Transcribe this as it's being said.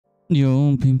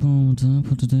Yo, people, what's up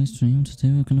for today's stream? Today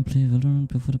we're gonna play Valorant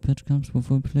before the patch comes,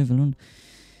 before we play Valorant,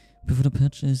 before the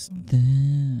patch is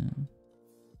there.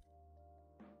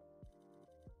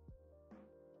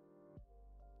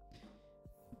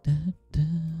 Da, da,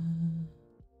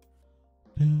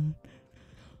 da,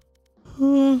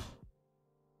 da.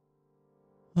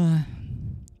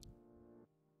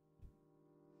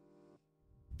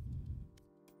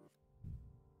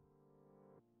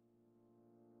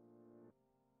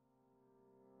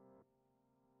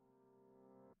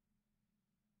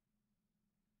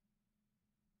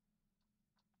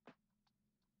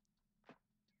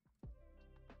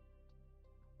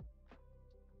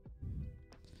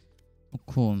 Oh,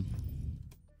 cool.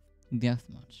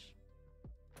 Deathmatch.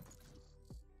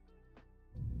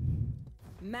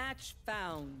 Match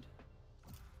found.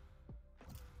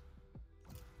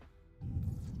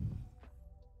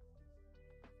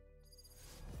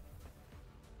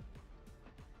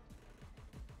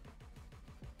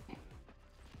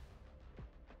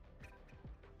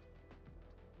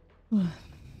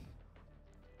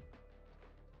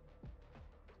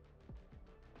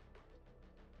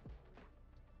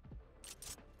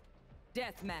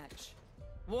 Deathmatch.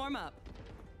 Warm up.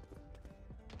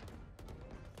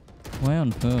 Why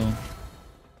on Pearl?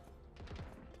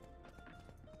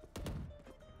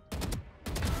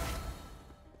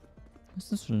 Is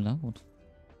this so loud?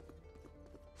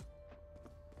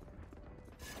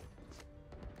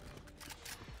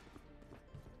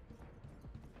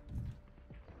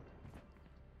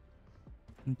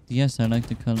 Yes, I like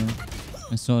the color.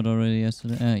 I saw it already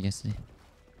yesterday. Yesterday.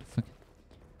 Fuck it.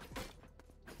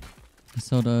 I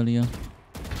saw it earlier.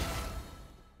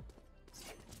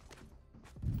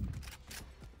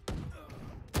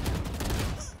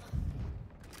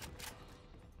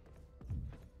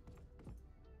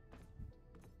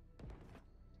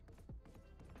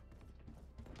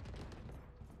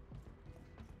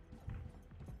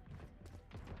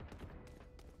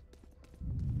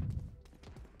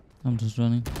 I'm just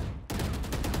running.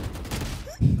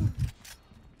 I'm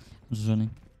just running.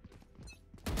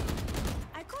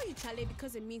 I call you Charlie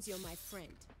because it means you're my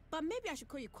friend. But maybe I should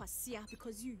call you Kwasia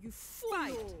because you fool.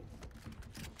 Fight.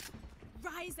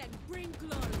 Rise and bring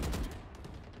glory.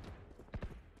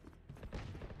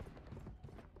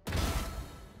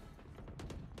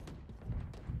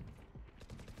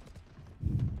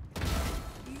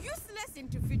 Useless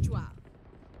individual.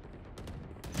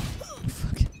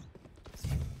 Fuck.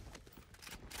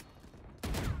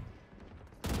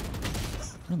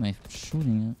 What am I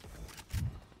shooting at?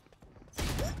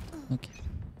 Okay.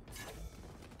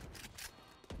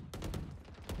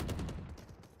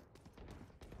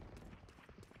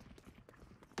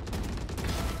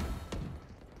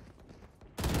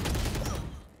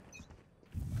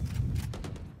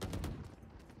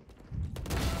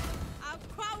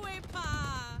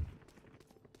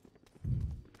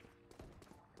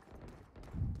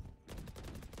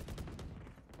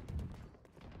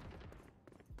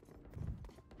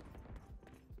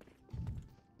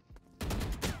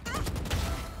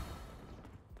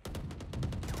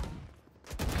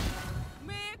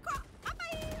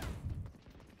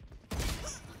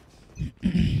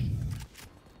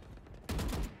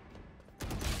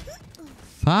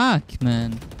 Fuck,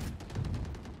 man.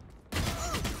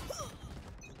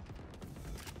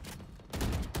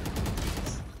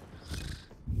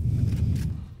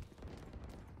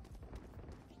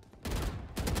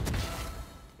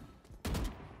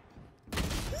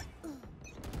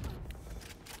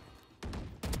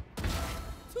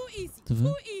 Too easy.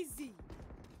 Too easy.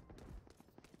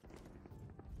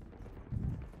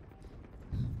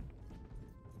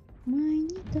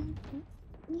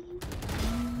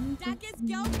 Darkest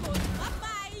girl goes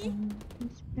bye-bye.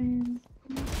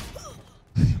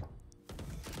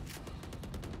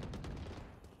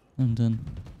 I'm done.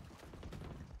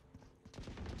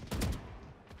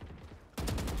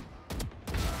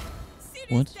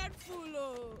 What?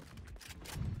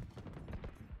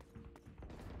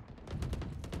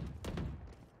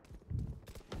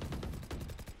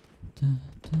 Da,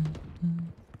 da, da,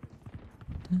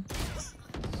 da.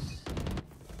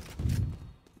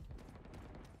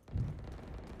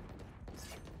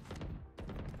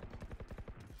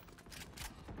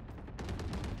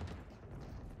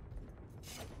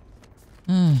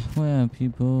 Where are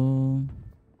people?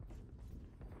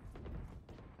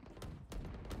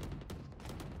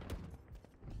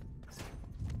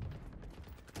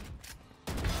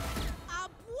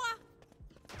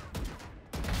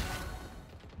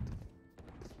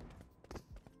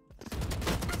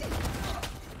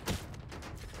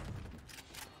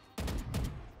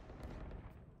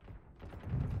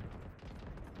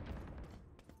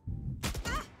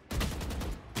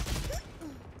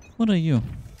 What are you?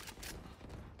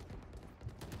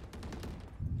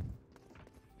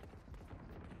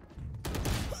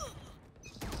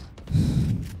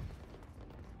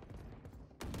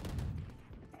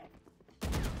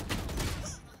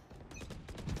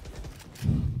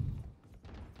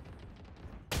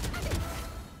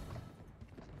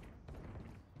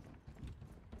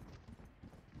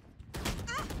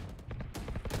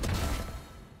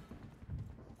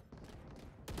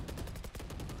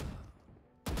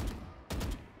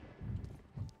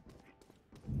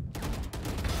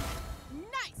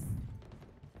 Nice.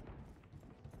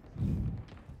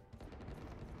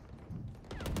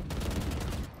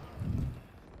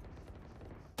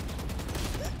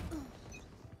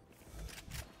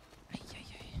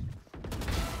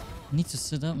 Need to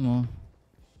sit up more.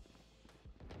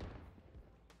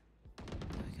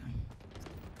 There we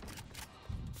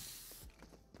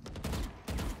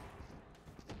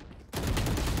go.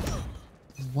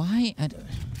 Why? I don't...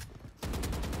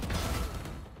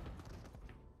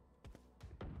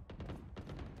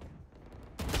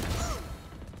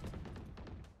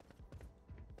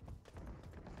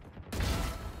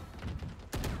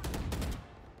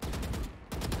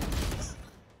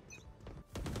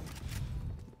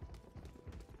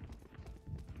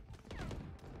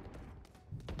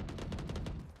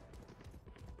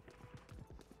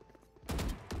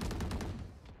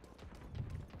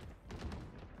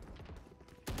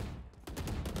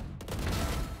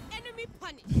 Enemy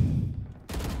punished.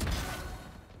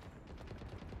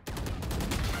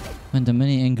 Man, the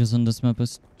many angles on this map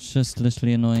is just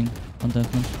literally annoying on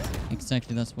deathmatch.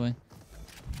 Exactly, that's why.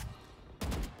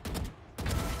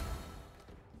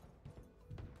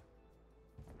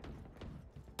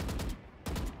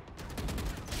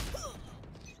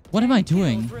 What am I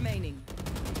doing? Kills remaining.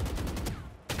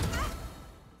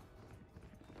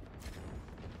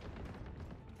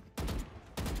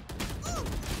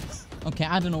 Okay,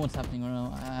 I don't know what's happening right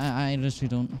now. I literally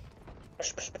don't.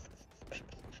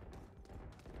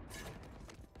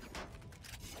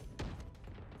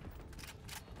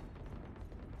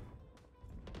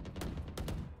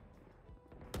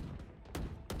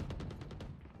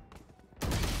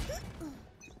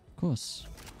 Of course.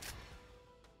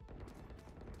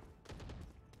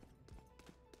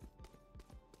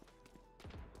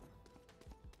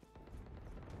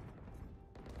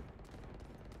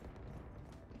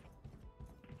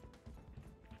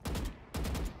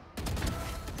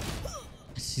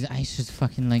 See, I should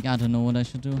fucking like, I don't know what I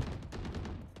should do.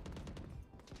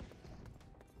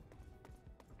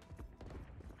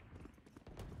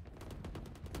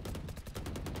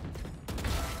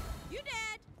 You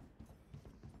dead.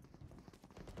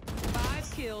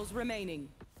 5 kills remaining.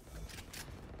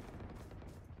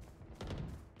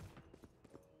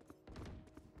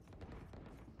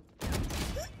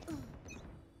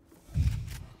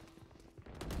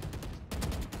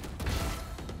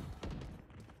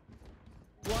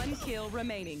 One kill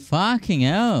remaining. Fucking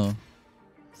hell.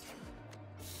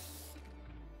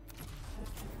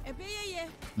 Yeah.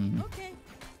 Mhm. Okay.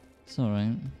 It's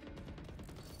alright.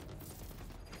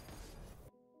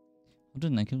 How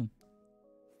didn't I kill him?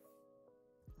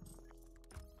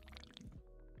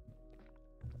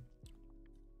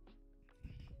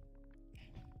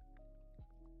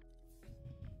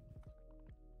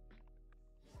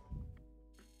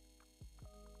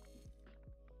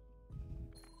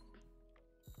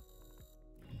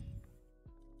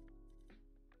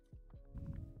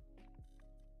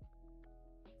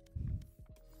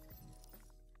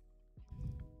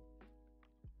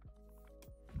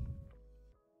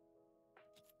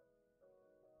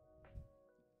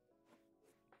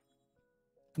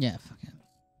 Yeah, fuck it.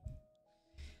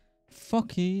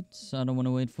 Fuck it. I don't want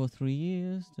to wait for 3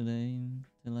 years today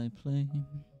till I play.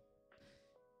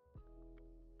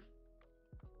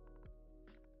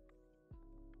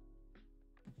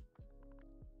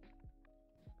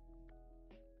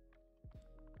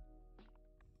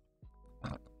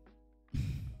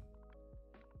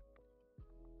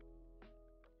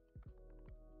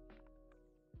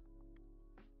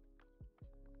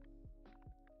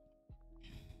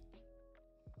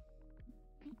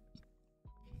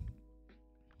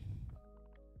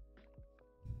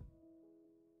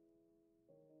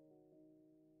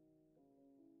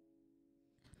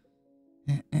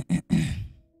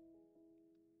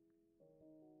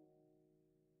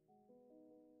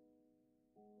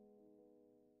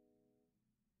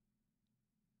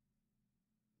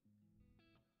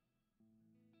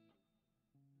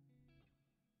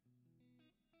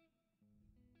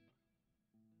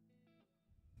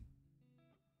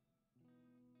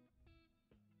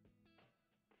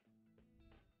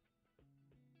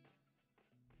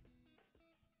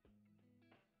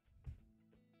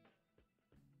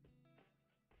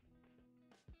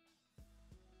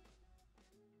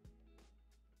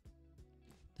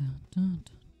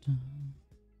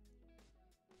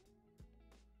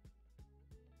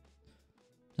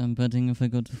 I'm betting if I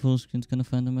go to full screen, it's gonna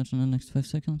find a match in the next 5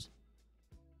 seconds.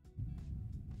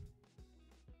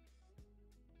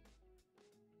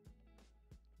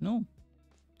 No.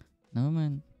 Never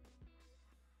mind.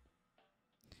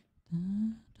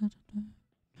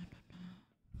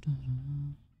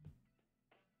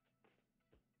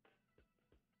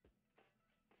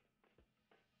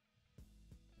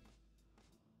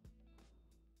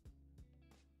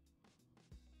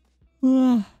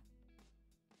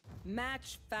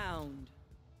 Match found.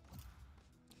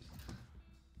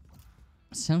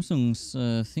 Samsung's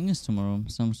thing is tomorrow.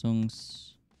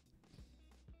 Samsung's...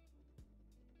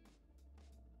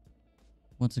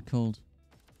 What's it called?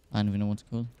 I don't even know what's it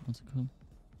called. What's it called?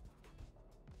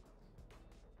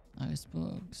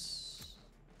 Icebox.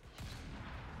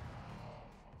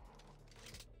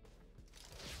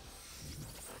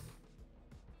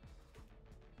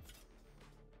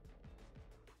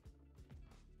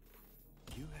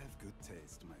 You have good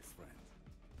taste, my friend.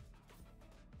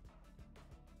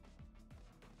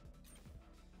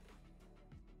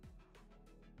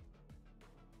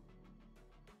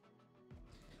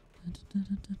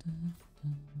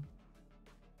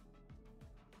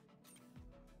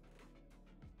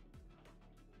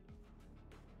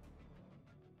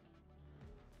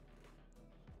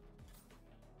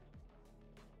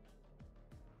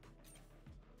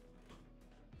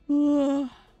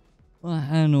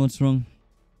 I don't know what's wrong.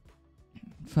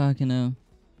 Fucking hell.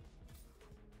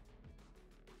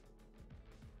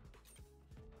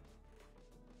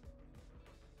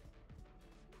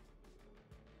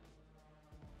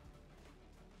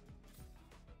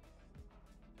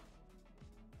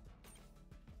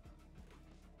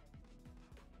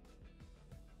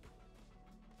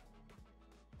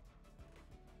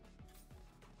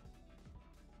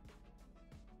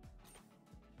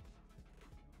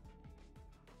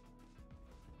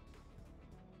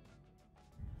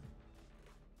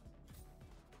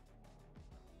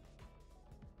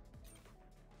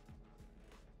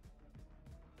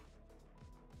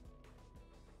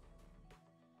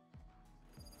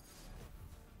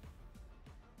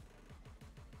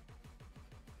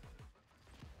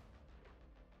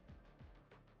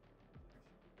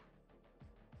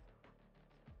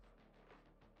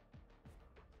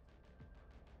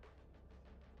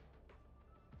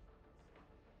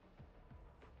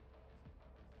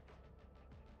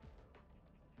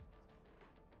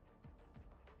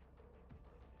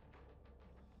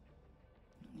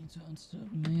 Need to answer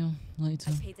mail later.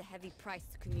 I paid a heavy price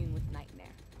to commune with Nightmare.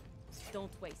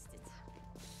 Don't waste it.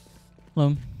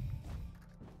 Hello.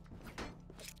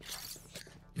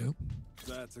 Yep.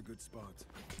 That's a good spot.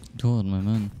 God, my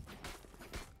man.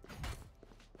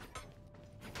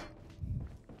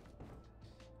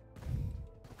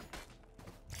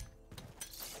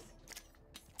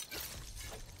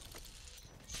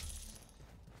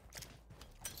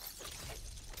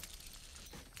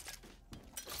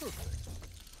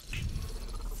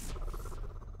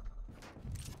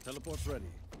 Teleport's ready.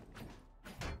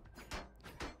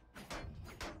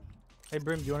 Hey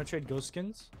Brim, do you want to trade ghost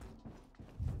skins?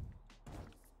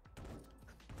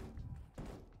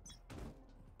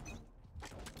 I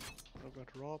got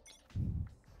robbed.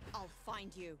 I'll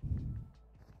find you.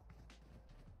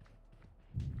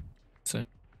 So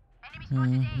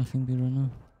Nothing B right now.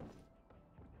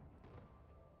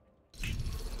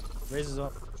 Raises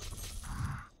up.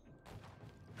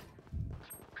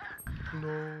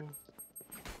 no.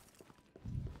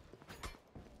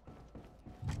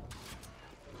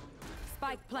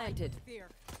 Spike planted. Fear.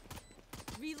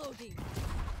 Reloading.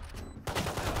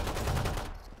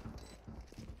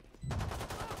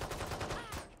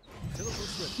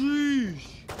 Teleport's ready.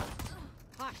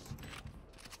 Hush.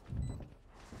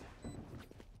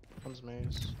 One's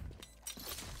maze.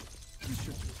 You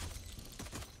should do.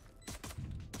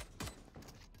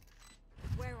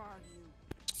 Where are you?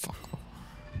 Fuck off.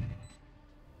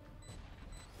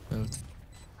 Both.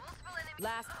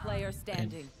 Last player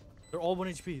standing. They're all 1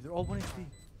 HP. They're all 1 HP.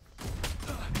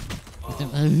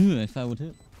 If I would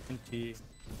hit. T.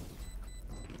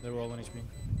 They were all 1 HP.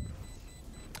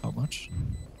 How much?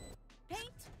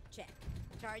 Paint? Check.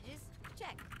 Charges?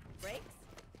 Check. Brakes?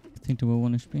 I think they were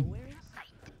 1 HP. Where is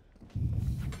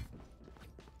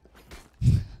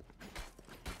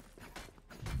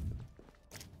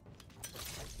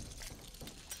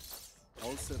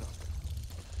All set up.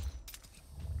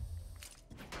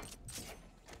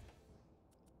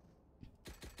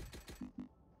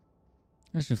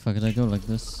 Actually, fuck it, I go like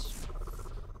this.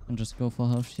 And just go for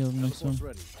half shield next one. Teleport's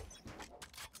ready.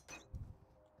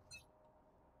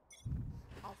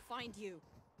 I'll find you.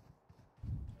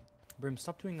 Brim,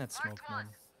 stop doing that smoke, man.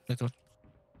 That one.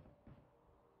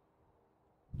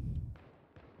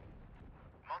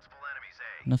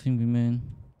 Nothing be main.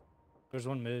 There's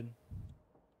one mid.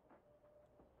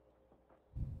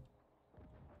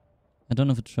 I don't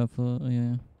know if it's trap or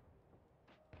yeah.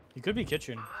 He could be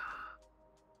kitchen.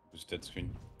 Just dead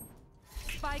screen.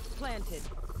 Spike planted.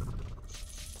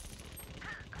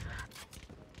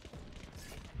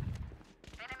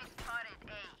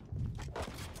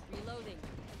 Reloading.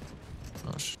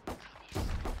 Oh, sh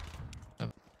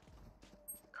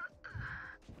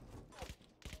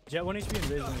Jet 1 HP and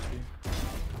Raze 1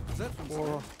 HP. That from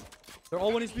Whoa. They're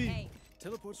all 1 HP. Hey,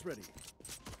 Teleport's ready.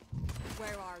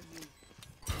 where are you?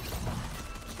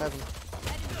 Heaven.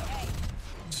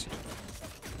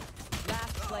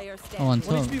 Last player Oh, standing. on 1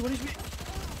 top. HP, 1 HP.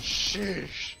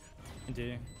 Sheesh.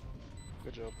 Indeed.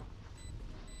 Good job.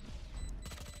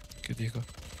 Good eco.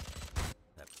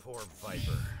 That poor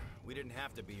Viper. We didn't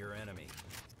have to be your enemy.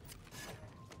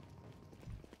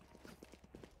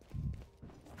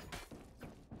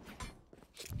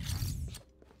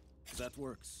 That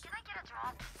works.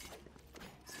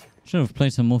 Should have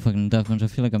played some more fucking deathmatch. I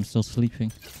feel like I'm still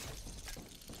sleeping.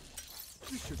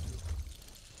 We should do.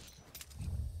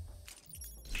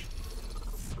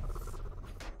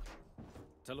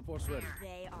 Teleport's ready.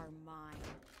 They are mine.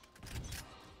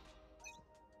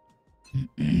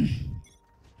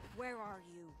 Where are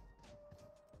you?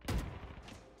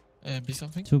 Be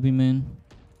something? 2B main.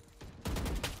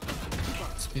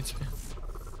 Speed, speed.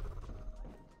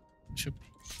 Should be.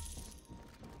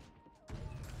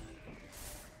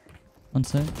 One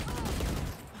side.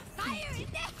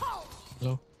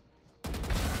 Low.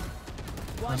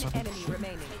 One Nice one. enemy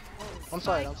remaining. On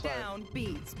side, Spike on side. down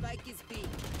B. Spike is B.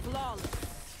 Flawless.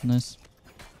 Nice.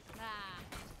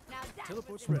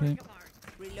 Teleport's ready. Okay.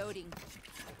 Reloading.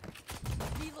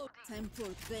 Time for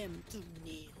them to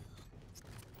kneel.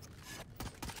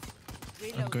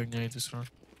 I'm Reload. going A this round.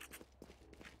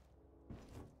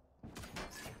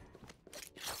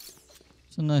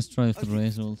 It's a nice try of the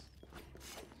Raze ult.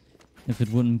 If it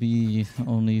wouldn't be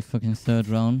only fucking third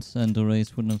rounds and the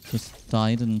Raze wouldn't have just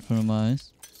died in front of my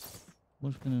eyes,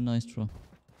 would have been a nice draw.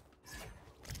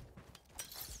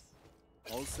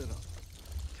 All set up.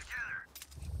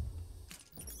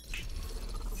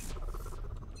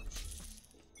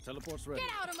 Teleport's ready.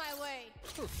 Get out of my way!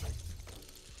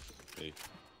 Hey.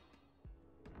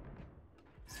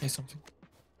 Say something.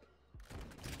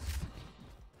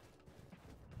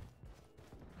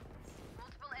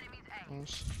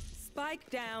 Nice. Spike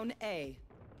down A.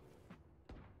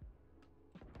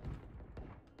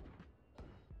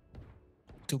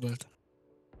 Two belt.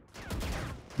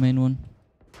 Main one.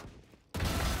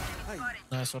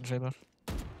 Nice one, Jaber.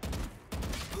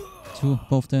 2,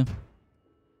 both there.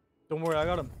 Don't worry, I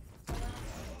got him.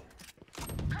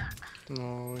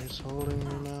 No, he's holding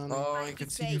me, man. Oh, I can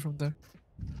see you safe. from there.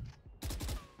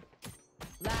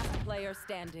 Last player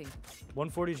standing.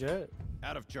 140 Jet.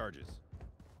 Out of charges.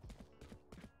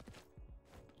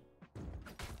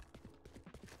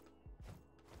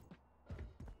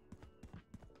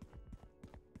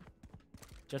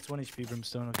 Jet's 1 HP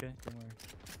Brimstone, okay? Don't worry.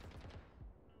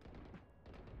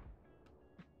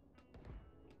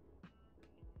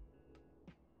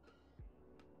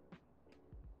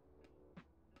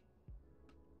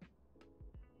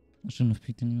 I shouldn't have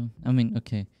picked anyone. I mean,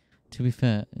 okay. To be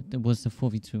fair, it was the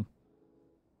 4v2.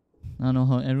 I don't know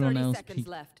how everyone 30 else seconds peeked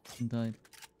left. and died.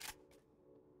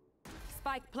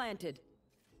 Spike planted.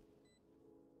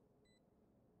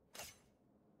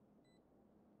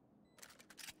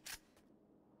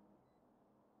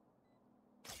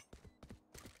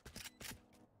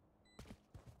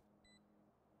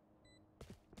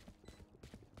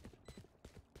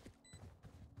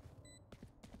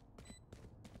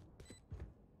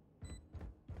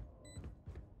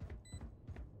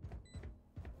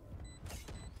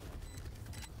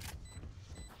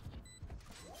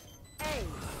 A.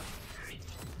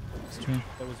 It's true.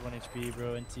 That was 1 HP,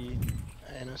 bro. NT.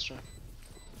 Hey, nice try.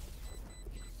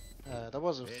 That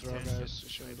was a Pay throw, attention. guys. You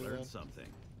shouldn't I do learned that. something.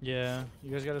 Yeah,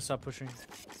 you guys gotta stop pushing.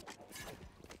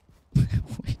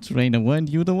 Wait, Rainer, weren't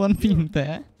you the one being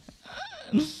there?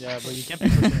 Yeah, but you can't be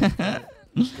pushing like that.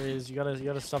 Raze, you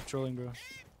gotta stop trolling, bro.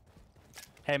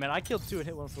 Hey man, I killed 2 and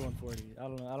hit 1 for 140. I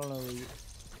don't know what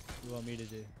you want me to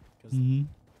do. Cause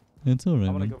It's alright,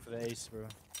 I'm gonna man. go for the ace, bro.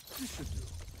 We should do.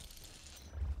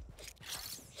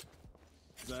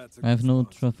 That's a I have good no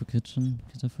spot. trap for kitchen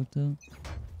because I fucked up.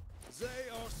 They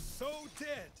are so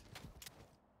dead.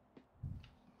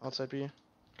 Outside B.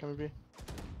 Coming B.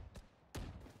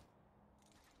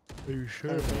 Are you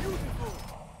sure?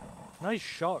 Nice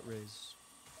shot, Raze.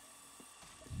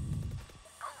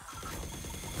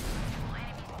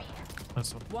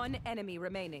 That's one. One enemy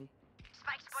remaining.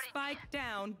 Spike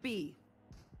down B.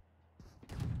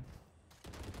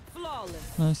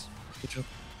 Flawless. Nice. Good job.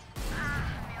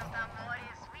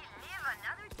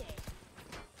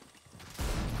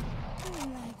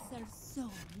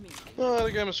 Oh,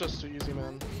 the game is just too easy,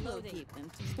 man.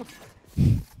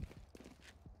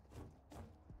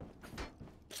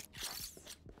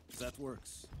 That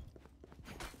works.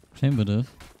 Chamber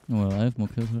diff. Well, I have more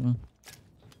kills right now.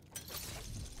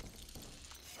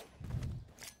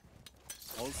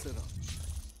 All set up.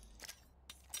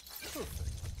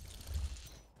 Perfect.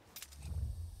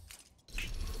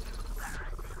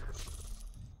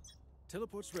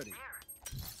 Teleport's ready.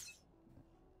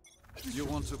 You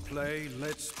want to play?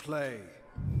 Let's play.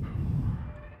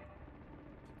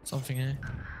 Something here.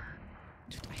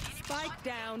 Spike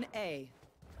down A.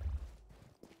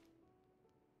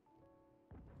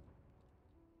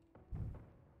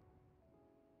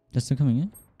 They're still coming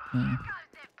in? Yeah.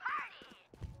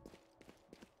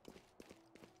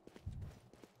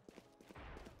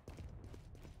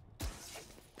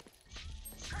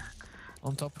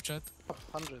 On top of chat. Oh,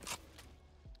 100.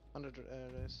 100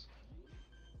 race.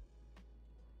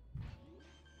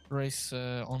 Race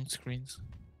on screens,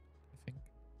 I think.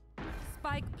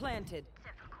 Spike planted.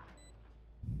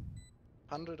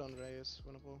 100 on race,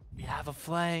 winnable. We have a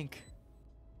flank.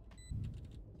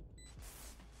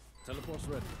 Teleport's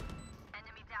ready.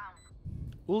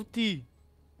 Ulti.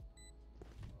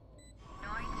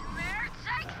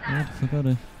 What? Forgot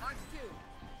it.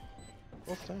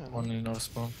 What's that? One in our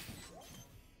spawn.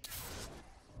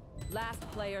 Last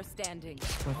player standing.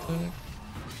 Perfect.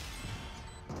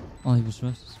 Oh, he was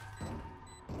right.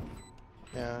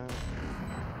 Yeah.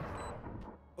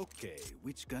 Okay,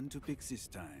 which gun to pick this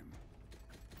time?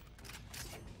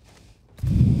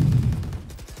 Can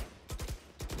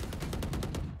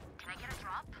I get a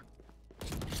drop?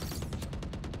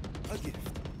 A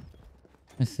gift.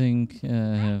 I think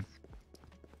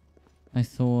I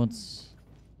thought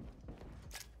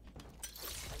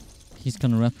he's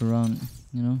gonna wrap around,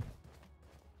 you know?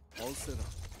 All set up.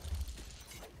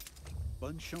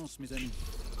 Bonne chance, mes amis.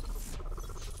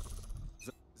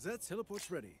 That teleport's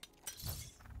ready.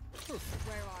 Perfect.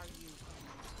 Where are you?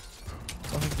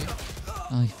 Something here.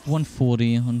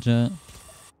 140 on Jet.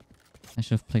 I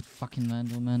should have played fucking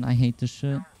Vandal, man. I hate this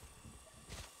shit.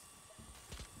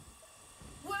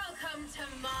 Welcome to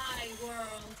my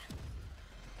world.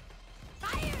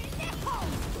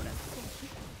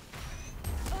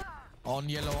 On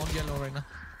yellow right now.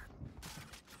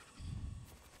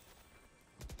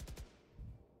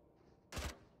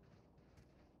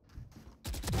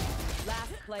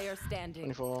 Last player standing.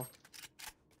 24.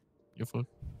 You're full.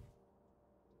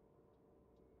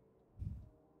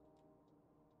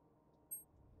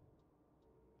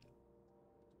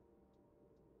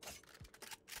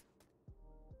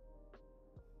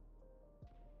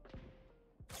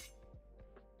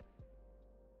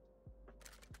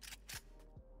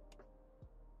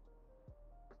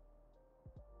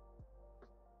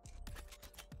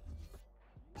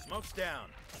 Smoke's down.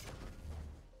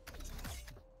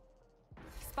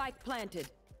 Spike planted.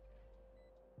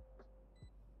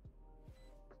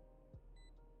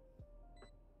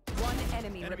 One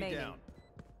enemy remaining. Down.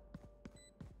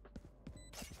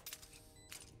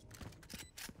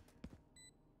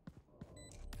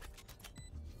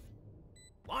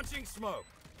 Launching smoke.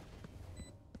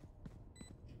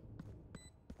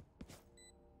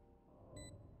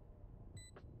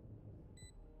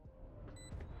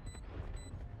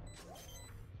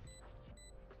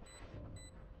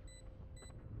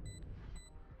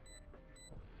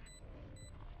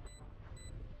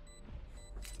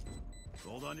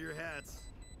 Hold on to your hats.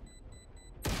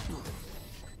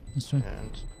 That's right.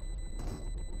 And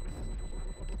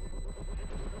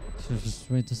Should have just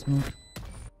sprayed the smoke.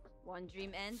 One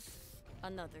dream ends,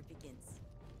 another begins.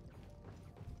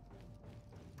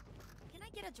 Can I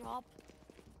get a drop?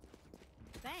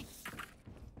 Thanks.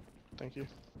 thank you.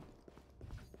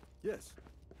 Yes.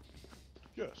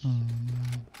 Yes.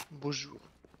 Bonjour.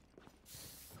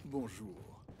 Bonjour.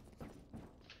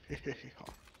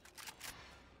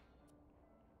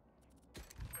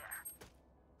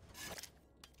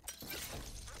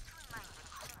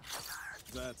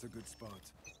 That's a good spot.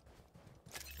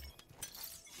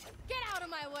 Get out of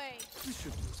my way. This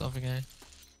should do. Something here.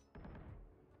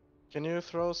 Can you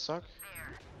throw suck?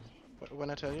 When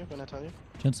I tell you? When I tell you?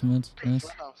 Jet's mid. Nice. Throw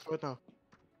it now. Throw it now.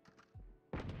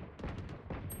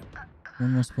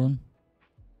 One more spawn.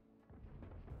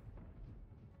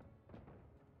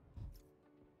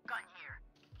 Gun here.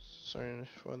 Sorry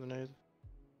for the nade.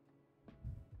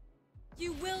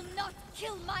 You will not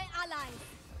kill my allies.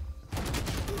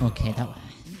 Okay, that.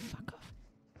 Fuck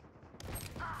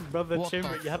off. Brother What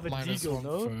Chamber, the you have a minus deagle, one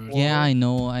no? for- Yeah, I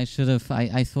know. I should have.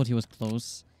 I thought he was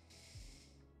close.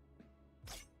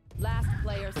 Last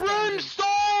player standing.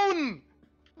 Brimstone!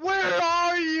 Where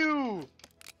are you?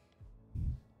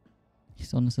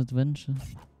 He's on his adventure.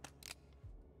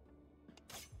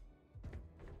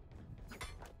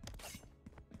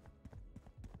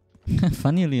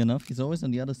 Funnily enough, he's always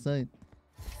on the other side.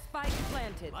 Spike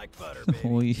planted. Like butter, baby.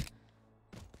 Oi.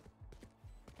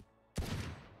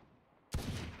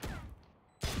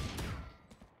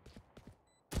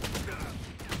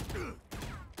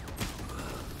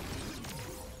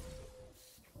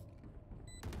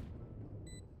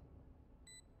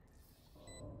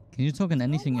 Can you talk on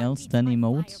anything No one else beats than my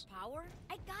emotes? firepower.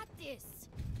 I got this.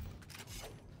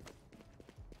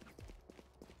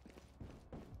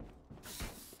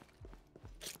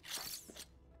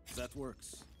 That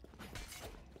works.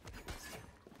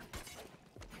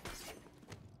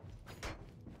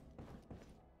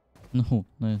 No,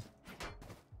 nice.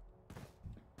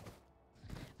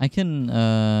 I can,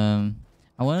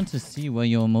 I wanted to see where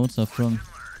your emotes are from.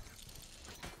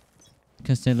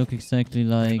 Because they look exactly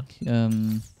like,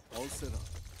 All set up.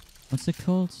 what's it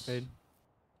called? Fade.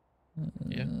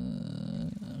 Yeah.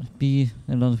 B,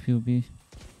 a lot of people B.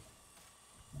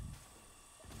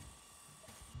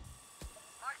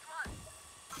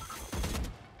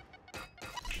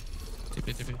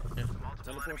 TP. Yeah.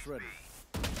 Teleport's ready.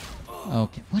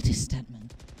 Okay, what is that, man?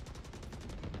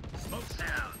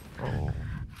 Oh.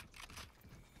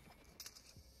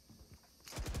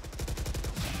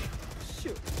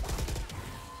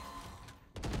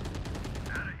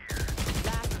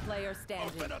 Last player standing.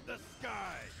 Open up the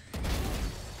sky.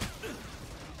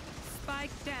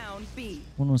 Spike down B.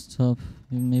 One was top.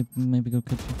 Maybe go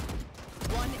kitchen.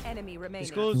 One enemy remaining.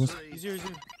 He's close. was- He's here.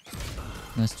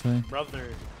 Nice try. Brother,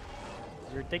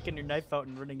 you're taking your knife out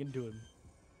and running into him.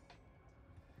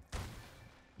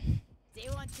 They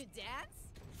want to dance?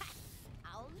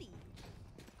 I'll leave.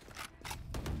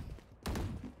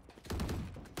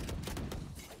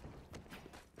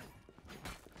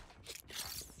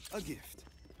 A gift.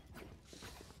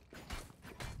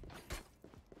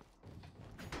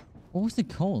 What was it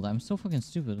called? I'm so fucking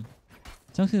stupid.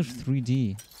 It's something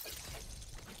 3D.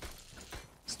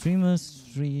 Streamers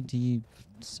 3D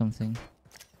something.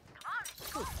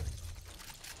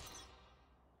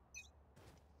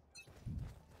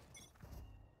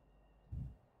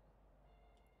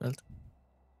 Belt.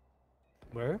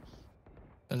 Where?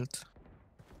 Belt.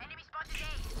 Enemy spotted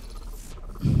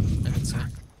A. And it's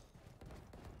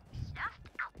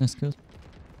That's good.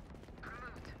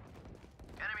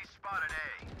 Enemy spotted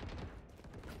A.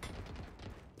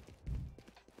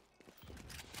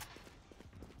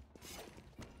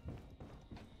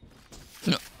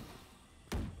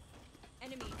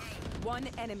 Enemy A. One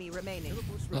enemy remaining.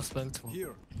 Teleport's ready. last belt.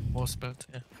 Here. Was belt,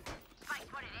 yeah. Spike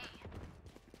spotted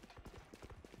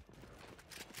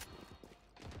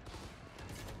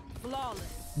A.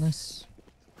 Flawless. Nice.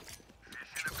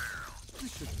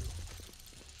 This should do.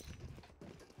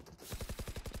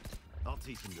 I'll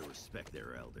teach them to respect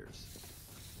their elders.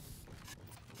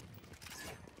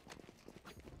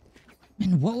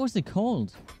 Man, what was it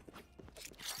called?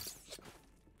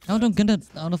 I don't get that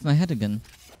out of my head again.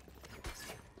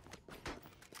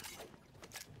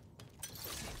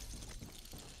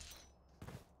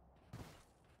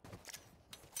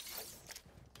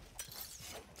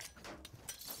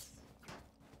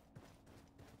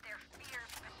 Their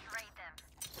fears betrayed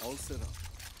them. All set up.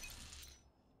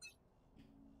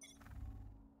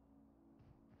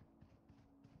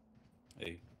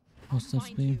 Hey. What's that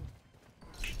Find be? you.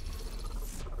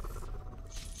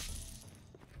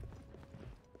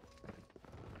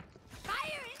 Fire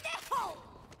in the hole!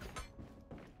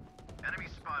 Enemy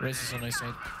spotted Race is on A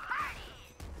side.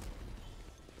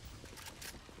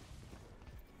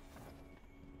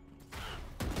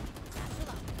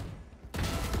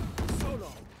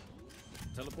 Solo.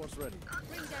 Teleport's ready.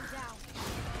 Bring them down.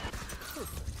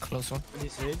 Close one. Any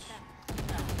Sage?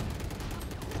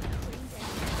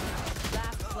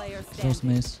 Last player Close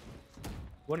standing. maze.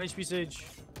 1 HP Sage.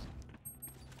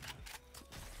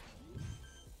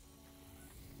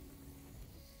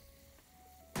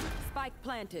 Spike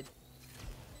planted.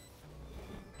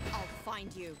 I'll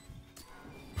find you.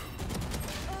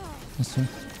 That's true.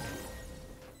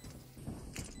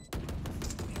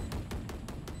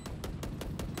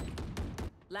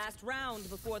 Last round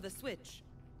before the switch.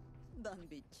 Don't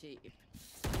be cheap.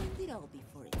 Spend it all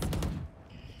before it's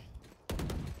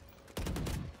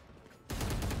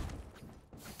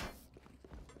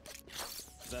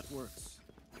That works.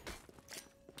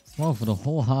 Wow, for the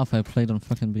whole half I played on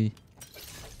fucking B.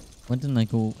 Why didn't I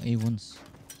go A once?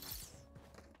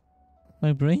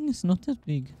 My brain is not that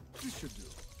big. This should do.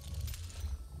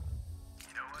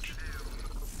 You know what to do.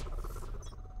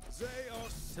 They are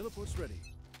teleports ready.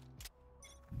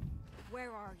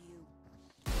 Where are you?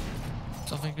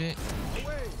 Something great.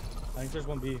 Away. I think there's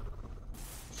one B.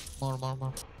 More.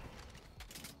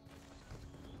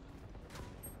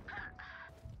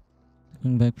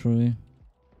 Going back probably.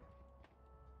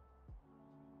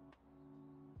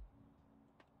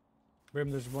 Brim,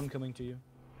 there's one coming to you.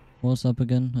 Walls up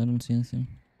again. I don't see anything.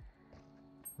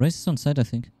 Race is on side, I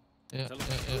think. Yeah.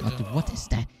 What is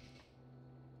that?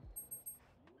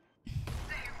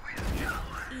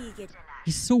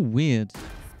 He's so weird.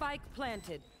 Spike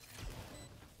planted.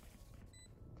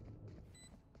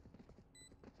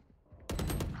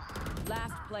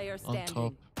 Last player On top.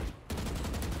 standing.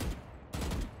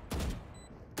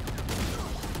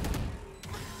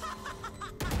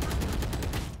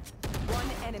 One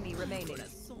enemy remaining.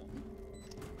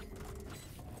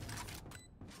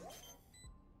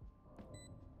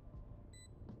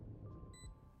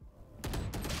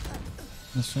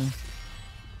 That's true.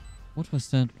 What was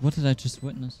that? What did I just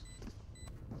witness?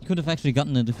 He could have actually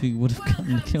gotten it if he would have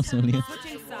gotten the kills earlier.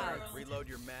 Switching sides. Reload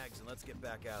your mags and let's get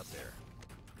back out there.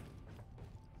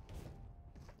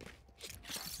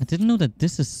 I didn't know that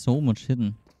this is so much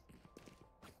hidden.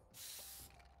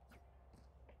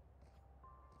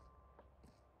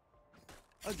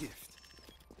 A gift.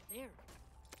 There.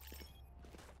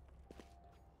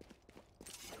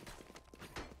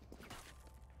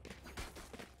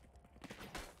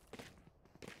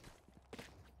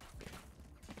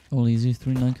 All easy,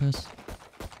 3-9 cast.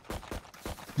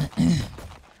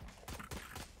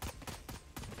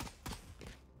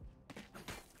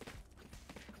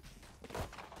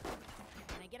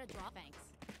 Can I get a drop? Thanks.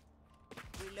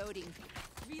 Reloading.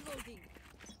 Reloading.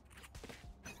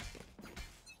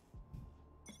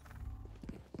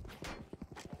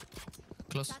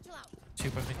 Close. Satchel out.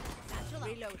 Super mid. Satchel out.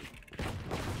 Reloading.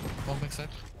 One backside.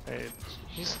 Hey,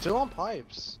 he's still on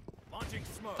pipes. Launching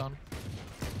smoke. Down.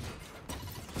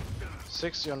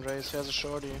 60 on race. He has a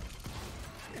shorty.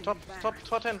 Top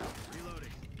 10. Reloading.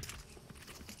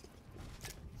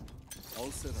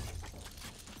 All set up.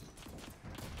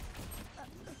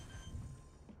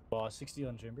 Oh, 60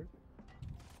 on chamber.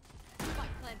 Spike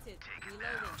planted.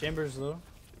 Reloading. Chamber's low.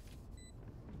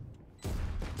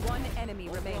 One enemy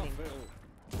remaining.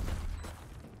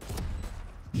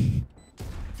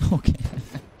 Okay.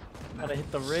 Gotta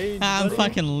hit the range. I'm buddy.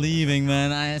 fucking leaving,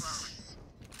 man.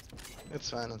 It's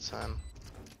fine, it's fine.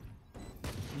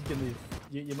 You can leave.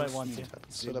 You might want to.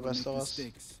 Happens to the best of us.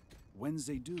 Mistakes. When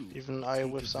they do, Even I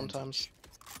take whiff advantage. sometimes.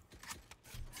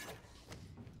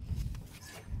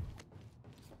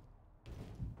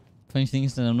 Funny thing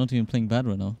is that I'm not even playing bad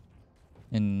right now.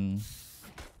 In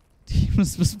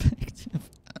team's perspective.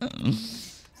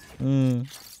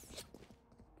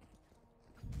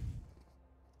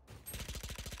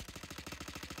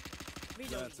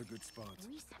 That's a good spot.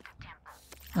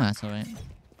 That's alright.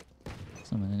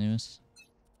 It's not bad anyways.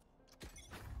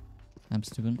 I'm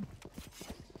stupid.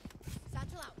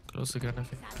 Satchel out. Close again, I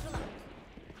think. Satchel out.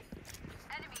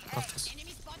 Rafters.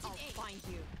 Enemy spotted. I'll find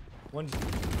you. One.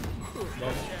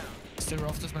 Still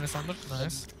rafters, man. Thunder.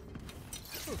 Nice.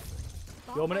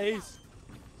 Yo, I'm gonna ace.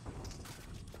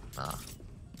 Ah.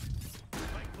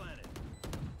 Spike planted.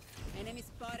 Enemy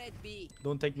spotted B.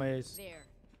 Don't take my ace. There.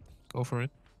 Go for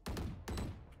it.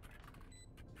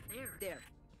 There.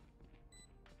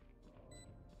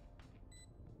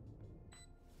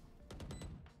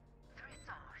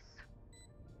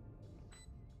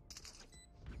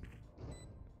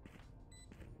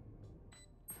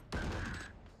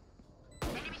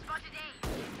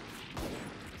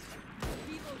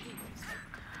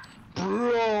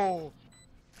 Bro!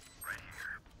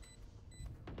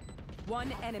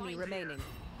 One enemy remaining.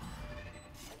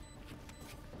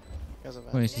 He has a Wait,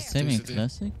 vandal. is he saving a JstDave.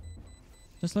 classic?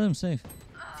 Just let him save.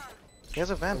 He has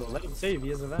a vandal. Let him save. He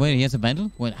has a van. Wait, he has a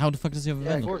vandal? Wait, how the fuck does he have a Yeah,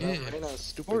 vandal? Gordon. Yeah. Reyna is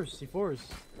stupid. Force. He force.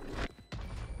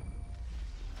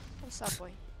 What's up,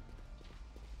 boy?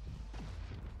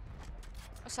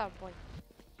 What's up, boy?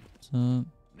 So,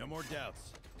 No more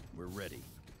doubts. We're ready.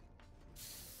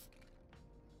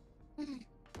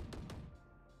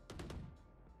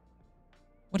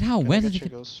 what? How? Can I Where get did he your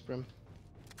get? ghost, Brim?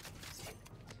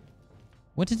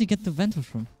 Where did he get the vandal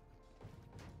from?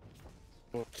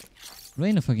 What?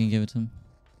 Reyna fucking gave it to him.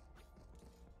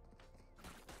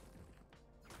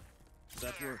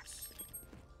 That works.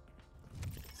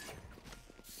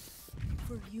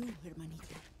 For you,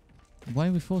 hermanito. Why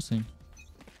are we forcing?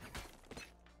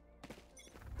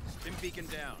 Stim beacon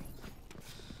down.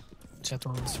 Chat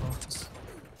on these rafters.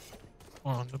 Oh,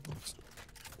 on the books.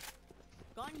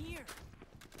 Gone here.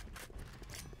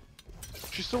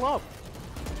 She's still up.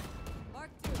 Mark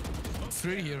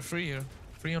 3 here, 3 here.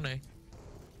 3 on A.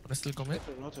 Wanna still commit?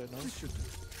 Rotate, no?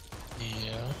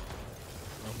 Yeah.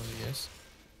 Normally, yes.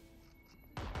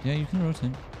 Yeah, you can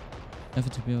rotate. Have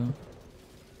it to be over.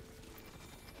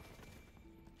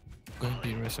 Going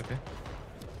B race, okay?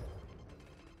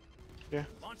 Yeah.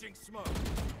 Launching smoke.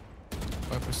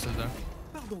 Viper's still there.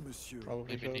 Pardon, monsieur. Probably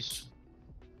Maybe goes. needs.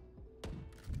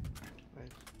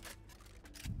 Wait.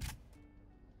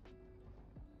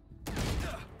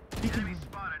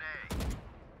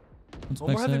 One's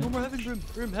One more heaven, backside. one more heaven,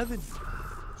 Brim, heaven.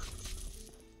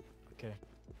 Okay.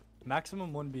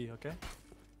 Maximum 1B, okay?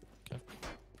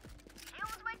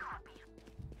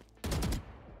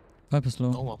 Viper's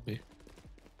low. No 1B.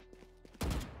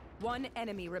 One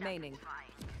enemy remaining.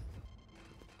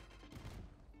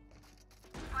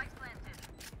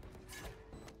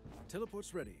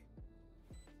 Teleport's ready.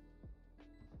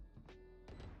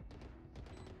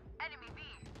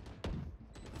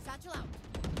 Satchel out.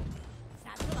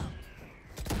 Satchel out.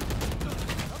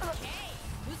 Okay.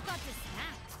 Who's got the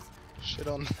snacks? Shit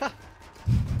on.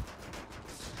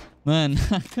 Man,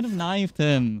 I could have knifed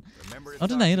him. Remember to How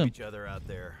did talk I hit to him? each other out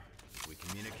there. We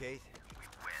communicate.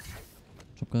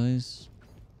 Drop, guys.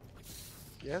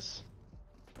 Yes?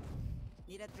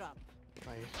 Need a drop.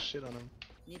 I shit on him.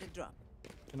 Need a drop.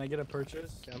 Can I get a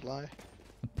purchase? Can't lie.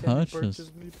 A Can you purchase.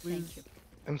 purchase me, please? Thank you.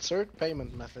 Insert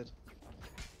payment method.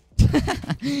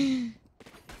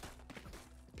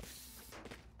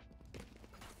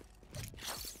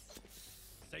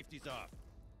 Safety's off.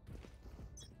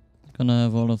 Gonna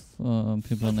have all of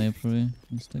people on April in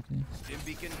sticky. Dim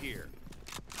beacon here.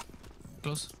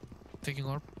 Close. Taking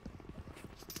orb.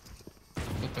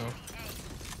 Good door.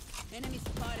 Enemy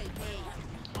spotted. Hey.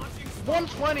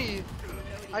 120!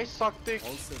 I suck dick.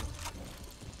 All set.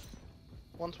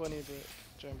 120 the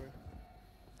chamber.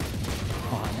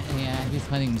 Oh, yeah, he's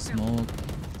hiding smoke.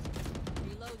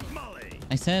 Reloading. Molly.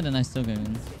 I said and I still go in.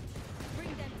 Bring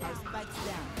them down. Spikes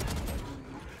down.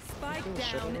 Spike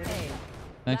shit down already. A.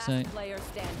 Backside. Last player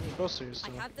standing. Close to you I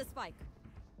still. have the spike.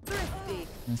 Thrifty.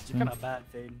 Nice You're try. kinda bad,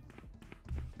 Fade.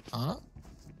 Huh?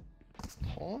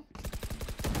 Huh?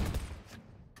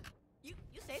 You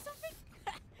say something?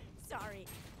 Sorry.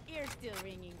 Ear's still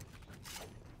ringing.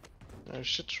 I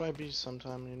should try B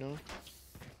sometime, you know?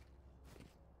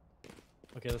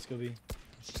 Okay, let's go B.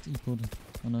 Just equaled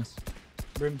on us.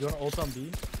 Brim, do you want ult on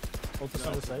B? Ult us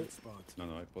on the site? Spot. No,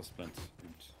 I post plant.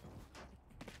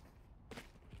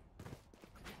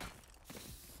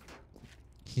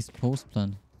 He's post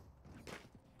plan.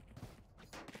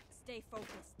 Stay focused.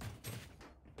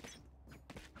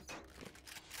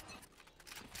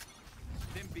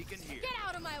 Dim beacon here. Get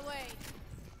out of my way.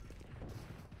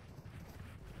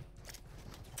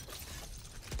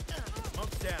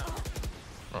 Smoke's down.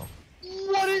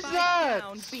 What is Spike that?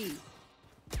 down B.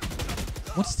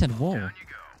 What's that wall?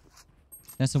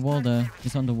 There's a wall there.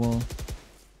 He's on the wall.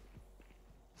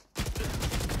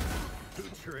 Who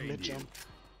trained Mid you? jump.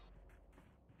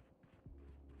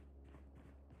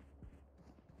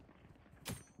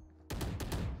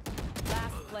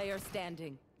 Last player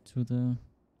standing. To the...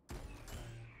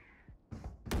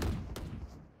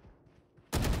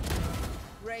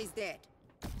 Ray's dead.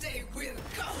 They will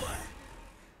cover.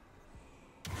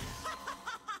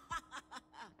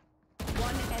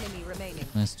 One enemy remaining.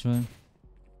 Nice try.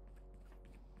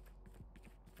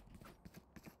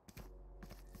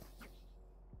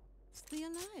 Stay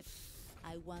alive.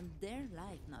 I want their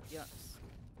life, not yours.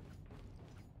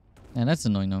 Yeah, that's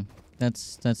annoying now.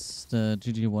 That's the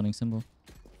GG warning symbol.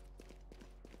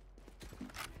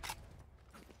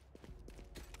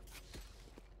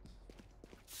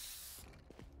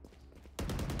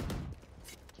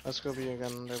 Let's go B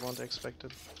again, they won't expect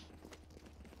it.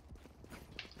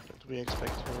 But we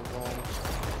expect to wall.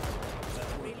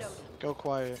 Reloading. Go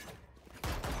quiet.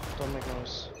 Don't make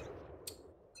noise.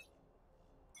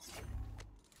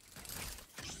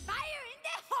 Fire in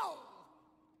the hole!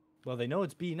 Well, they know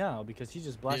it's B now because he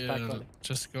just blast back Yeah, on it.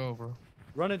 just go, bro.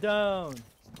 Run it down.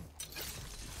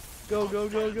 Go, go,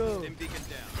 go, go. Dim beacon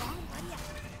down.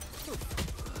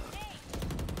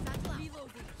 Satchel out.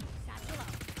 Reloading. Satchel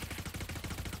out.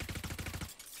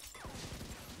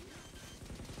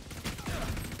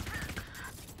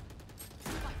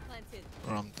 Spike planted.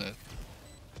 Or I'm dead.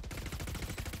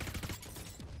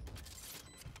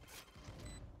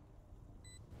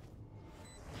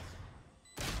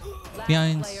 Last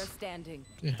Behind. player standing.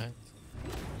 Behind.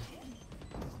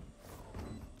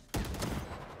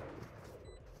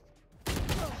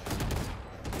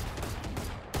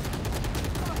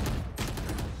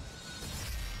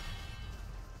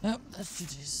 Oh, that's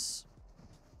GG's.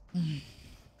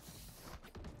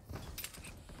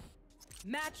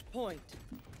 Match point.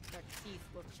 Their teeth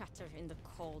will chatter in the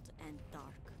cold and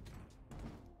dark.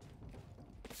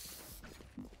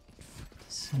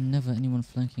 There's never anyone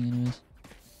flanking anyways.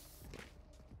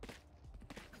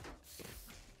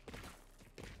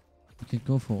 You could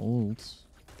go for ult.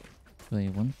 Do I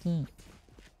want that?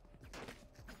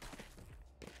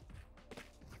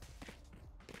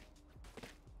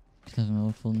 Could have an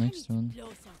ult for next round.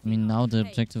 I mean, now the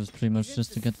objective is pretty much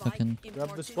just to get fucking...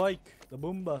 Grab the spike, the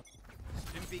boomba.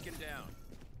 Stim beacon down.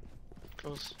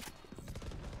 Close.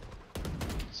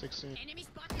 16. Enemy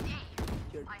spotted A.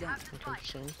 You're done. Okay,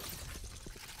 swing.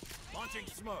 Launching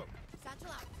smoke.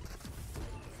 Satchel out.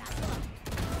 Satchel out.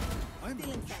 I'm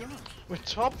being shot. We're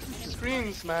top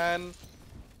screens, man.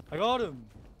 I got him.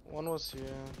 One was here.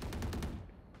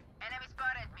 Enemy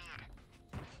spotted me.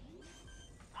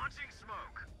 Launching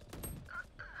smoke.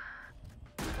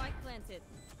 Spike planted.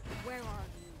 Where are you?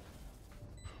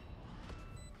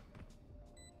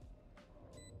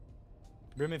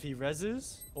 Brim, if he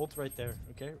reses, ult right there,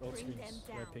 okay? Ult Bring screens,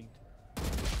 them right down. pinged.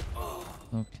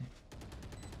 Okay.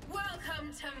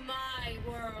 Welcome to my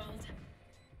world.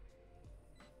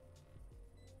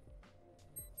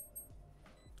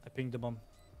 I pinged the bomb.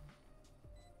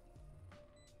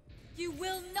 You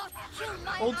will not kill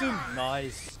my Ult him!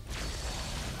 Nice.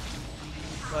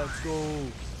 Let's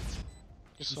go.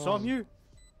 You saw him here?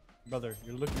 Brother,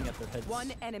 you're looking at their heads.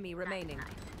 One enemy remaining.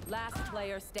 Last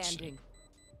player standing.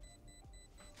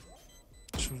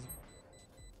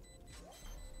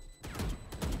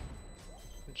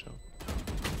 Good job.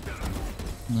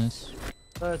 Nice.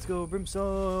 Let's go,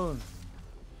 Brimstone!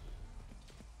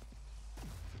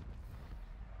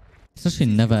 It's actually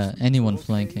never anyone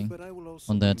flanking But I will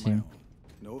also on their do my team. own.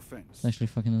 No offense. It's actually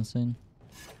fucking insane.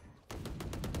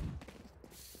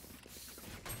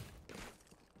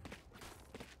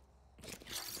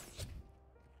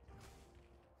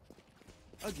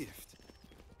 A gift.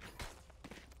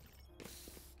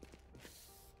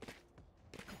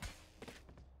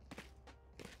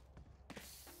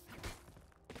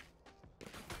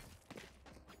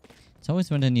 It's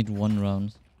always when I need one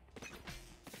round.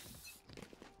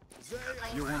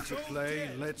 You want to play?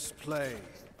 Let's play.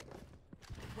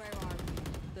 Where are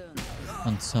you? Done.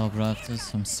 On Saab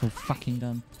rafters, I'm so fucking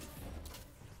done.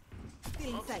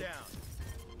 Feeling safe.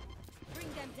 Bring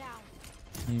them down.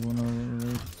 You wanna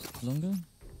wait longer?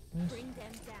 Yes. Bring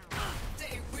them down.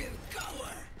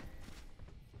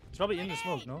 It's probably in the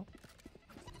smoke, no?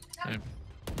 Yeah.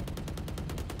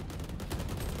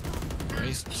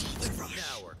 Nice.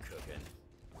 Now we're cooking.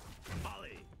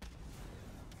 Molly.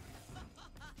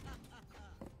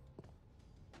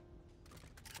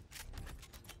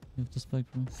 You have the spike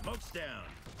room. Smoke's down.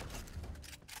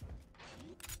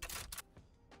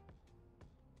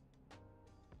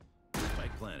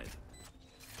 Spike planted.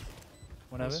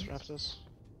 One Nice, heaven. Raptors.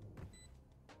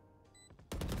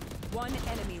 One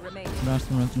enemy remaining. Last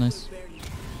one, nice.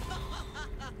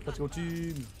 Let's go,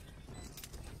 team!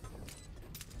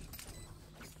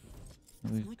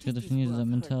 We could have needed that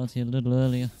mentality a little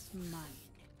earlier.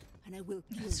 And I will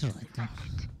kill That's alright though.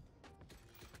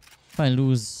 If I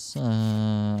lose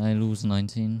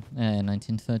 19,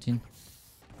 19-13.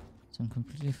 So I'm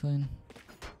completely fine.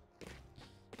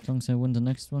 As long as I win the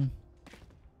next one.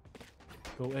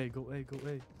 Go A, go A, go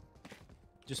A.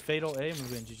 Just fade all A and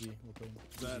we win, GG. We'll play.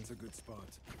 That's a good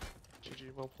spot.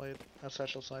 GG, well played. Have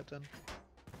satchel side then.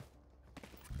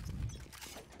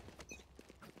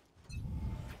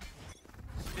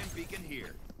 Stim beacon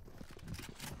here.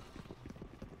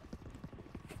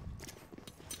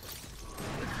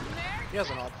 He has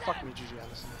an ult. Fuck me, GG,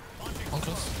 Anderson. One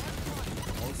close.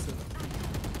 Also,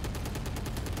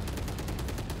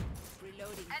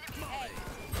 Reloading.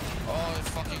 Oh,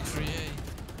 fucking 3A.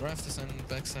 Rafters and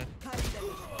backside.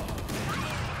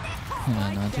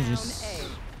 Yeah, no, Down just...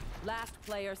 A. Last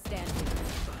player standing.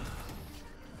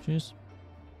 Cheers.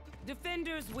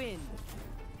 Defenders win.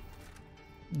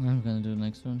 I'm gonna do the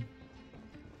next one.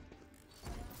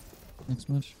 Next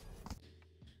match.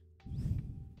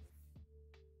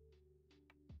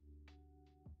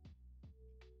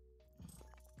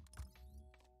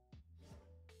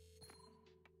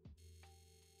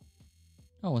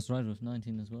 I was right with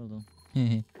 19 as well, though.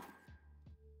 Yeah,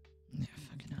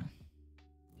 fucking hell.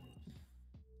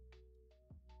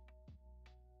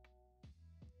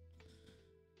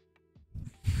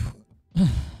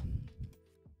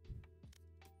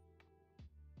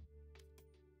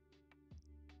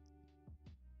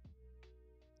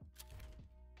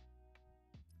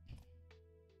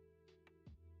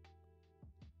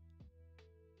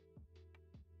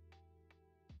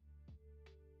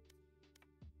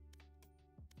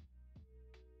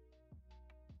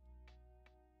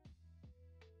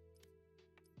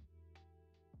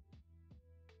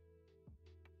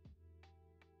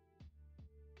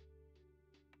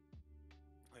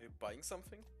 buying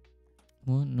something?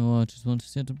 What? No, I just want to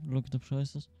see look at the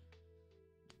prices.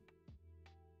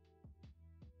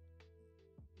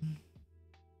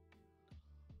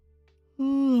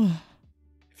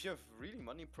 If you have really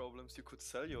money problems, you could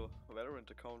sell your Valorant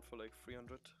account for like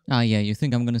 300. Ah, yeah, you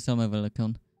think I'm gonna sell my Val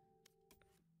account?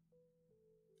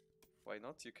 Why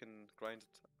not? You can grind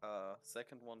a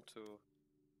second one to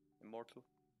Immortal.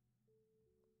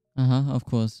 Uh-huh, of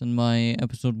course. And my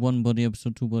episode 1 body,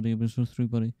 episode 2 body, episode 3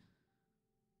 body.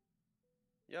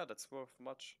 Yeah, that's worth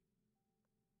much.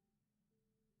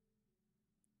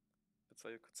 That's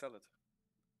why you could sell it.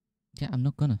 Yeah, I'm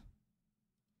not gonna.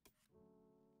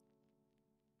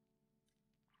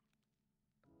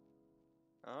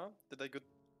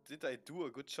 Did I do a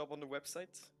good job on the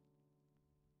website?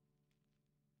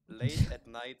 Late at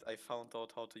night, I found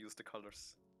out how to use the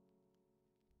colors.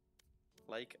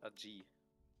 Like a G.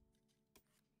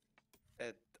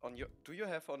 Do you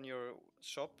have on your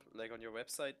shop, like on your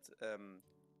website,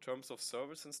 terms of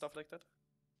service and stuff like that?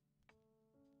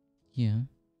 Yeah.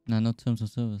 No, not terms of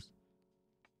service.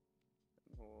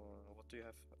 Or what do you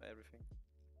have? Everything.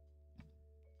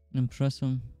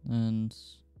 Impressum and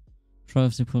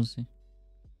privacy policy.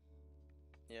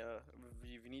 Yeah,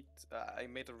 we need. I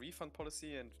made a refund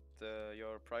policy and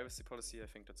your privacy policy. I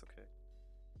think that's okay.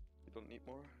 You don't need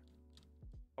more.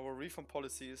 Our refund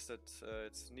policy is that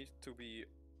it needs to be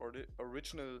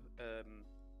original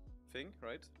thing,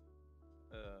 right?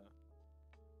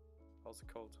 How's it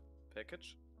called?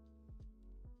 Package.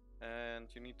 And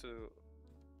you need to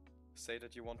say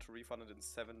that you want to refund it in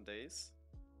 7 days,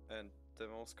 and the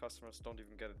most customers don't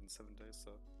even get it in 7 days,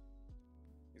 so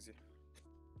easy.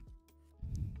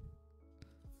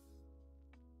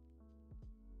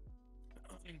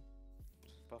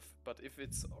 But if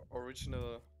it's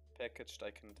original packaged,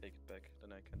 I can take it back.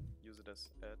 Then I can use it as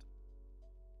ad.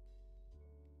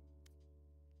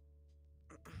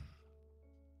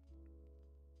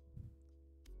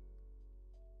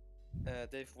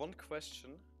 Dave, one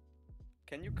question.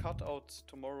 Can you cut out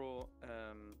tomorrow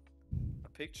a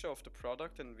picture of the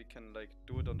product and we can like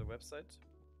do it on the website?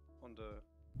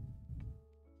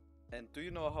 And do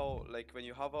you know how, like, when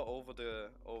you hover over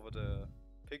the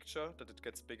picture that it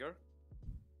gets bigger?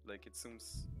 Like it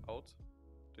zooms out?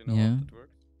 Do you know how that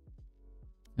works?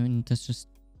 I mean, that's just...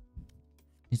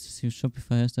 It's just your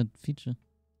Shopify has that feature.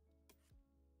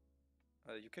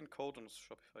 You can code on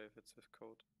Shopify if it's with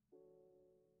code.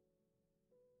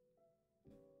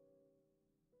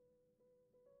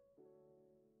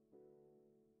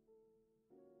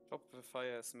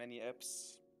 Shopify has many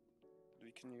apps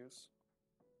we can use.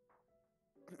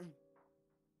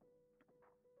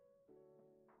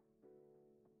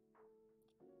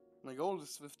 My goal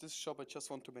is with this shop, I just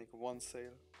want to make one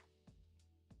sale.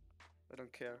 I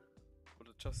don't care, but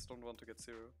I just don't want to get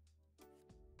 0.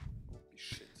 Holy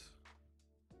shit.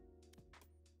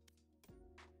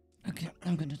 Okay,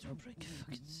 I'm gonna do a break.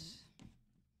 Fuck it.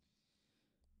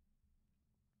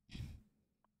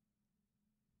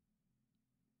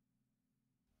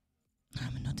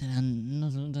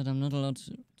 I'm not allowed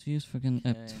to use fucking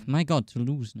app. My god, to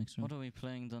lose next round. What are we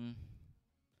playing then?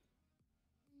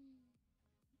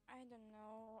 I don't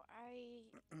know. I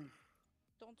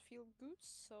don't feel good,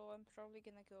 so I'm probably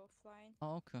gonna go offline.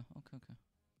 Oh, okay.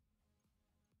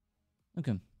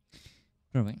 Okay.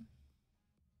 Perfect.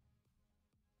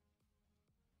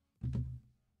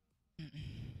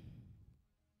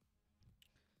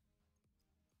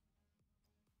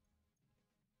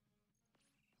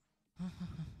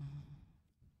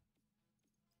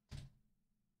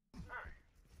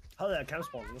 Hell yeah, camp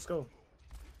spawn. Let's go.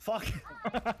 Fuck.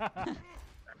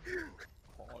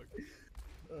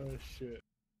 Oh shit.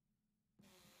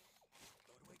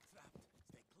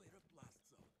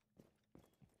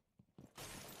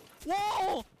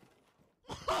 Whoa!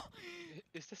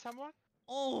 Is there someone?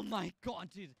 Oh my god,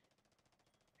 dude.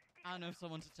 I don't know if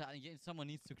someone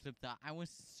needs to clip that. I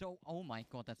was so... Oh my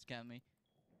god, that scared me.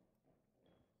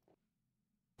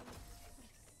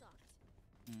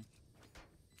 Mm.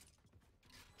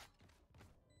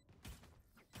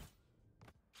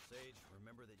 Sage,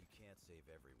 remember that you can't save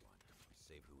everyone. We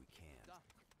save who we can.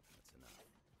 That's enough.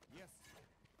 Yes.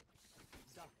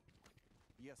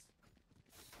 Yes.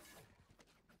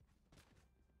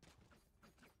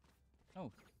 Oh,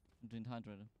 I'm doing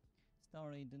hydrator.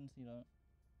 Sorry, didn't see that.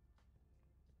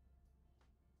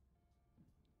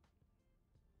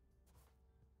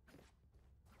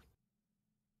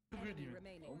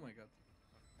 Remaining. Oh my god.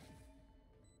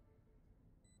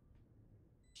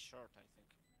 Short, I think.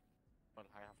 Well,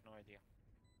 I have no idea.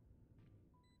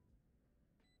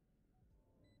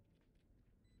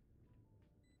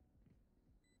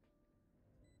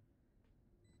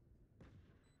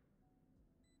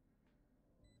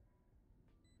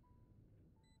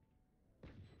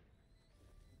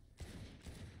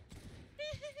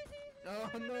 Oh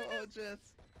no, oh Jess.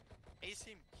 Ace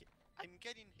him. I'm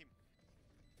getting him.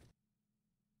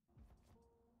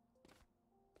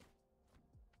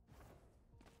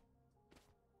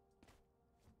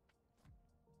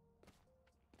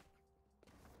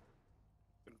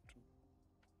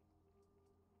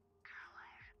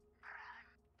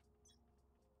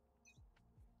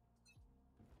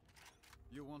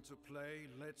 You want to play?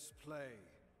 Let's play.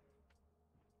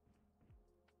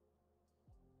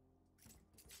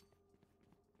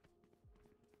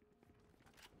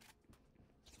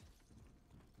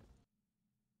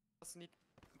 Just need,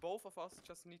 both of us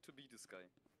just need to be this guy.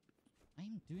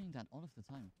 I'm doing that all of the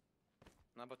time.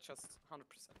 No, but just 100%.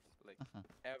 Like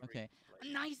every. Okay.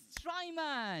 Like, Nice try,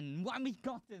 man! Why we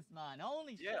got this, man?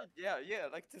 Holy shit! yeah,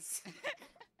 like this.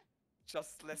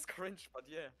 Just less cringe, but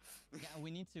yeah. Yeah,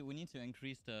 we need to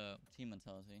increase the team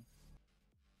mentality.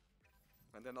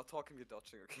 And they're not talking, we're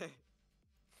dodging, okay?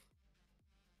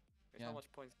 Wait, Yeah. how much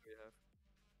points do we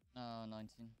have?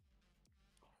 19.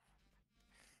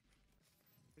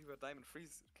 We were diamond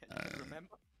freeze. Can you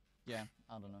remember? Yeah,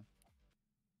 I don't know.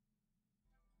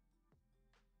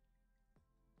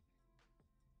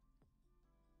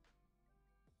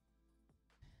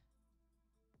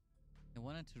 I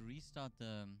wanted to restart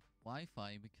the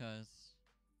Wi-Fi because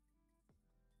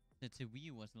the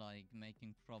TV was like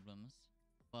making problems,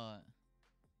 but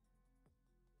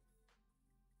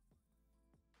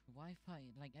Wi-Fi,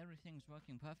 like everything's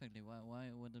working perfectly. Why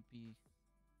would it be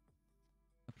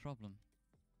a problem?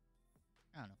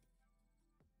 I don't know.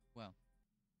 Well.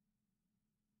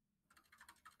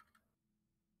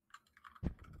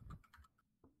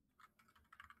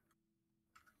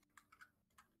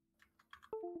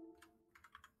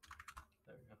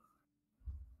 There we go.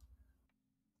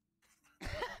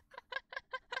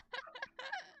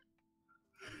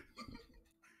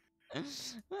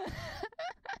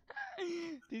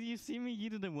 Did you see me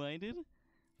eat it away, did?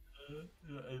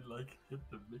 Yeah, I like hit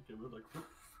the blick and we're like.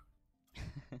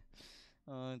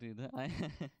 Oh, dude, I.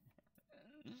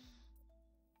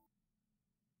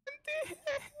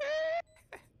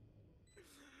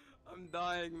 I'm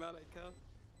dying, man. I can't.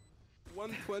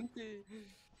 120.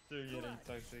 They're getting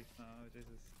toxic now.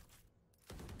 Jesus.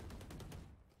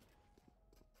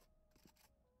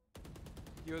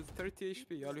 He was 30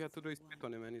 HP. All you had to do is spit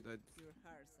on him and he died. Your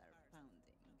hearts are pounding.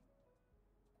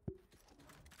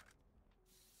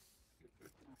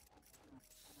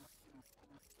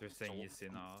 They're saying you see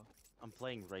now. I'm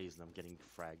playing Raze and I'm getting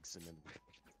frags and then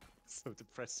so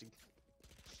depressing.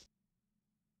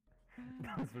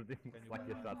 That's ridiculous. Like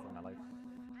your shots on my life.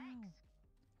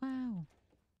 Wow.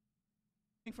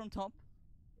 Going from top,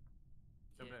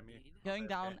 Jumping at me. going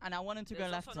down, and I wanted to go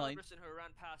There's left also another side. person who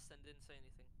ran past and didn't say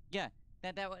anything. Yeah,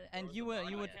 and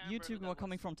you two were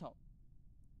coming from top.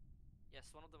 Yes,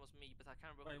 one of them was me, but I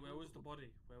can't remember. Wait, where was the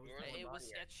body? Where was the It body?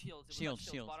 was at Shields. It was Shields,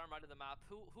 at Shields. Bottom right of the map.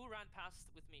 Who ran past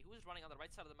with me? Who was running on the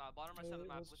right side of the map? Bottom right side of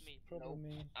the map with me. Probably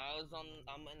me.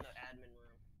 I'm in the admin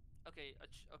room. Okay,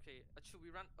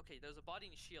 we ran. Okay, there's a body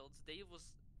in Shields. Dave,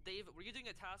 were you doing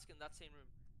a task in that same room?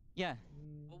 Yeah.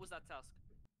 What was that task?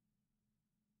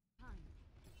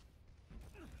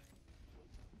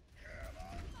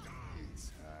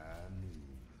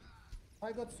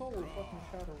 I got soul fucking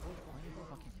shadow. What Are you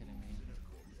fucking kidding me?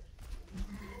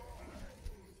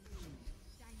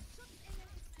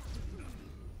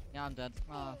 Yeah, I'm dead.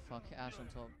 Ah, fuck. Ash on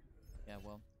top. Yeah,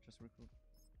 well, just recruit.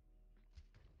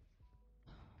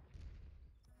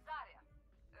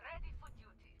 Ready for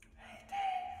duty.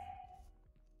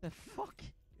 The fuck?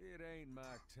 It ain't my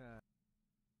time.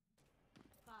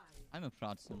 I'm a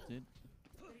Protestant, dude.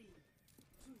 3,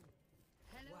 2,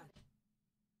 1.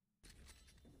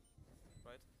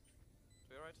 Right?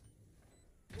 To your right?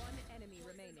 One enemy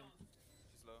remaining.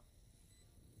 She's low.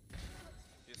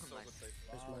 He's so good safe.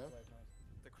 That's where?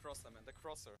 The crosser, man. The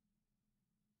crosser.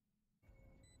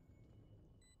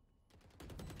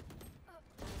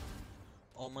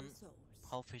 Omen,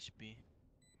 half HP.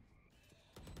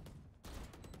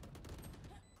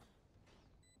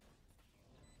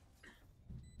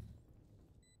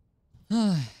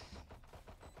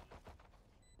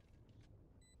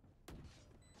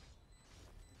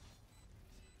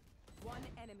 One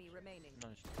enemy remaining.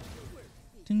 Nice.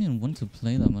 Didn't even want to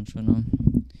play that much right now.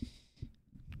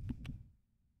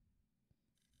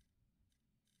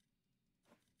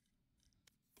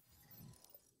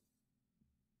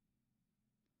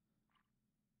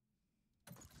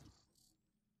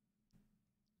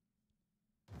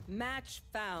 Match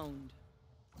found.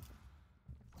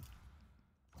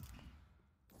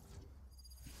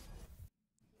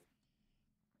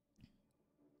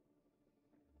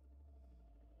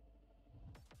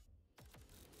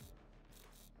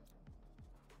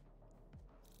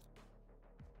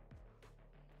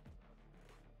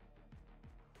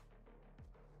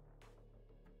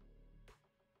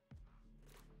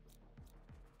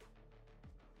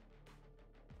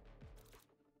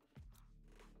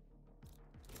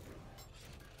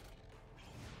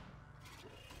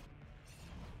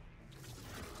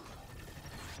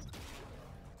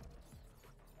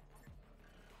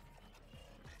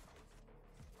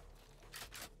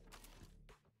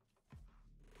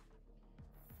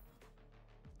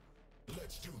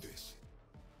 Let's do this.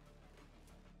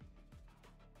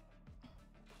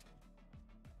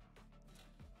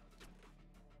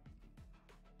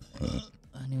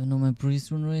 I don't even know my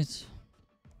breeze run rate.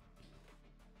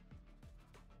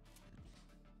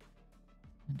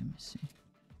 Let me see.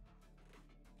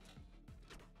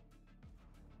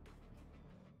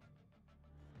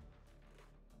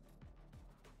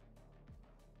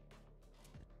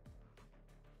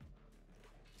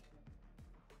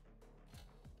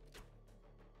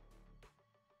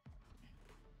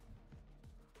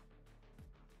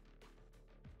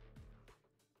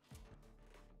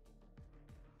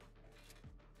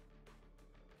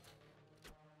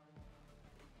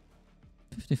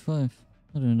 $55.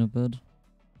 I don't know, bad.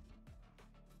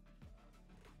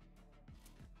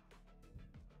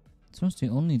 It was the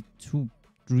only two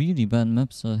really bad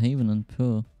maps are Haven and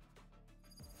Pearl.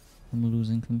 I'm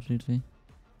losing completely.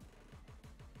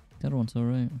 The other one's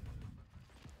alright.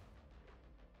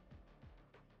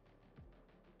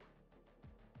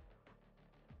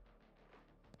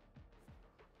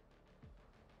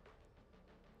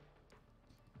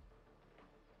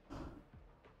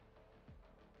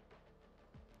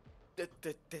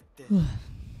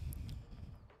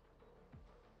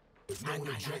 If no one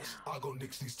objects, I'll go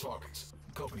nix these targets.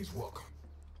 Company's welcome.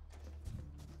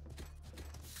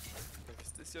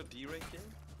 Is this your D-rank game?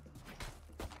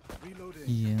 Reloading.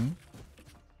 Yeah.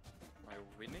 Are you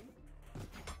winning?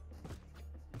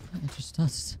 I just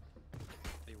started.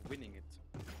 Are you winning it?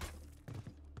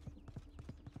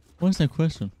 What's that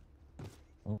question?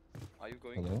 Are you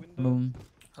going Hello? to win the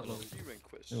Hello. D-rank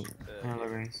question? Hello,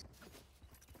 Yeah. guys.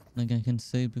 Like I can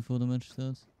say it before the match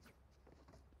starts.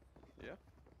 Yeah.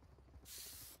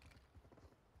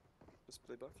 Just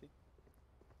play Bucky.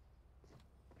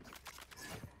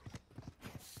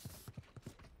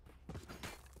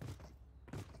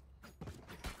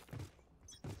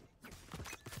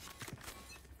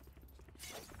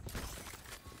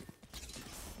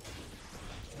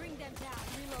 Bring them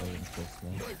down. Reloading.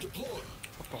 Knife deployed.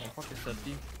 What the fuck is that,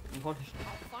 dude? What is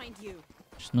I'll find you.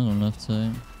 She's not on left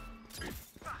side.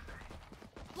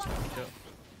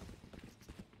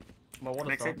 My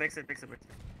water's down. Backside.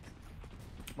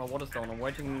 My water's down. I'm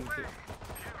waiting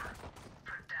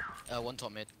to... One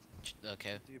top mid.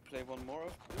 Okay. Do you play one more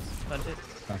of this? That's it.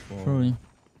 Probably.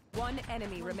 One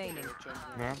enemy remaining.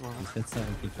 Yeah, He said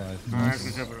 75. Nice.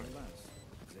 Nice. They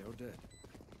are dead.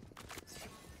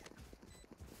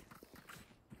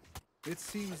 It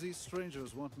seems these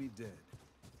strangers want me dead.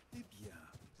 Eh bien,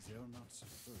 they're not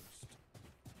first.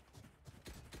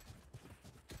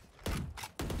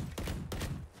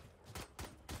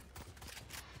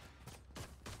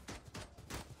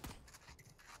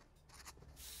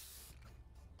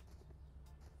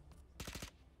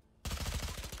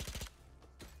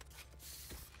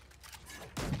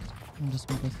 On this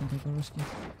map, I think I go risky.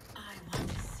 I want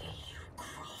to see you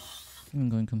crawl. I'm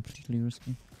going completely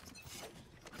risky.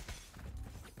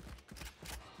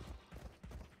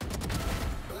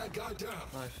 Bad guy down.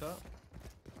 Nice shot.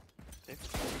 Nice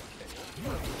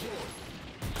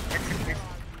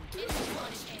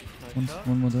shot.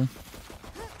 One more there.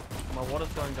 My water's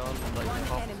going down in like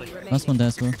half a second. Last one there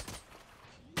as well.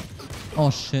 Oh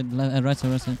shit, right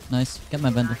side. Nice. Get my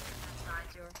vendor.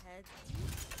 Your head.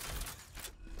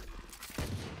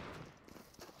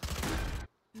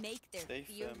 Make their Dave,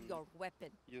 fear your weapon.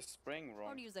 You're spraying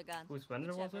wrong. Or use a gun. Whose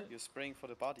vendor was it? You're spraying for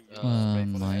the body. You don't spray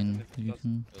for the head, Mine. and if it You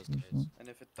can. doesn't- and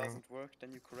if it doesn't work,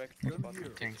 then you correct for the body.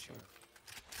 Thanks.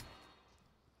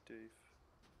 Dave.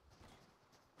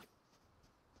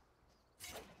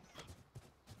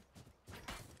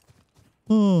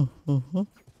 Oh.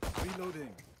 Reloading.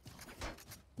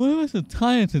 Why am I so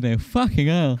tired today? Fucking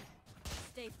hell.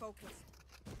 Stay focused.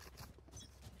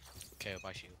 Okay,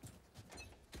 bye shield.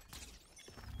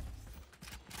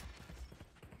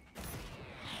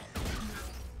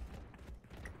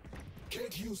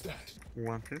 Can't use that.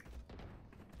 1 2.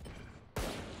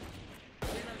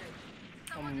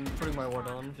 I'm putting my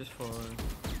water on just for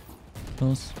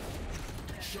Close.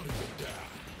 Shutting it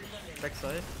down.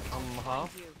 backside. I'm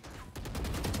half.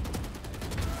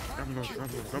 Water up.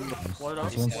 There's one Water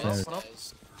up. stairs. Water up.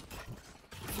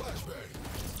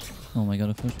 Flashbang. Oh my god,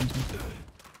 a first one.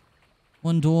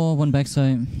 One door, one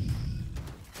backside.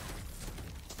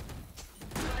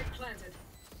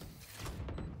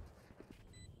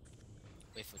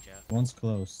 Wait for Jack. One's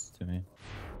close to me.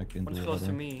 Like in One's the close to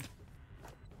water. me.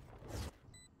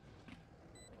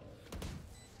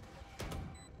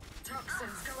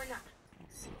 Toxins going up.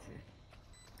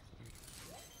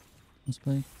 Let's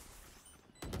play.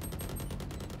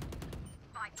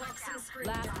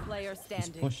 Last player He's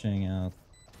standing. pushing out.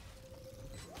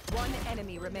 One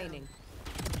enemy remaining.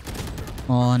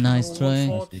 Oh, nice try.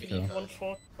 One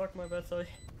shot. Fuck my bad, sorry.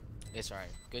 It's alright.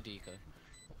 Good eco.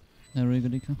 Very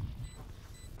good eco.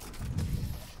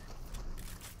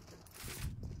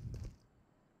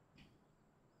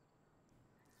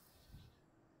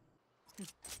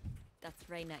 That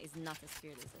Reyna is not as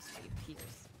fearless as she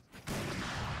appears.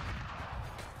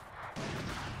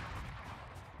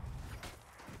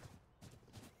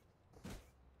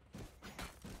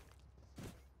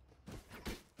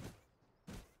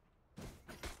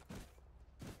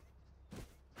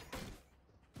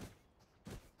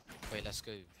 Wait, let's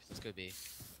go. Let's go B.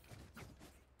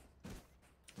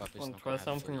 Want to try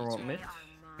something around mid?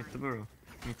 Hit the burrow.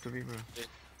 Hit the B, bro.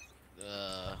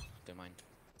 Don't mind.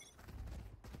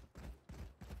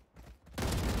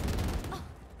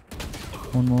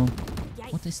 One more.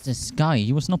 What is this guy?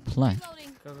 He was not plat.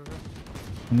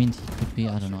 I mean, he could be.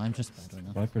 I don't know. I'm just bad right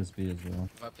now. Viper's B as well.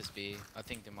 Viper's B. I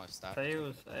think they might have stacked. They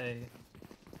use A.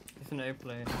 It's an A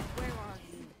play. Where are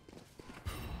you?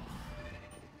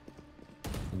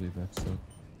 He'll be back soon.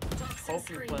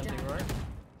 Hopefully planting, right?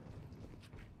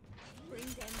 Bring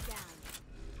them down.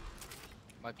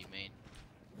 Might be main.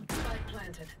 Spike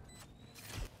planted.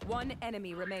 One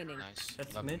enemy remaining. Nice.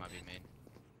 That's Viper mid. might be main.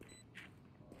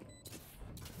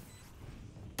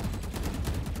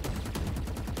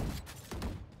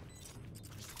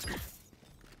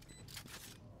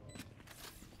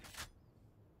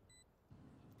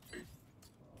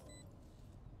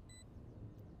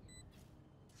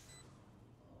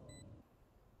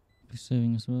 Be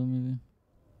saving as well, maybe.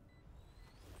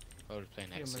 Probably playing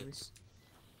Yeah, maybe. exits.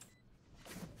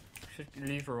 Should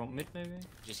leave her on mid, maybe?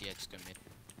 Just go mid.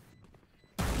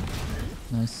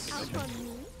 Nice.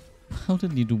 How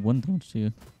did he do one dodge to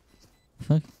you?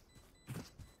 Fuck.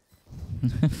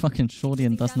 Fucking shorty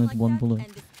and doesn't hit one bullet.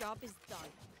 And the job is done.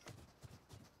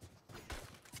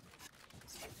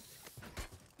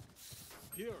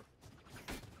 Here.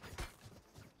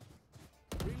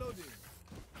 Reloading.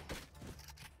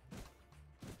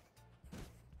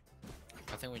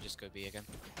 I think we just go B again.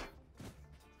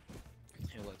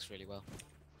 It works really well.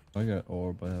 I got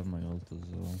orb, I have my ult as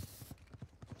well.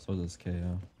 So does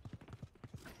KO.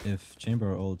 If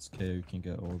chamber ults KO, you can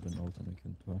get orb and ult and you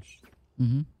can push.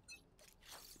 Mm-hmm.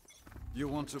 You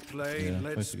want to play? Yeah,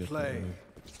 Let's try to get play.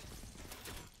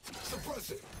 Suppress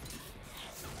it.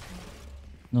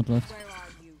 Not left. Where are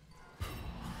you?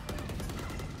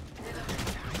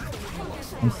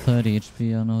 I'm 30 HP.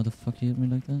 I don't know how the fuck he hit me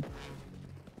like that.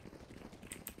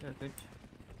 Yeah, good.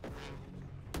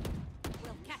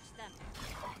 We'll catch them.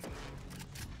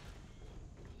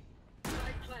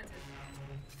 Spike planted.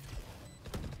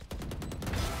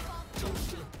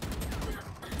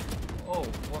 Oh,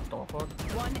 what the fuck?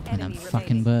 One And enemy I'm remaining.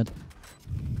 fucking bad.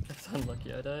 That's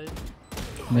unlucky, I died.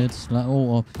 Mid,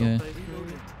 oh, up, yeah. Play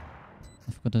through.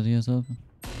 I forgot that he has up.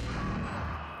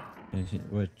 Yeah,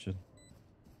 wait,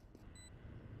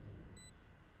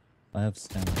 I have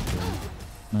scan.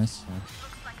 Nice.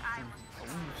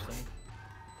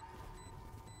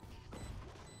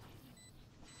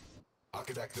 I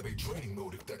could activate training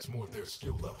mode if that's more their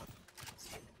skill level.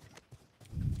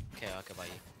 Okay, I'll go by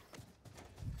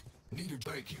you. Needed,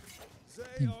 thank you.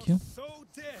 Thank you. So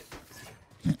dead.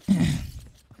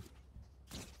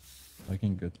 I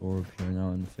can get orb here now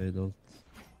and fade out.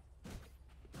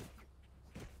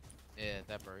 Yeah,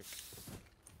 that broke.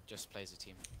 Just plays a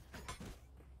team.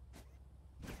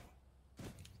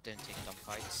 Don't take dumb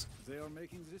fights. They are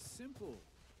making this simple.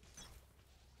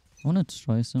 I wanted to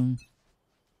try some.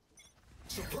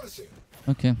 Suppressing.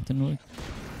 Okay, didn't work.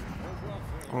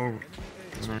 Oh,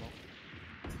 no.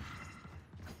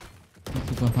 I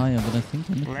could go higher, but I think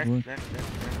it Left, might work. left,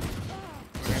 left,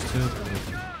 left. There's two.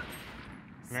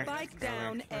 Spike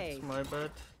down A. That's my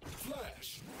bad.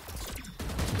 Flash.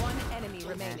 One enemy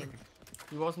remaining.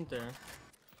 He wasn't there.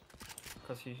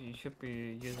 Because he should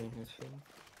be using his thing.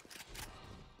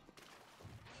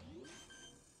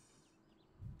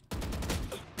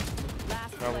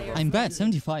 Last player. I'm bad,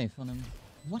 75 on him.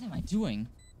 What am I doing?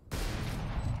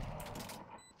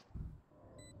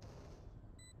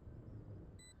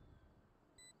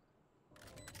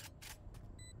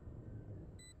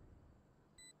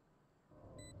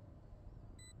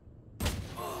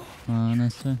 Ah,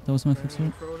 nice try. That was my foot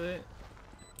suit.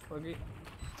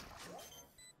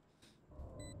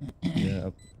 Yeah,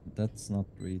 that's not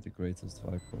really the greatest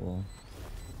Viper wall.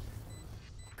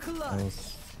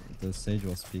 The Sage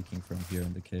was speaking from here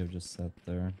and the cave just sat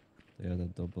there. They had a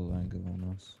double angle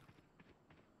on us.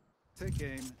 Take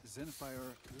aim,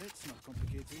 Zenfire. Let's not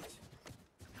complicate it.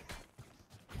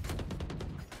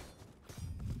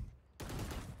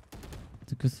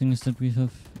 The good thing is that we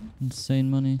have insane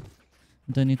money.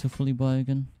 And I need to fully buy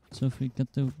again. So if we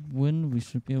get the win, we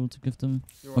should be able to give them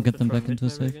You or want get to them try back mid into a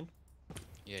maybe safe. again?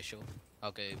 Yeah, sure.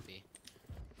 I'll go B.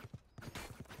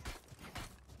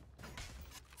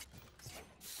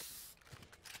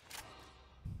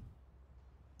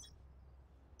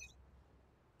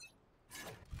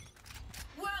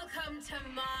 Welcome to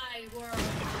my world.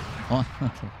 Oh,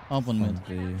 okay. Up on mid.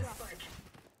 B.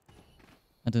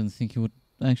 I didn't think he would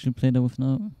actually play there with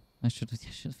no. I should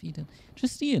have eaten.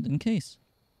 Just eat it in case.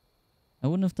 I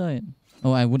wouldn't have died.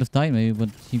 Oh, I would have died maybe, but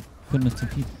he couldn't have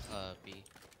TP'd. B.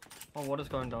 Oh, what is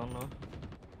going down now?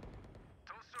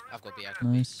 I've got B. I've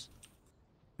got B. Nice.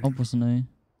 Up was an A.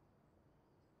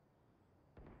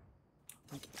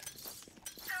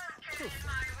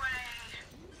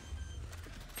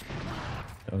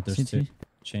 Oh, there's CT. two.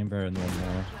 Chamber and one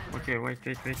more. Okay, wait.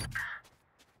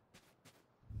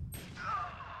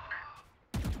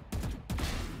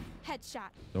 Headshot.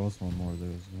 There was one more there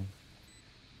as well.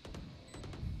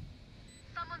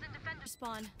 Someone's in defender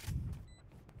spawn.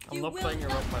 I'm not playing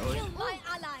around my ult. Kill my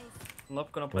allies. I'm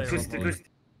not gonna play Twist, around my ult. twist.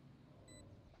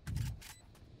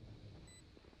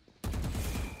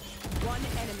 One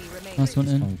enemy remaining. Last one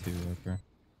in. Going to Reaper.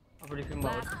 I believe him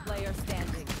out. Last player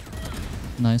standing.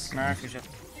 Nice. Nice, good job.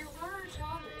 You were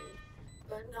charming,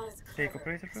 but not as Take clever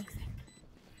operator, bro. as you think.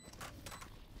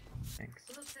 Thanks.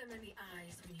 Look them in the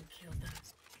eyes when you kill them.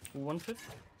 Who wants it?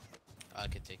 I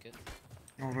could take it.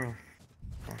 No, bro.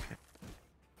 Okay.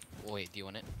 Oh, wait, do you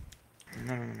want it?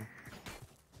 No.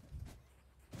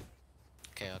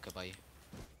 Okay, I could buy you.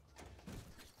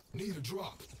 Need a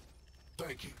drop.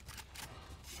 Thank you.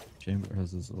 Chamber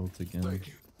has his ult again. Thank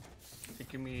you. Hey,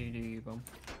 give me the bomb.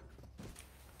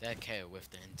 They're KO with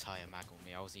the entire mag on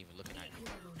me. I wasn't even looking at you.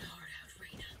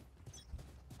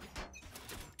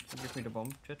 Give me the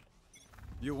bomb, Jet.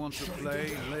 You want to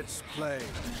play? Let's play.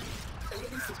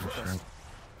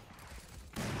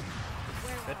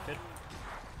 Jet.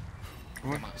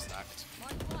 I'm up stacked.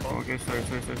 Oh, okay, sorry.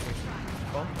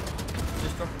 Bomb.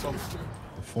 Just drop the bomb.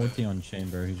 40 on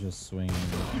Chamber, he's just swinging.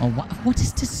 Oh, what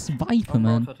is this Viper, Oh,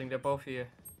 man? I think they're both here.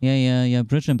 Yeah.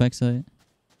 Bridge and backside.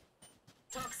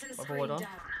 Toxin Viper, screen what on? down.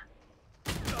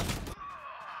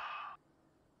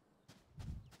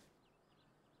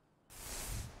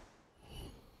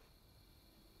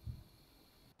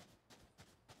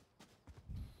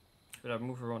 Should I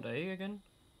move around A again?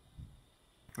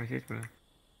 Where's it, bro?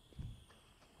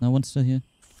 No one's still here.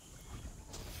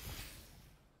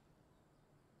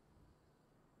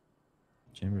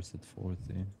 Chamber's at 40.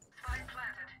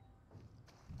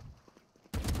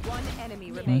 One enemy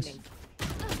Nice. remaining.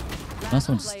 Last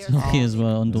one's still here as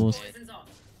well on doors.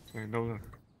 Sorry, no.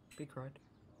 Big right.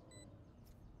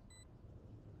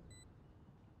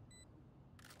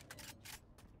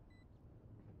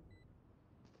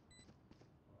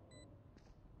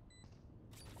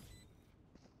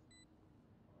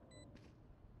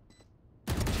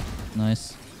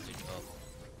 Nice.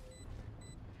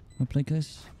 Well played,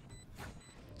 guys.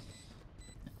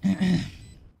 I'll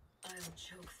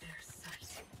choke their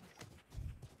sight.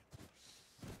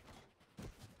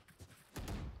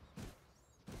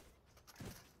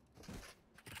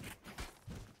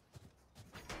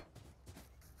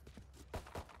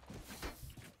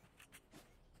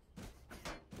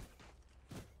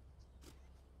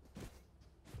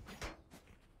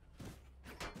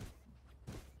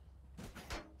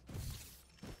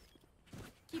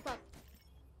 Keep up.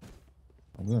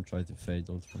 I'm gonna try to fade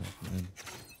those from mid.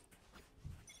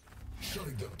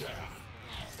 Shutting them down.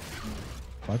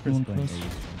 Viper's One playing close.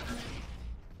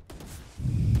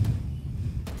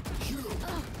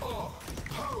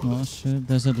 Oh shit,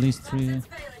 there's at least 3 here.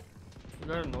 You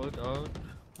got an ult out.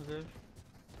 Okay.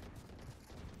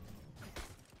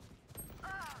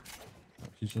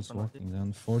 He's just walking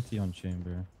down. 40 on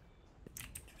Chamber.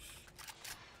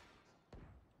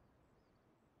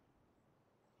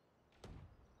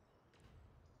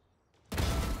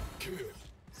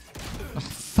 Oh,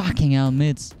 fucking hell,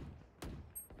 mids.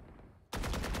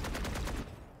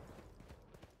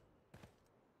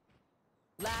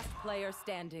 Last player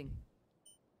standing.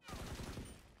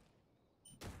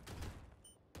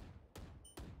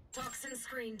 Toxin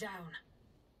screen down.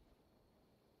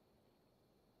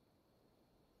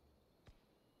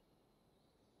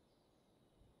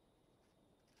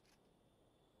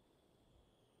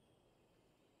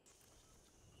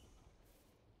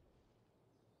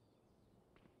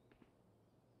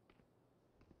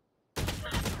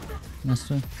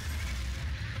 Master.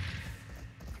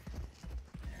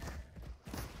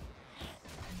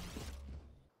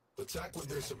 Attack when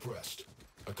they're suppressed.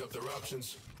 I cut their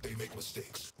options, they make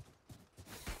mistakes.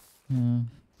 Yeah.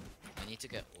 I need to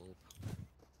get orb.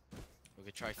 We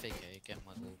we try fake A, get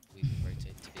Michael, we will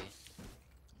rotate to B.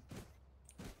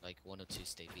 Like 1 or 2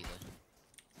 stay B there.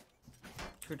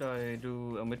 Should I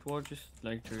do a mid wall just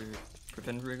like to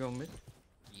pretend we go mid?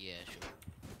 Yeah, sure.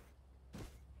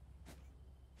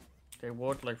 They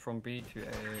ward like from B to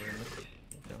A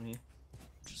mid down here.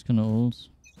 Just gonna ult.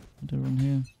 They're on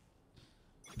here.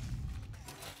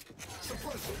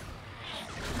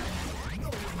 No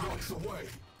one walks away.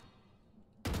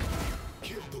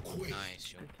 Kill the queen. Nice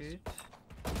shot. Okay.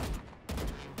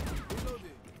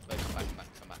 Wait, come back, come back,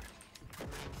 come back.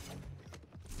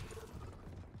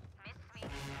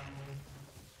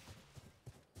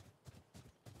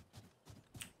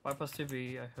 Viper's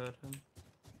TV, I heard him.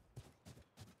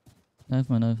 I have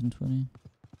my knife in 20.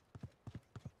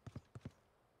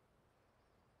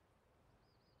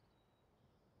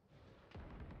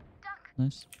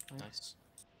 Nice. Nice.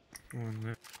 One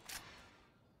minute.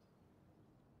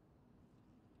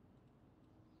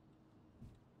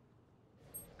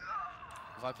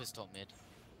 Viper's top mid.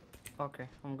 Okay,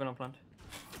 I'm gonna plant.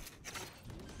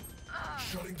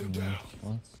 Shutting them down.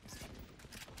 What?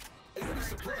 Enemy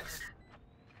suppressed.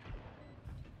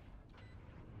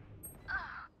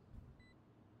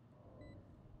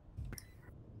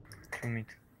 Two mid.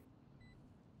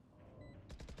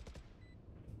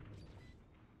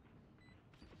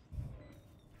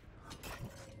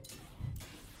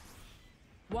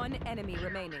 One enemy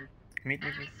remaining. Mid,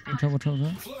 mid, mid. Watch out, watch out,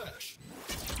 watch out. Flash.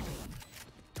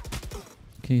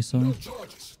 Okay, sorry. No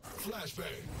charges. Flashbang.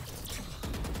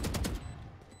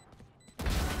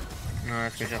 No,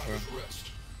 that's good job, bro.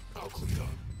 Rest. I'll clean up.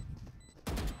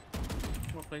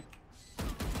 Well played.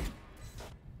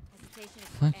 Hesitation is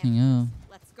Fucking forever. hell.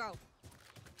 Let's go.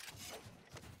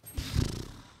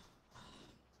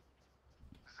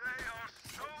 They are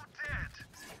so dead.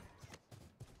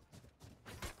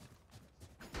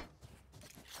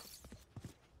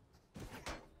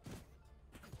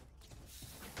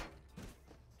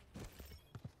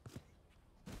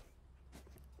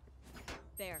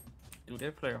 There. Do they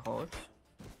play hard?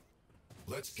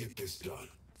 Let's get this done.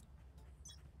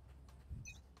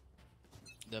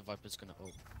 The Viper's gonna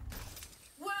ult.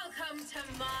 Welcome to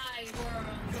my world.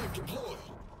 Knife deployed.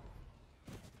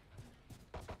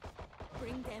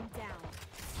 Bring them down.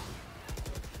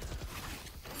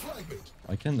 Fragment.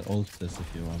 I can ult this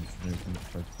if you want. You can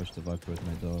try to push the Viper with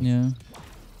my dog. Yeah.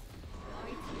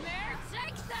 Nightmare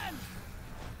takes them.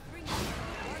 Bring them.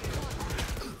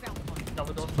 Found one.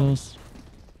 Double door. Close.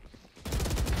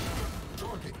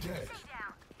 Target dead.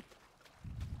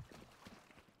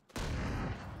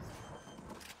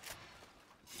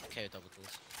 KO double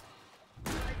doors.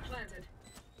 Light planted.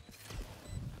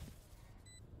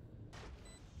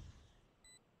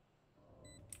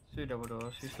 See double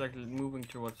doors. He's like moving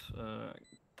towards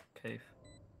cave.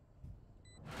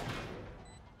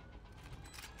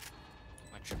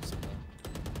 My trip's up there.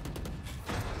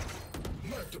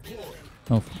 Knife deployed.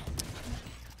 Oh.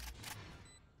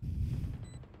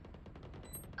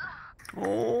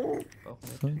 Oh!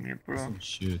 Sorry. Yeah, bro. Doesn't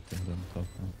shoot and then top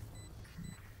out.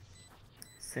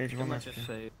 Sage They one might last just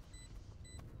say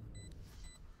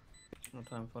no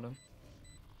time for them.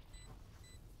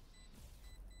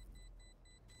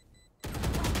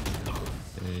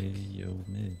 Hey, yo,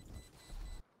 mid.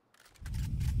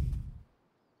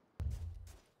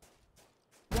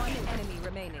 One enemy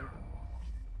remaining.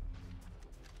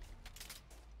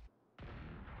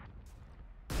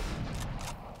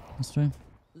 That's right.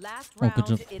 Last Oh, good round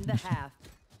job. in the half.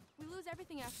 We lose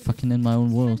everything after Fucking this. in my own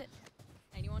Spend world. it.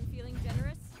 Anyone feeling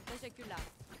generous? Teşekkürler.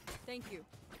 Thank you.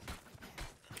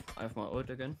 I have my ult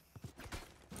again.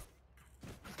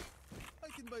 I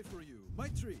can buy for you. My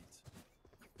treat.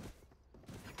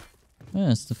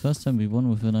 Yeah, it's the first time we won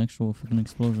with an actual fucking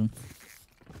explosion.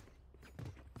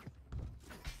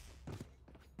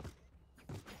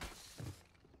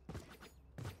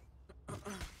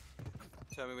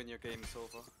 Tell me when your game is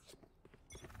over.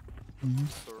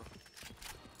 Sir.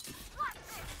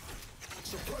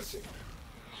 Suppressing.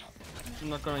 I'm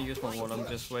not gonna use my wall, I'm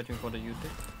just waiting for the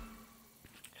usage.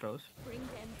 Close. Bring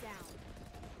them down.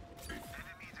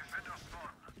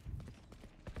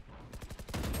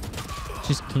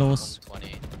 She's close.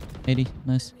 120. 80,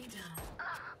 nice.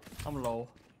 I'm low.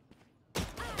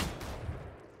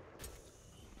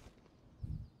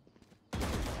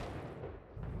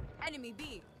 Enemy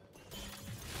B.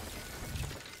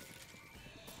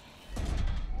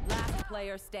 Last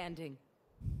player standing.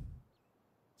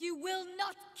 You will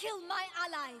not kill my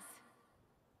allies.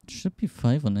 Should be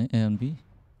 5 on A and B.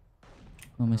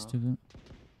 Or am I stupid?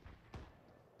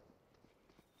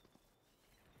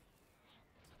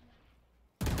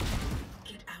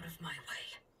 Get out of my way.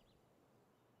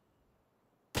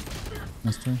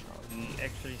 That's true. He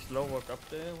actually slow walk up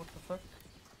there, what the fuck?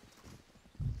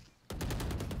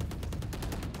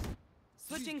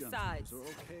 Switching These sides. are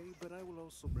okay, but I will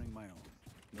also bring my own.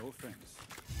 No offense.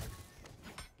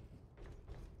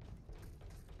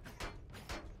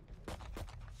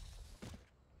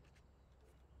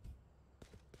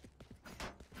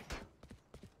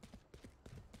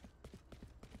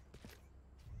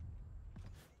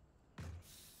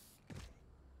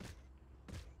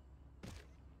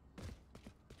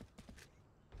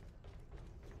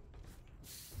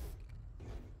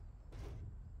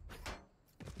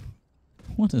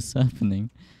 What is happening?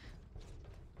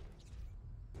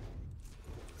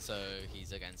 So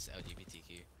he's against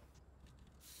LGBTQ.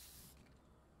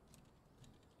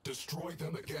 Destroy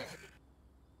them again.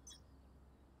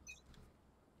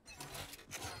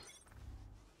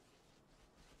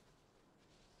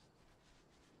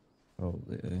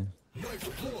 Probably A.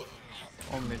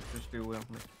 Or mid, just be aware of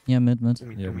mid. Yeah, mid.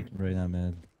 Yeah, right now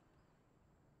mid.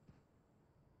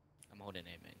 I'm holding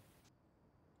A main.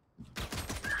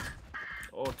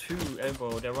 Oh, 2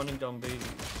 elbow, they're running down B.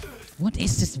 What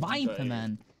is this Viper,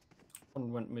 man?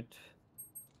 One went mid.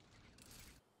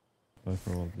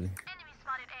 Viper all B.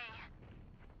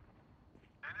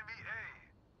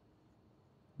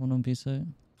 One on B side.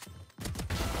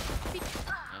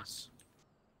 Nice.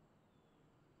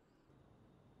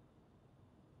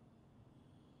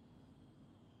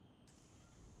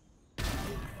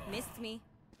 Missed me.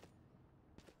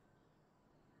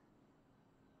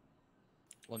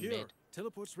 One Here, mid.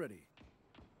 teleport's ready.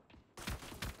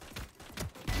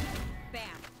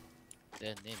 Bam.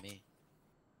 They're near me.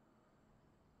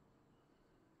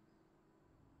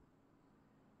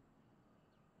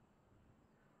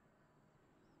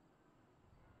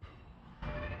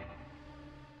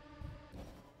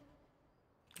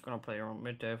 Gonna play around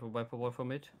mid, they have a Viper wall for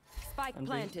mid. Spike And B.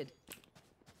 planted.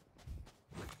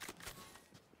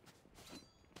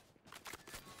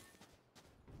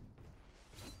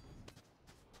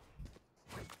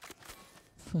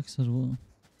 Fuck's that wall?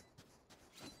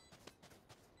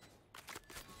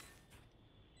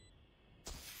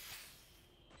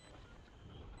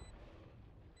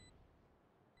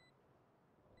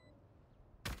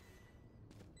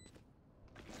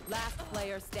 Last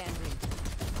player standing.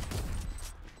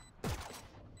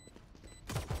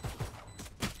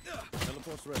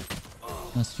 Teleport's ready.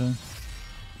 That's true.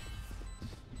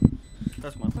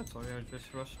 That's my bad, sorry, I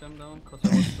just rushed them down, cause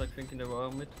I was like thinking they were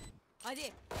on mid. I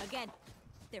did. Again.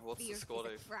 Their What's the fear score,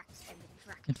 is Dave? attracted and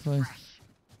attracted Hit 5.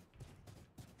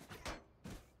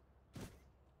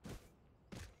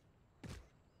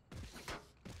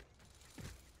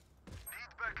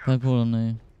 Viper on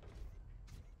A.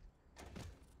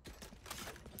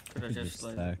 Could I Could just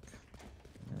like... stack.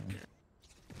 Yeah.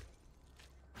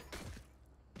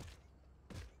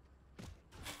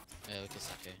 Yeah, we can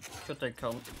stack A.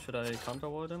 Should I counter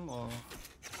wall them or?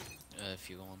 If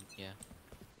you want, yeah.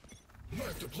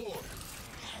 Knife deployed.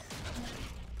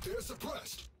 They're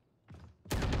suppressed.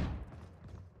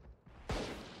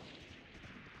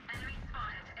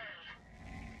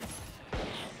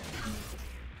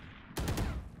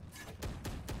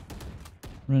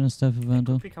 Run a step of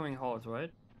Vandal. Could be coming hard, right?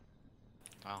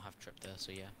 I don't have trip there,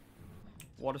 so yeah.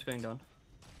 Water's going down.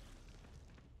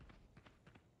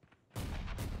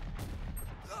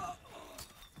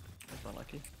 That's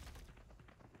unlucky.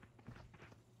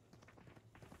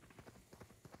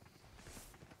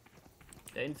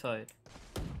 They're inside.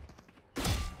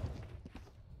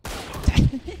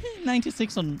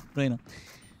 96 on Reyna.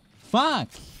 Fuck!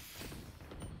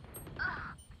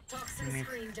 Toxin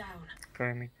screen down.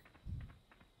 Try me.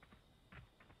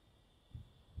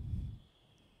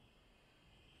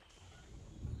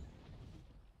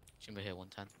 Chamber here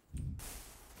 110.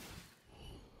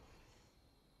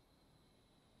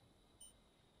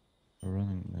 We're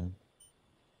running mid.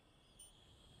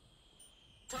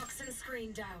 Toxin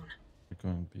screen down.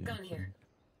 We're going B. Gun here.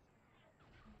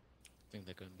 I think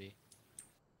they're going B.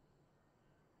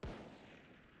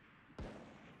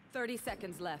 30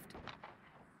 seconds left.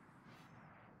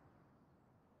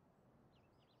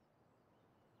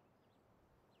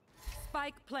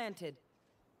 Spike planted.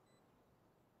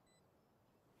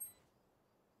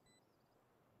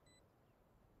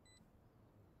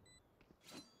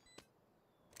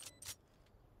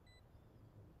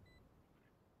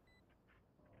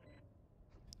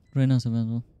 Reyna's a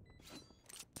Vandal.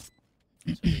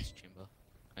 So it's chamber.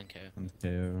 And KO. And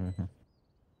KO.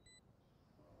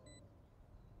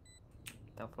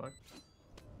 The fuck?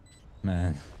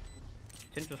 Man.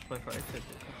 Can just play for exit.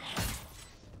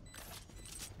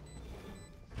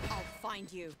 I'll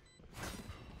find you.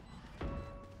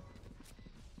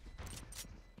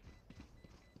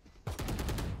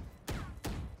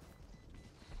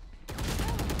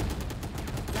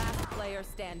 player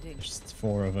standing. Just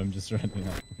 4 of them just running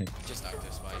up. Just out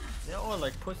this way. They're all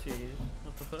like pussy.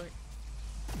 What the fuck?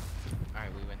 Alright,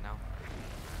 we win now.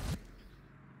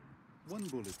 One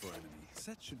bullet per enemy.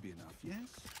 That should be enough, yes?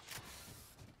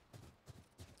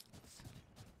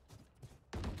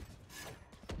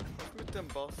 Mit dem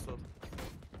Bastard.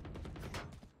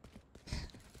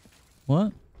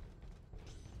 What?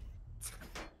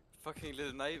 Fucking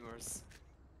little nightmares.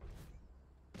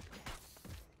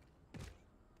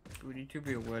 We need to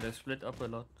be aware they split up a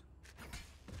lot.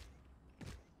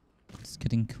 It's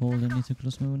getting cold. I need to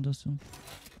close my window soon.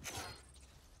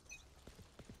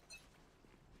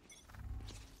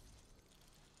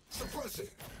 Suppressing.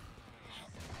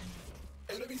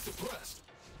 Enemy suppressed.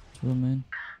 2 main.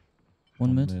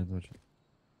 1 mid.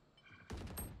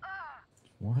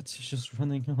 What? He's just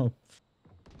running up.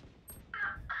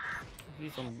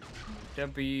 He's on.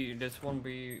 There's one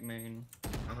B main.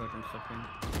 I heard him stopping.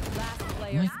 Last Oh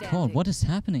player my standing. god, what is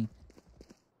happening?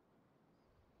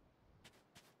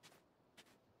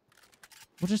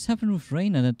 What just happened with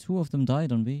Reyna that 2 of them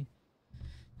died on B?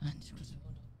 I need to close my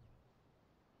window.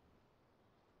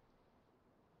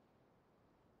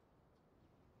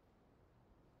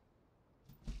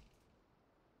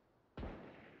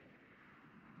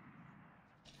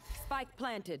 Spike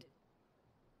planted.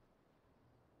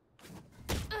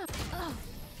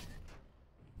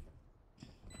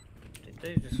 Did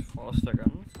they just force their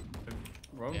guns?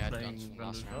 Role Yeah, playing guns from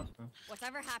guns last round. faster.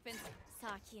 Whatever happens,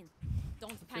 Sakin.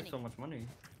 Don't It panic. takes so much money.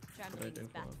 Trembling is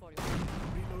bad for you.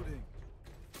 Reloading.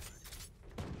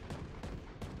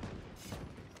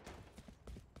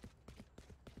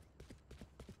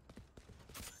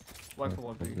 Why for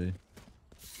what B? Probably.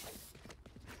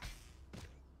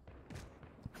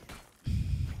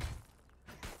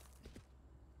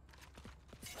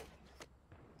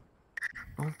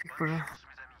 Oh, bro.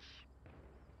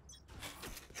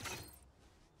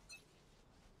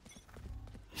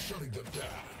 Shutting them down.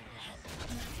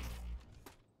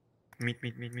 Meet.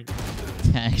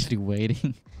 Actually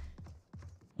waiting.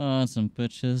 Oh, some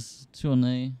bitches. 2 on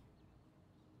A.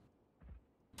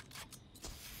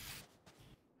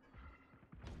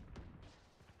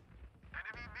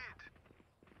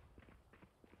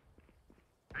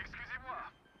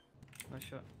 Nice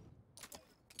shot.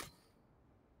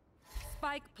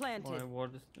 Spike planted. My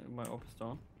ward is my op is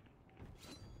down.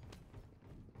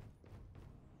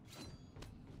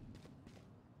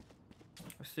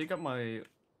 I still got my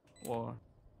wall.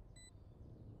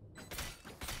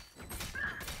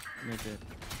 Made it.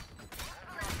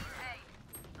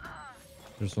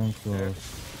 There's one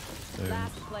close. There.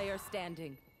 Last player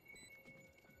standing.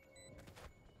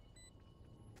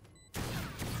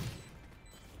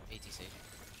 ATC.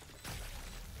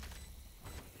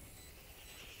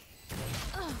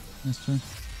 Nice try.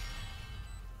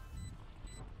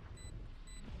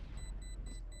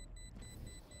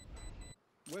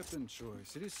 Weapon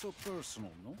choice. It is so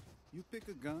personal, no? You pick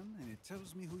a gun and it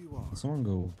tells me who you are. Someone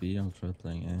go B, I'll try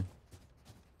playing A.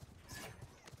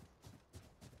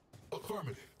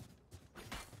 Affirmative.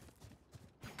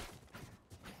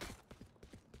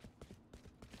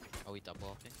 Are we double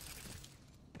upping?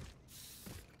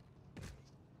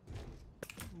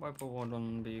 Wipe a ward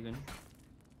on B again.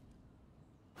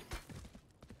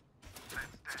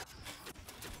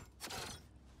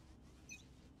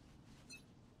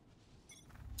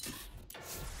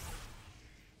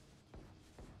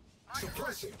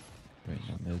 Suppressing. Right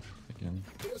now mid again.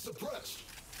 They're suppressed.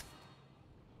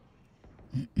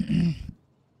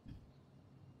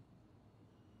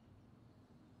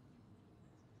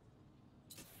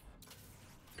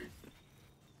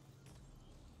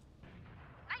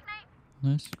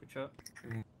 Nice. Good shot.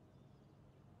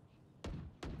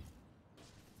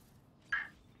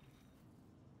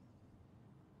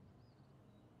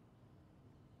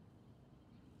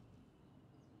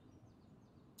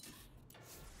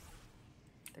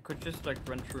 They could just like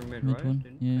run through mid, Mid right? one,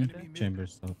 Didn't yeah. they? Chamber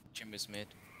stuff. Chambers mid.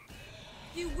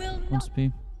 You will One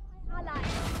B.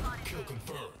 Kill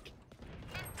confirmed.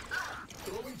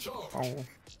 Throwing charge. Oh.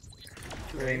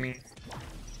 Play me.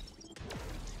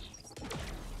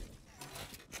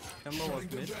 Chamber was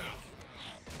mid. Oh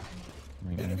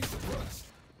my god.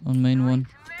 On main 1.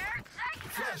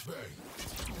 Flashbang.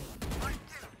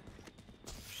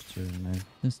 Just 2 in main.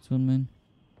 There's 2 on main.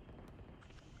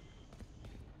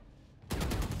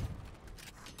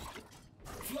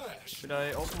 Flash. Should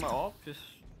I open my op? Just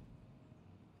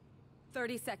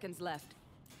 30 seconds left.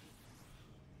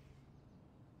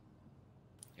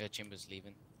 Yeah, Chambers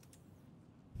leaving.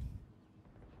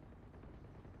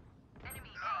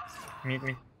 Meet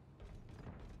me.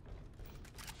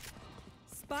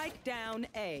 Spike down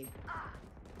A.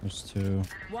 There's two.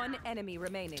 One enemy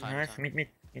remaining. Nice, meet.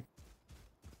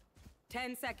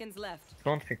 10 seconds left.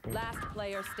 Don't pick me. Last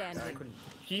player standing.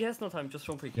 He has no time, just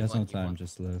don't pick. He has no time,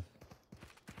 just live.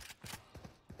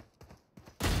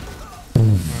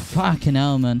 Fucking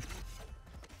hell, man.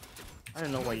 I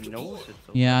don't know why he knows it.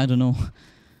 So Yeah, I don't know.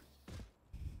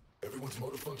 Everyone's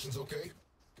motor functions okay?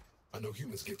 I know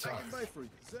humans get tired.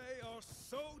 They are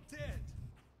so dead.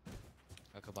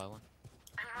 I could buy one.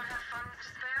 Anyone have funds to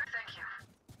spare? Thank you.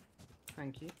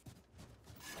 Thank you.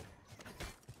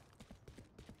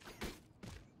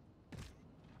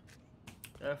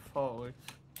 Forward.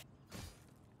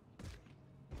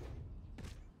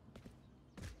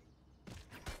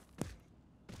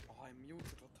 Oh, I'm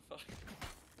muted. What the fuck?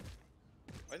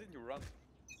 Why didn't you run?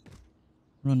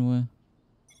 Run away.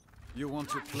 You want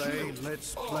to play?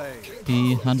 Let's play.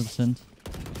 B, 100%.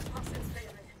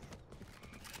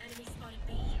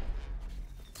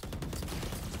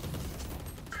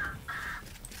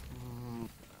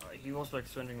 He was like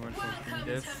standing right for B.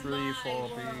 There's 3, 4,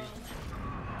 B.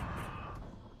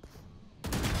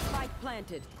 Spike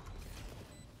planted.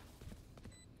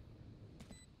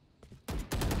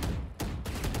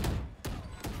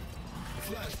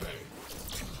 Flashbang.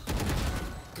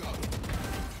 Got him.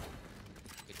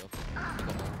 Good job. Good job.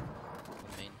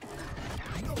 Main.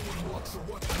 No one wants to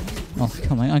watch me. Oh,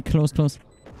 come on. Close.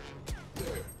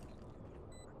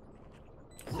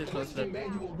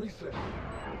 Manual reset.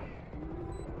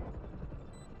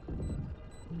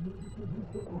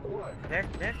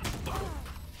 Left.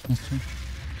 That's true.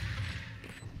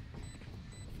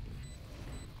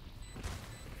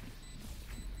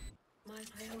 My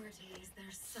priority is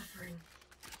their suffering.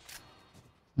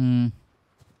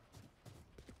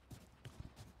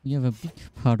 You have a big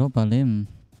problem.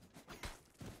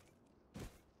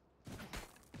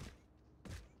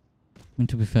 I mean,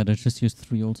 to be fair, I just used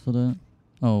 3 ults for that.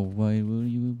 Oh, why will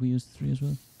you use 3 as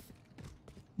well?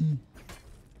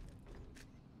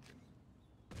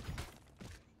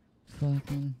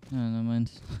 Fucking... Oh, never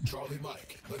mind. Charlie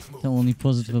Mike, let's move. The only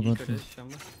positive about this.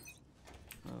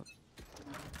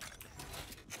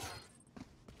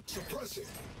 Suppressing.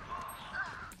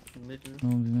 Middle.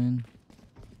 No, man.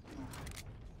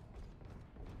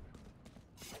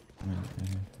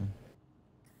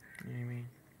 Maybe.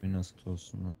 Winner's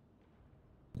close enough.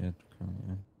 Yet,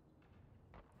 yeah.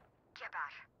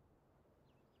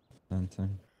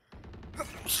 Planting.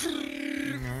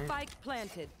 Spike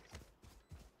planted.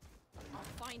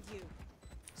 I'll find you.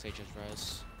 Sage's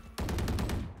res.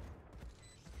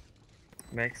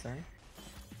 Backside.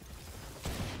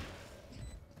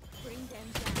 Bring them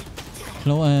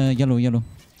down. Low, yellow.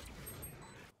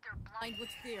 They're blind with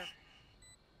fear.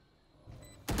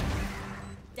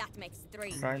 That makes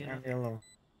 3. Side and yellow.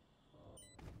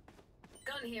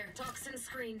 Gun here. Toxin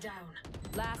screen down.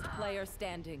 Last player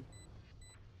standing.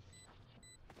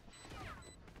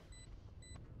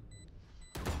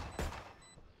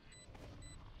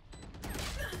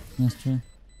 That's true.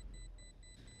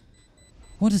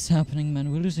 What is happening,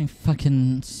 man? We're losing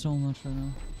fucking so much right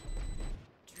now.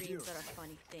 Dreams are a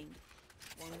funny thing.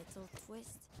 One little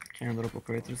twist. Can I drop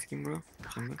operator skin, bro?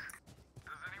 Chamber.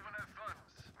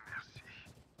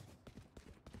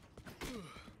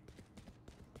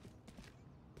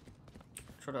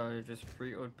 Should I just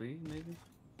pre-ult B, maybe?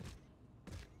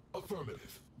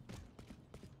 Affirmative.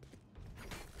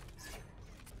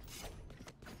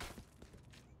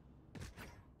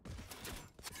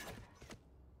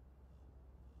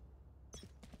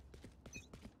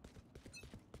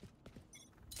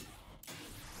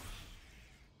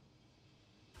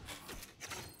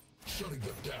 Shutting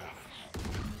them down.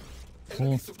 Cool.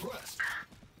 Enemy suppressed.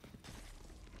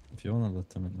 If you wanna let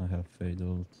them in, I have fade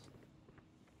ult.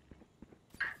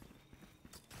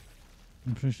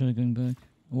 I'm pretty sure they're going back.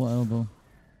 What elbow?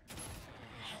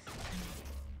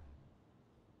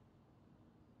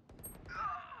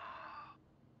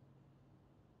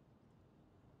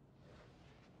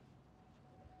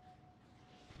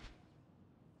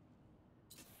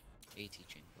 AT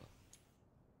chamber.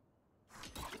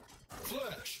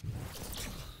 Flash.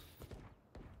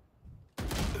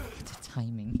 The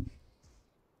timing.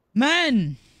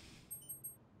 Man!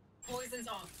 Poison's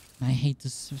off. I hate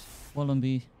this wall on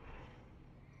B.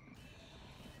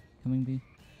 Coming B.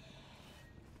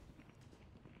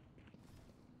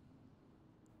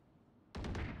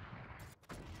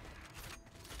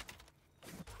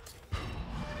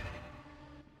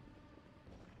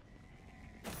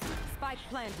 Spike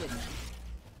planted.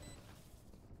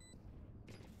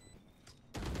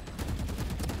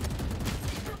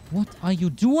 What are you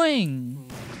doing?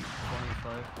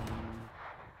 25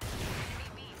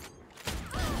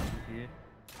 here.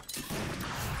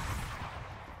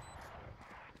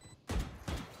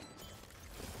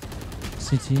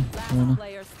 CT. Last Corner.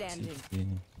 player standing. Yeah.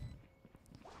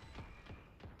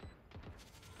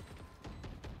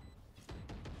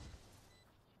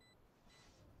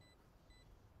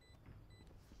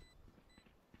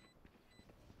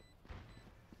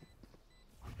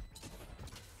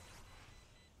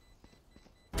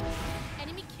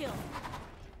 Enemy kill.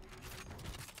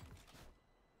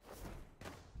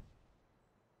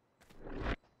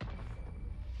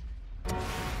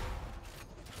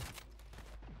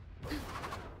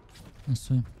 That's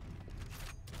fine.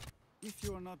 If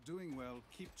you are not doing well,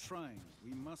 keep trying.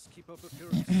 We must keep up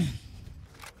appearances.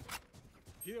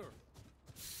 Here.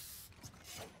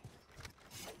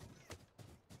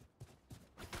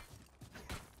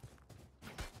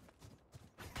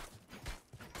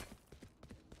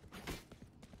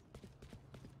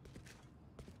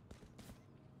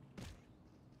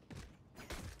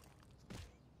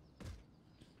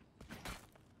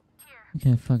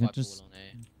 Okay, fuck it. Flagpole Just on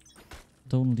A.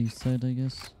 don't leave side, I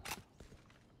guess.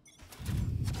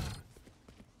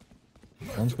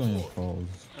 One's going in falls.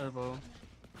 Elbow.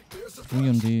 3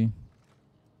 on D.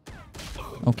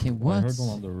 Okay, I what? heard one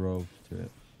on the rope to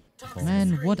it. Falls.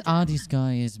 Man, what are these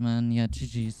guys, man? Yeah,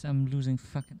 GG's. I'm losing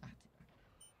fucking.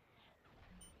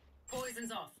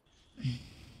 Poison's off.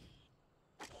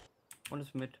 One is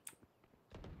mid.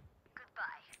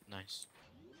 Nice.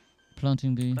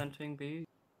 Planting B. Planting B.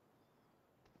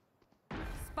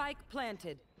 Spike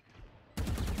planted.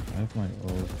 I have my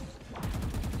ult.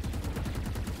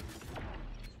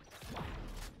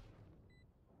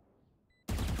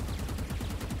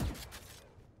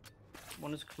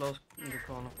 One is close in the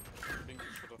corner.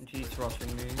 And he's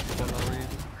rushing me for no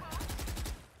reason.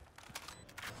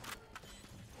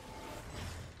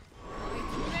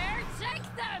 Where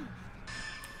take them?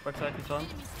 Backside is on.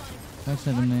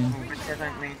 Backside the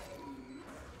main.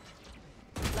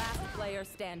 Last player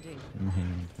standing.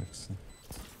 Main backside.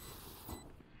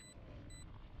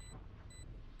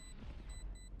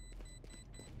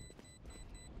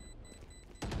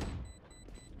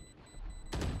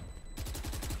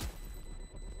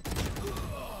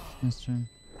 That's true.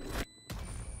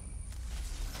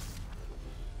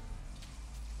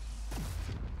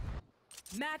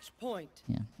 Match point.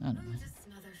 Yeah, I don't know.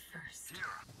 Smother first.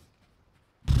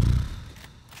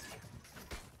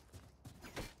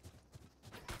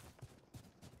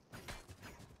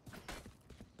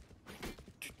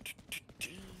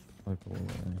 Like all the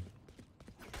way.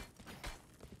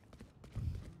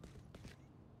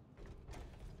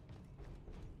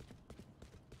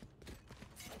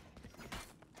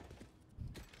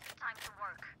 Time to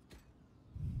work.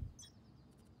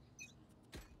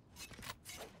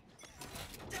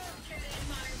 Don't get in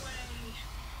my way.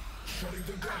 Shutting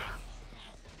them down.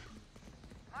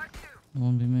 Mark 2.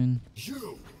 Won't be main.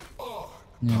 You are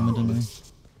Yeah, middle way.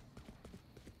 powerless.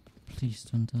 Please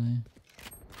don't die.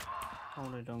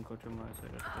 Only don't go to my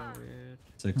side, that's so weird.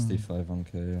 65 on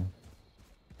KO.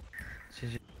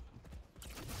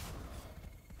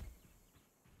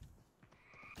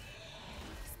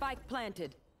 Spike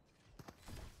planted.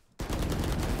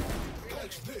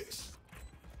 Catch this.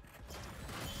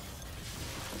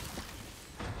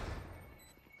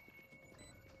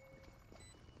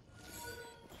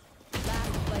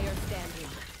 Last player standing.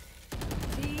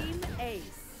 Team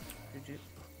Ace. GG.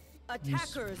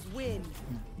 Attackers win.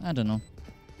 I don't know.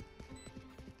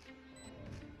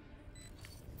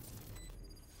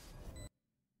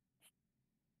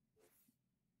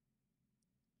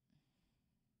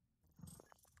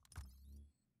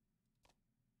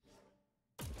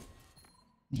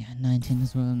 Yeah, 19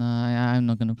 as well. Nah, I'm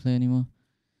not gonna play anymore.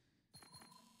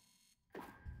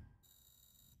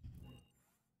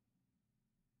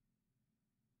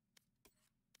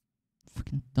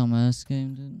 Fucking dumbass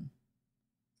game, dude.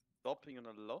 Stopping on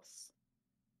a loss?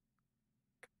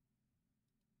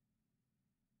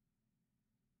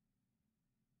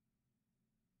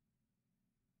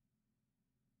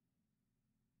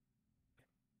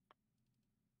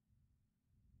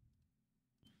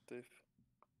 Dave,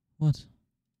 What?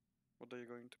 what are you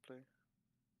going to play?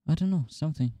 I don't know.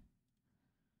 Something.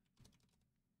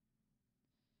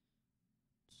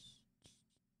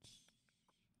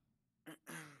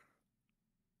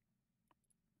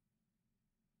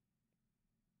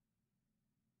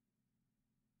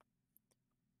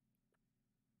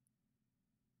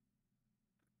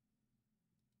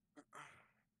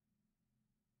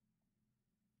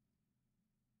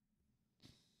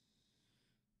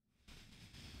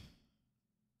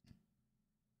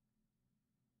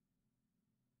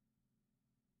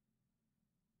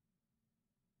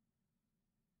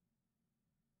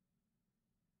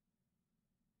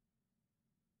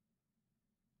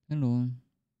 Hello.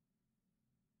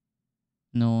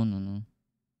 No, no, no.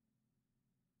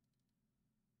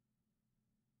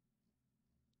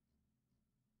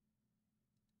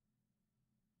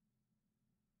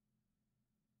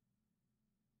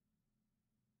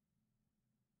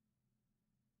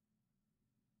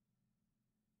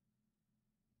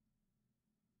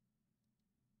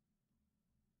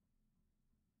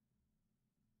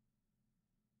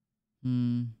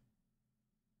 Hmm.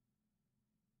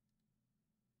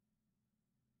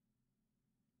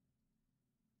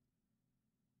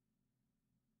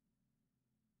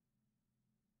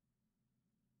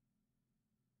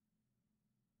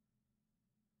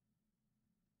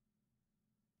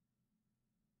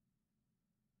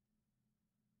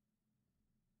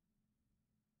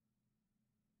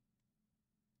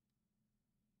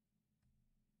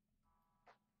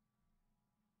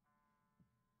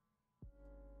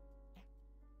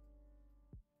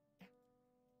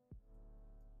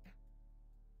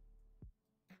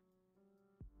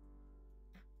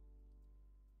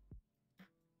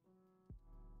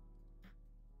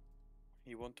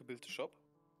 You want to build a shop?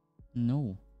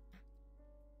 No.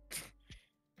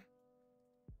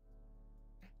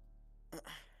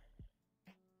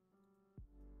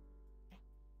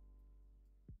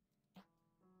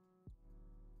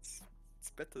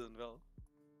 It's better than well.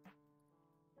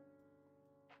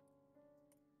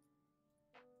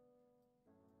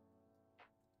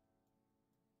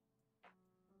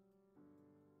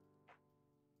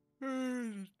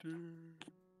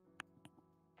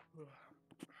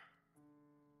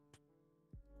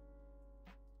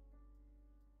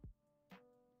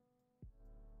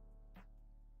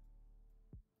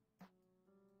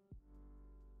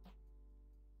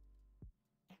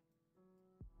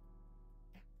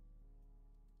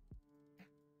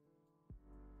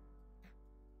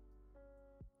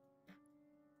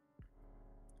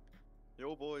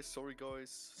 Yo boys, sorry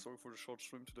guys, sorry for the short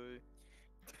stream today.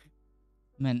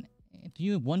 Man, do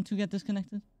you want to get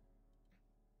disconnected?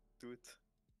 Do it.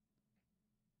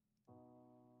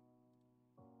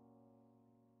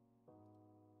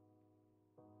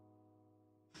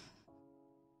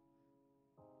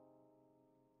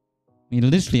 He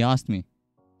literally asked me.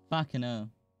 Fucking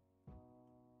hell.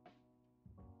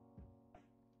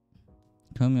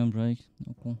 Call me on break.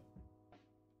 Okay.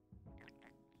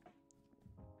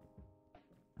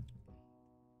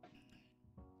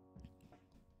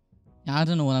 Yeah, I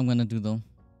don't know what I'm gonna do though.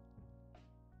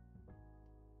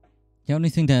 The only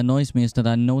thing that annoys me is that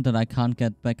I know that I can't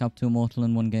get back up to Immortal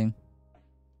in one game.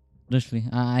 Literally,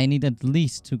 I need at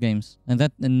least 2 games. And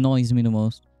that annoys me the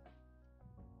most.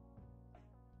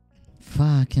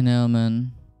 Fucking hell,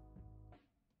 man.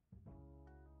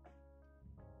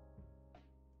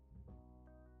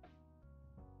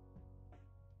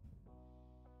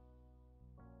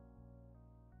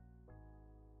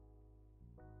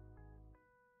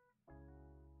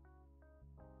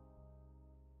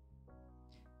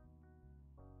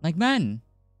 Like, man.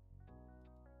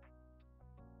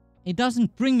 It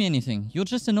doesn't bring me anything. You're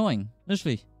just annoying.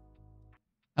 Literally.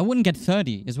 I wouldn't get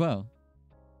 30 as well.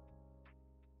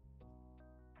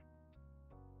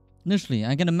 Literally,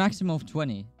 I get a maximum of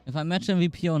 20. If I match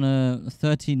MVP on a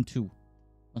 13-2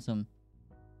 or something.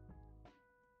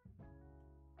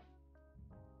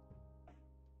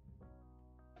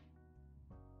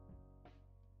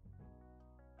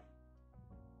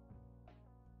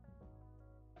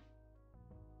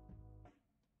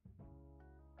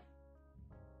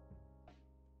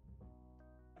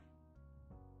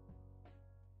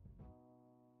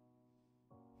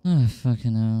 Oh,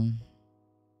 fucking hell.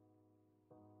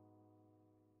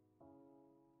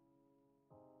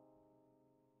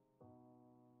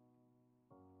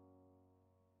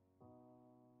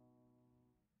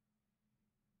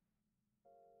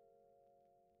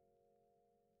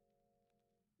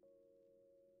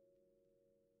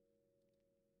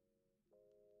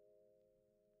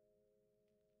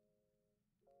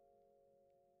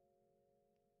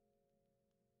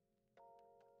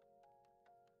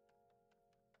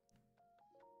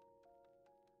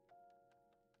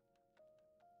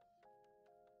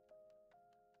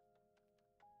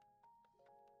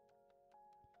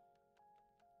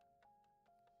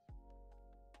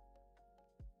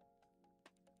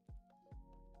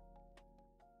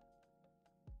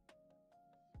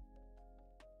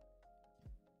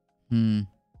 Hmm.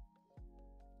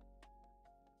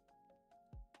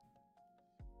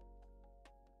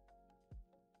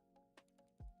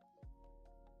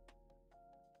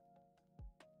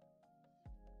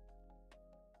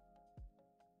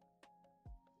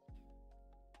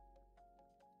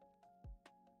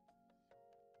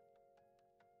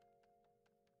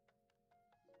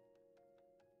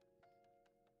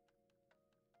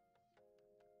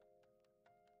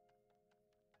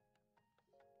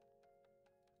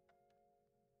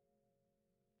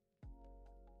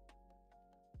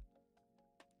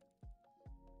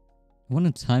 I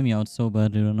want to time you out so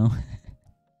badly right now.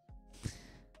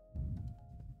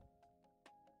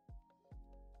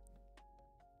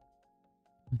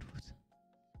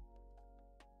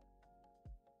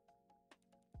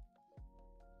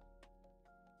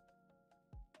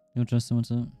 Yo, Justin, what's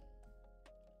up?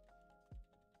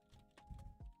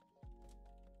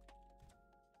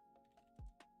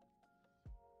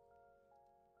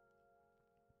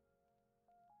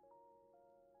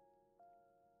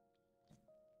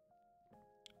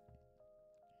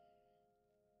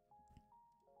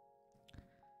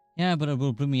 Yeah, but it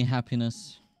will bring me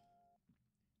happiness.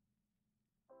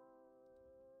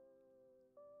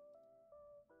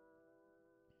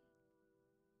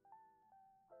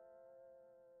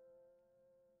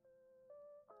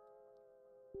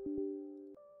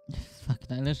 Fuck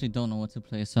it, I literally don't know what to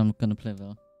play, so I'm gonna play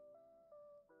Val.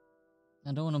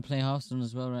 I don't want to play Hearthstone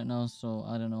as well right now, so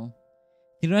I don't know.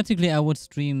 Theoretically, I would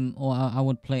stream, or I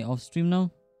would play off stream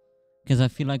now, because I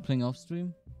feel like playing off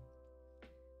stream.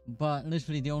 But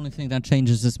literally the only thing that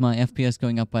changes is my FPS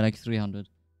going up by like 300.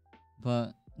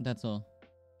 But that's all.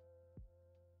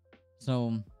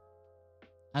 So,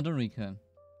 I don't really care.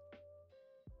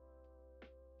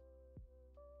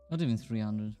 Not even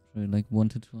 300, probably like 1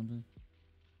 to 200.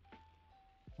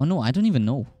 Oh no, I don't even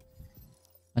know.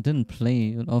 I didn't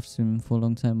play off stream for a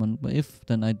long time, but if,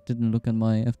 then I didn't look at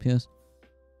my FPS.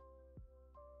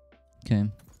 Okay,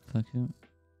 fuck you.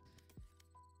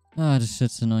 Ah, this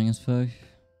shit's annoying as fuck.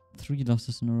 3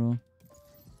 losses in a row.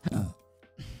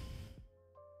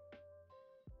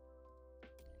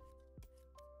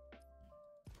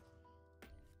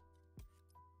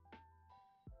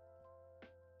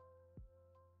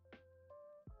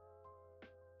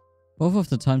 Both of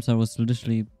the times I was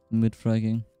literally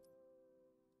mid-fragging.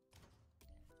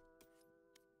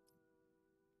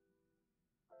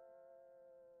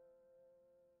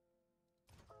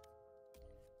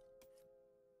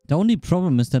 The only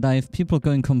problem is that I have people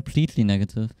going completely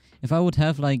negative. If I would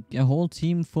have like a whole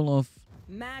team full of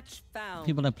Match found.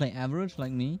 people that play average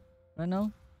like me right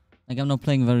now, like I'm not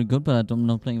playing very good, but I'm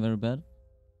not playing very bad,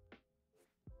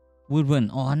 would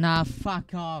win. Oh nah,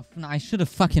 fuck off. Nah, I should have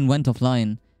fucking went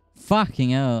offline. Fucking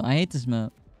hell, I hate this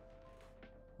map.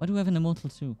 Why do we have an Immortal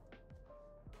too?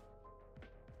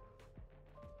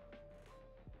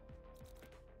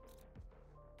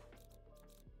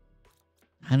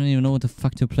 I don't even know what the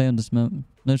fuck to play on this map,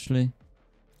 literally.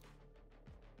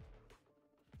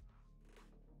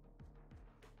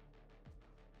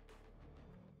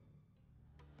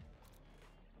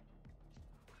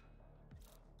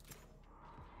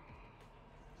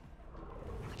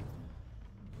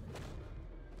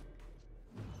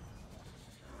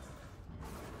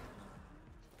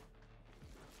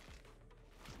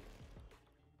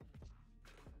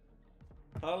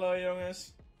 Hallo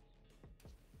jongens.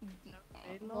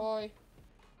 Hoi.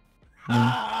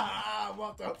 Ah,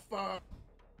 what the fuck?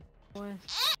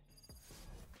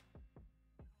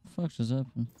 Fuck just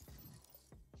happened?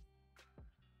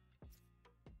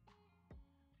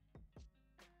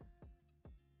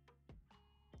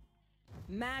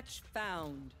 Match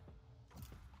found.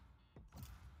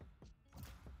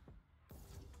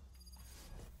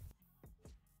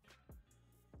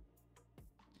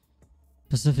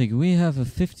 Pacific, we have a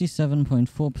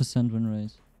 57.4% win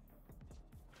rate.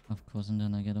 Of course, and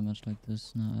then I get a match like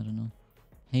this. No, I don't know.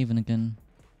 Haven again.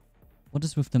 What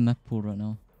is with the map pool right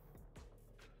now?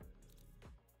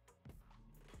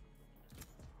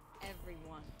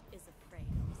 Everyone is afraid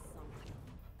of something.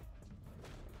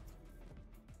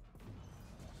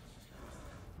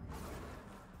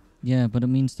 Yeah, but it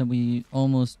means that we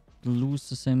almost lose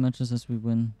the same matches as we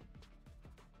win.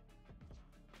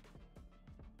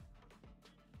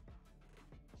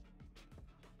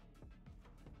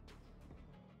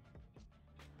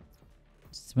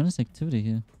 Tremendous activity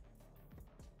here.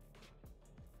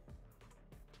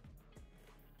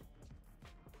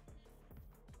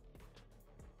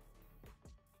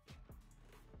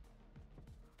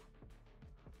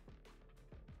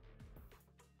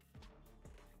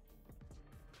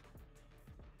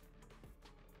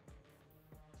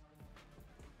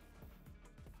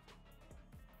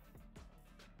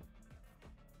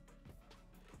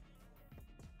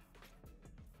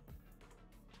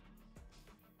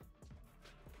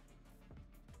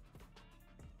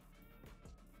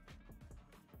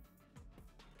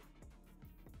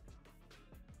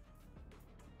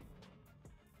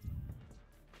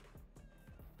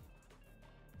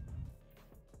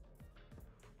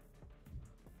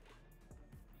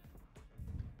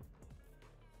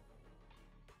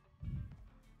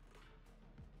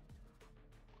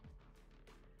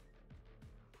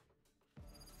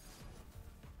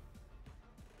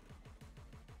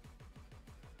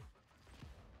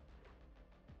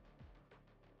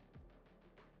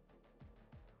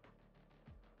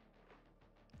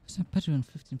 Is that battery on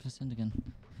 15% again?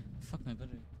 Fuck my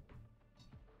battery.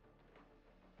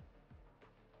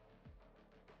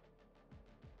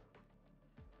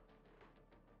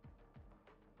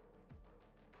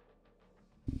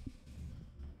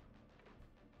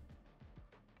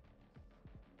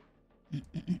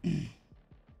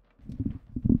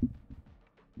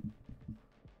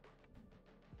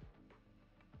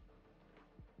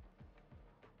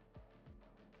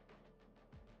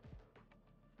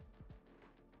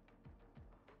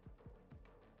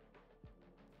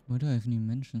 Why do I have new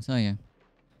mentions? Oh yeah.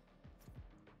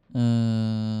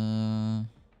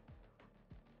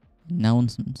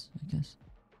 Announcements, I guess.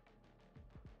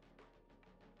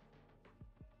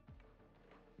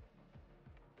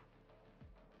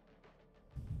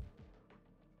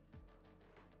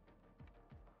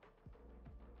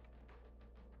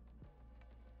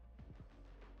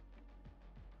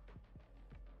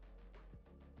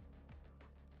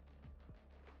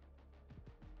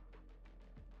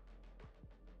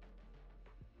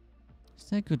 Is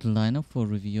that a good lineup for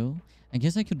reveal? I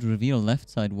guess I could reveal left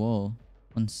side wall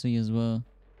on C as well.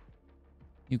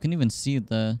 You can even see it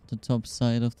there, the top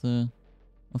side of the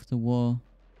wall.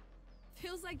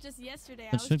 Feels like just yesterday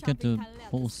I That was should get chopping the Kalele at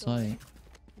whole store. side.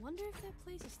 Wonder if that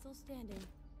place is still standing.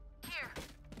 Here.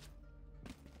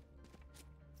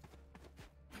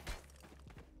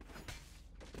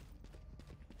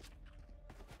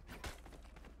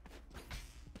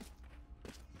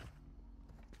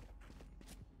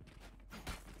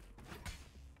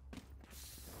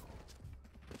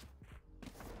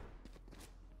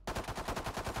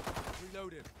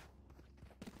 Reloaded.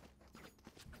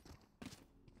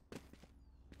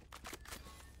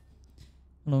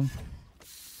 Hello.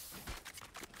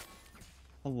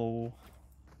 Hello.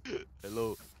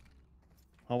 Hello.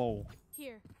 Hello.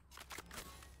 Here.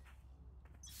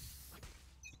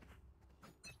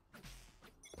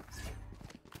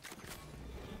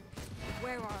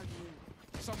 Where are you?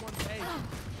 Someone's A.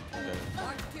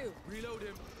 Mark 2. Reload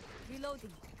him.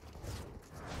 Reloading.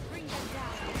 Bring them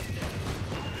down.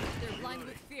 They're blind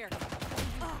with fear.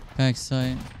 Back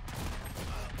side.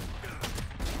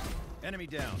 Enemy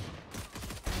down.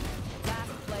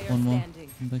 Last player One more. standing.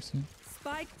 On back side.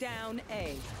 Spike down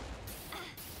A.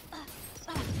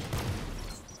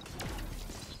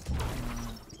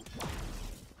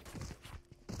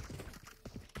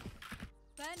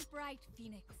 Burn bright,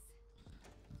 Phoenix.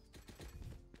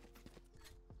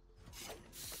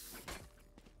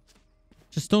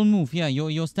 Just don't move. Yeah,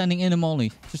 you're standing in a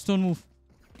molly. Just don't move.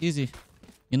 Easy.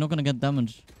 You're not gonna get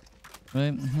damage.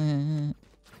 Right?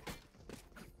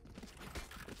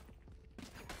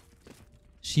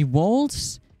 She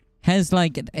walls. Has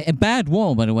like a bad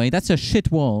wall, by the way. That's a shit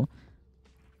wall.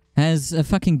 Has a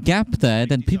fucking gap there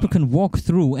that people can walk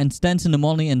through and stands in the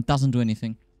molly and doesn't do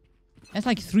anything. That's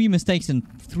like 3 mistakes in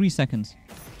 3 seconds.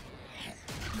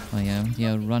 Oh yeah,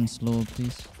 yeah, run slow,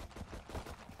 please.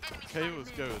 K was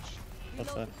good.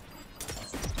 What's that?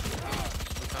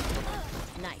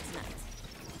 Nice, nice.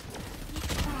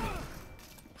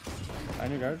 I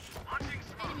need guards.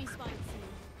 Enemy spotted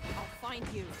you. I'll find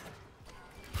you.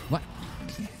 What?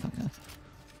 Okay, fucker.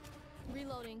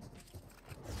 Reloading.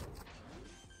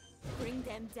 Bring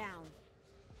them down.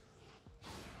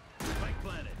 Spike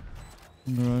planted.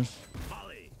 Garage.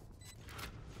 Molly.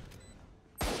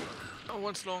 Oh,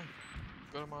 one's long.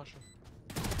 Got a Marshall.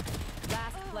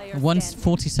 Last player One's standing.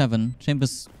 47.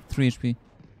 Chambers 3 HP.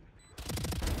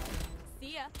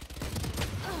 See ya.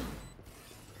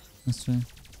 That's right.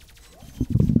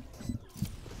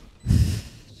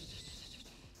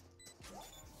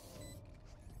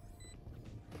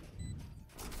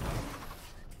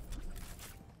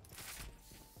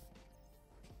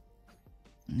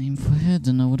 Aim for head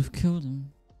and I would have killed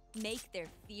him. Make their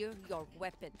fear your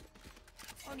weapon.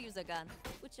 Or use a gun.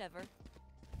 Whichever.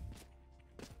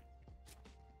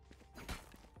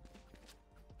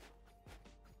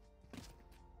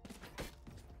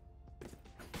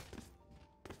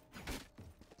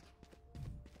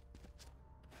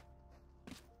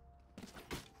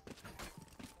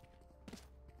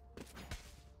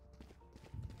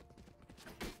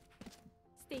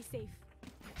 Stay safe.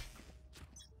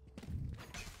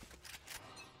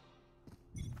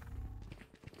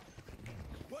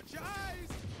 Watch your eyes.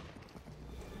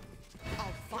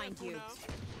 I'll find you.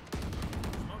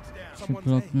 She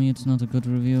blocked me, it's not a good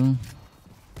reveal.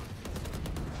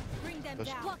 Bring them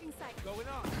down. Blocking sight. Going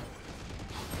on.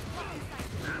 Blocking sight.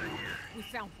 We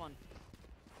found one.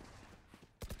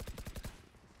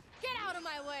 Get out of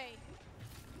my way.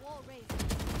 Wall raised.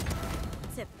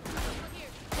 Tip. Over here.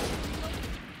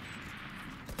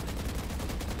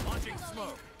 Launching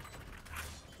smoke.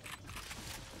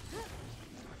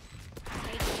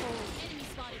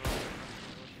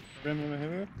 Chamber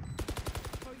heavy.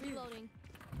 Reloading.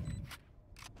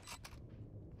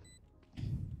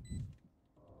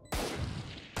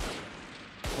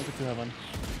 What did you have on?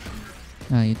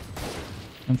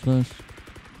 I'm close.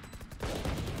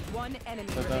 One enemy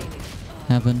Right there. remaining.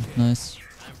 Heaven, nice.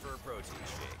 Time for a protein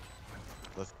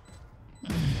shake.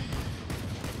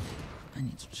 I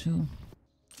need to chill.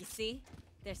 You see,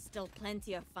 there's still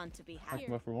plenty of fun to be I had.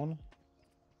 can go for one.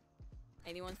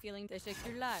 Anyone feeling the shake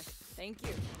your life? Thank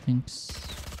you. Thanks.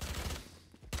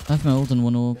 I have my ult and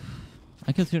one orb.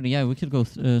 I could, yeah, we could go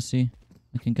C.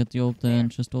 I can get the orb there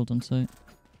and just ult on site.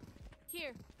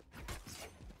 Here.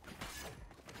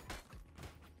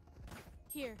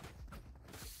 Here.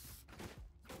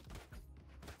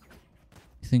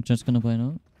 You think Jet's gonna buy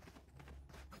now?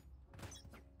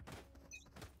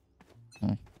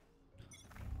 Oh.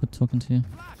 Good talking to you.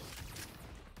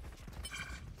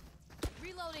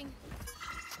 Reloading.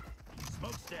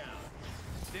 Smoke's down.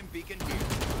 Stim beacon here.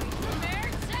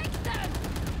 Prepare, take them!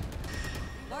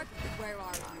 Mark, where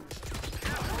are you?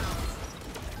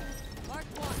 Mark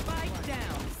one. Spike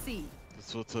down. C.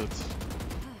 That's what's it.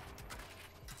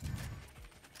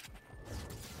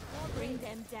 Bring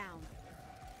them down.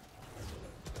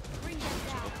 Bring them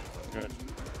down. Good.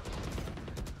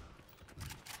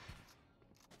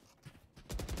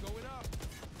 Going up.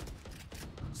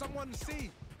 Someone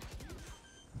see.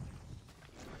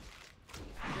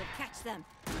 We'll catch them.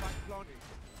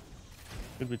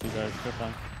 Good with you guys. Good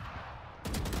fun.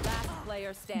 Last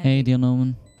player standing. Hey, dear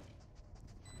Norman.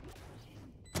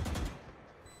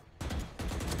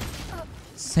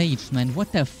 Sage, man,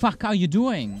 what the fuck are you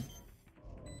doing?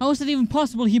 How is it even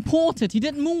possible? He ported. He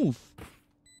didn't move.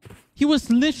 He was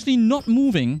literally not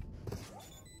moving.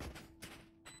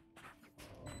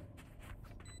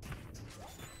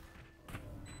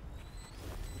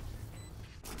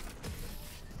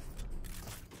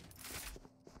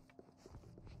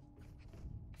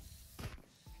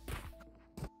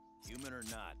 Human or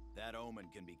not, that omen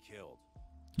can be killed.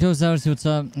 Yo, Zarus, what's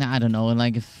up? Nah, I don't know.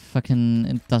 Like, fucking,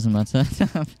 it doesn't matter.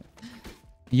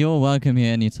 You're welcome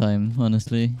here anytime,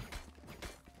 honestly.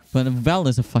 But Val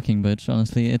is a fucking bitch,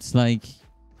 honestly. It's like,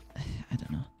 I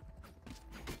don't know.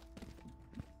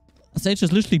 Sage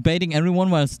is literally baiting everyone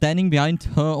while standing behind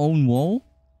her own wall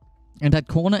in that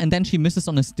corner, and then she misses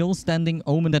on a still standing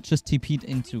Omen that just TP'd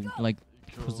into, like,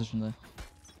 position there.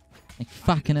 Like,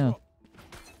 fucking hell.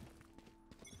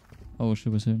 Oh, she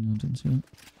was here. No, I didn't see it.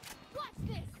 Watch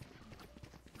this.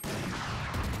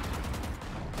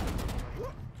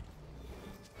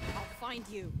 I'll find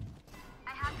you. I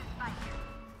have to fight.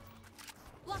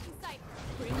 Blocking sight.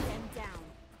 Bring them down.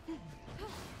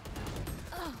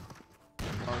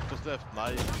 Just left.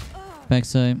 Nice.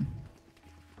 Backside.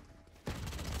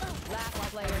 Last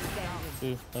player standing.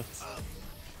 Two left.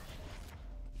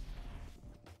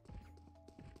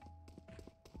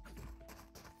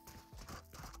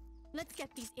 Let's get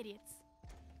these idiots.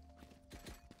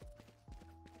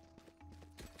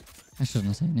 I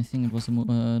shouldn't say anything. It was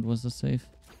a save.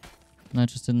 And I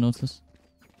just didn't notice.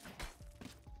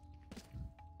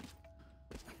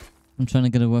 I'm trying to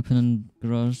get a weapon in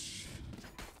garage.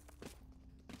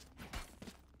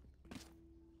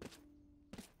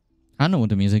 I know what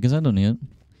the music is. I don't hear it.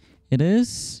 It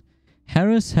is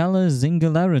Harris Heller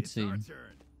Singularity.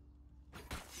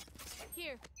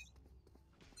 Here.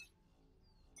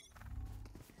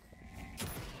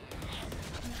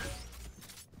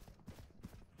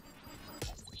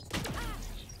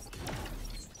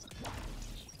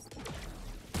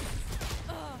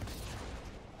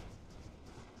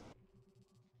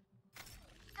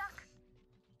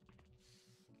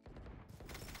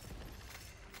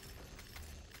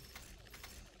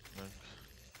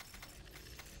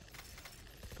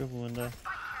 Good window.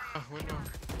 Window.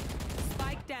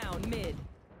 Spike down mid.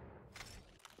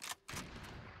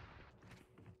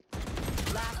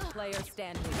 Last player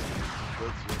standing.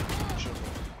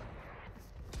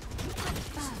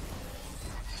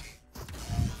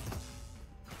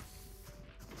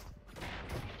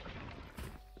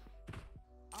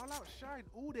 I'll outshine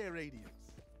all their radiance.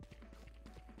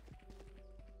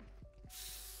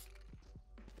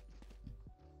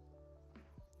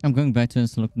 I'm going back to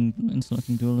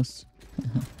insta-looking duelists.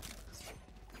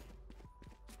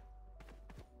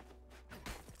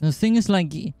 The thing is,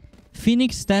 like,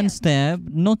 Phoenix stands there,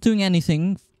 not doing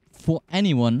anything for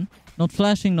anyone. Not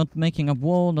flashing, not making up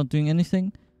wall, not doing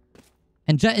anything.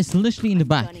 And Jet is literally in the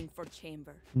back. Gunning for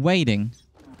chamber. Waiting.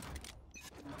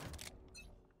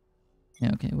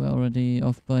 Yeah, okay, we're already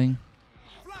off buying.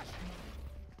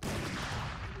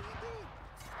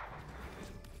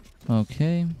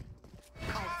 Okay.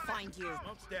 I'll find you.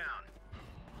 Smoke's down.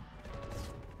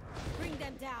 Bring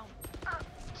them down.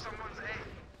 Someone's A.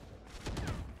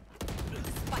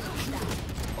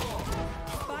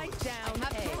 Spike down. I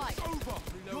have to fight.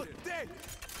 You're dead.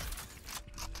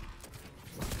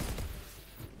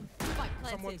 Spike planted.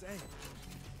 Someone's A.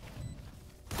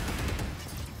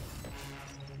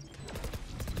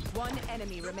 One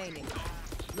enemy remaining.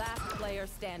 Last player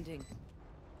standing.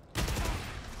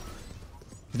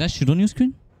 Did I shoot on your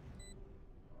screen?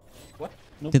 What?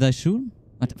 Nope. Did I shoot?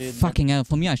 What did fucking hell?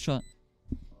 For me, I shot.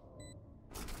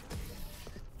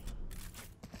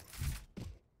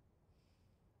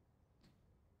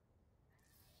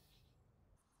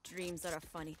 Dreams are a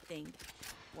funny thing.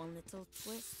 One little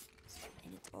twist,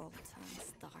 and it all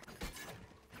turns dark.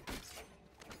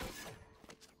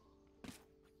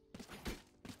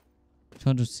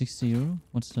 €260.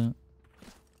 What's that?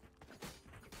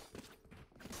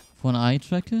 For an eye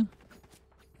tracker?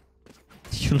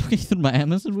 You're looking through my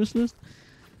Amazon wishlist?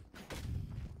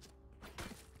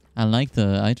 I like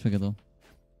the eye tracker though.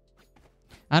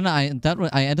 And I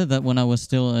added that when I was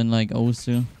still in like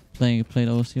OC, played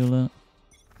OC a lot.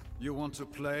 You want to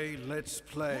play? Let's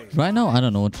play. Right now, I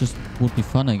don't know. It just would be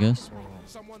fun, I guess.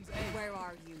 Someone's A. Where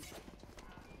are you?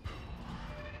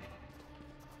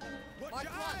 Watch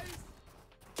your eyes.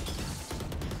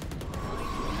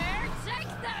 Mare, take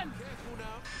them! Careful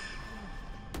now.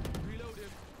 Reload him.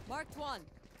 Marked one.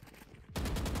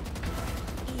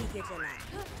 Take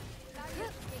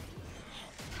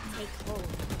hold.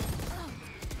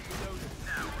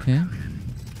 Okay.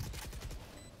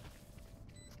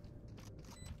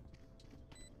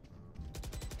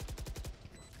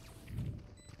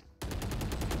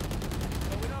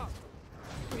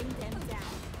 Bring them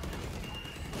down.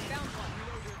 Found one.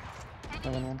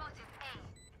 Heaven one.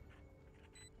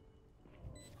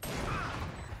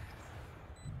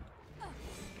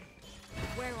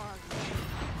 Where are you?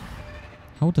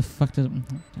 How the fuck did...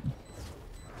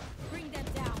 Bring them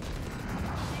down.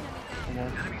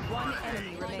 One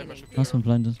enemy remaining. Last one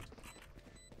blinded.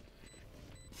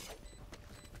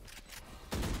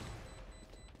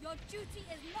 Your duty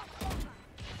is not over.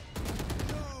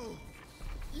 No.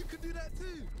 You can do that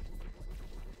too.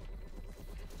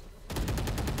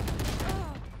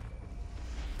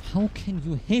 How can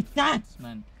you hit that,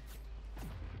 man?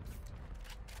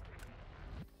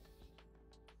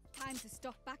 Time to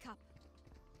stock back up.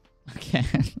 Okay.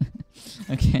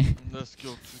 Okay. Let's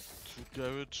go to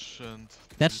garage and...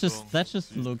 That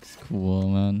just looks cool,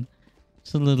 man.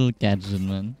 It's a little gadget,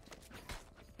 man.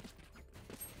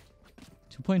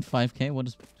 2.5k? What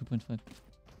is 2.5?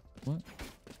 What?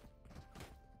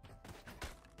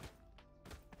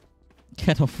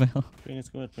 Get off well. Bring it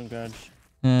squad from garage.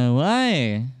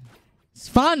 Why? It's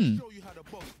fun!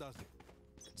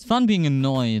 It's fun being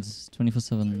annoyed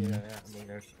 24/7.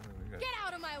 Get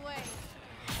out of my way.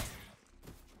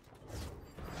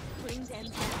 Bring them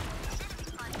down.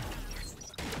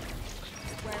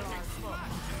 Where are you?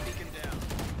 Beacon down.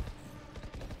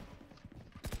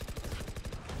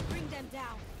 Bring them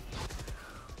down.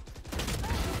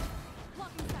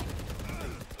 Blocking sight.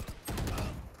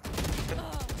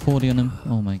 40 on him.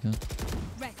 Oh my god.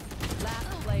 Rest. Last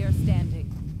player standing.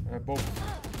 Both.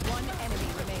 One enemy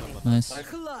remaining. Nice.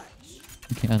 Clutch.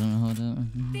 Okay, I don't know how to...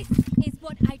 This is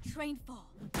what I trained for.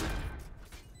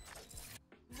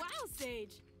 Wow,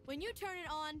 Sage. When you turn it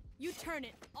on, you turn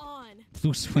it on.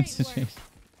 Blue swing Great work. situation.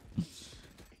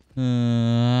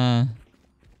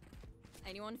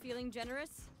 Anyone feeling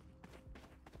generous?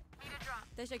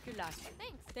 Teşekkürler.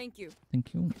 Thanks. Thank you.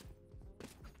 Thank you.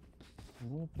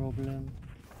 No problem.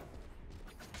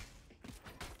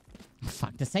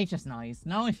 Fuck, the Sage is nice.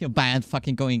 Now I feel bad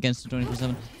fucking going against the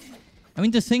 24/7. I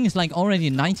mean, the thing is like already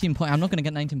 19 points. I'm not gonna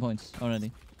get 19 points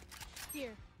already.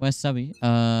 Here. Where's Sabi?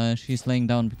 She's laying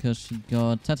down because she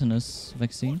got tetanus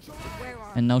vaccine. Where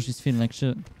are And now she's feeling like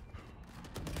shit.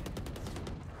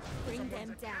 Bring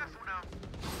them down.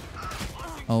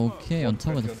 Okay, on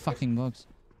top of the fucking box.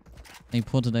 They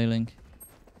ported A-Link.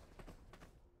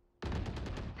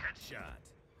 Headshot.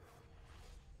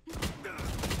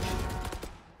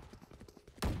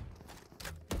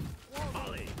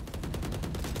 Volley.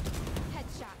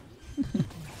 Headshot.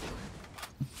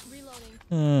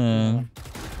 Reloading.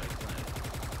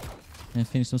 Yeah,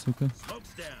 finish those hookah.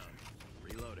 Smoke's down.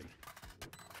 Reloading.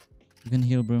 You can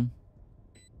heal, bro.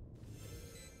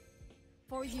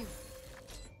 For you.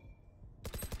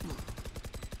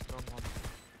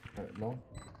 Long.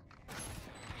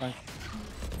 Nice.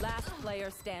 Last player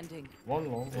standing.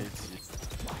 One long.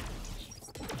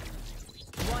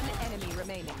 One enemy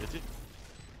remaining.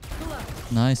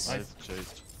 Nice. Nice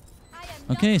chased.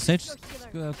 Okay, Sage.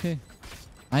 Okay.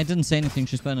 I didn't say anything.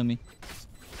 She's better than me.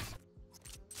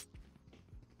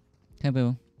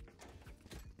 Taboo.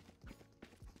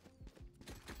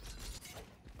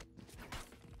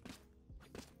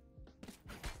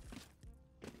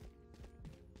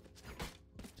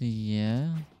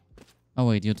 Yeah. Oh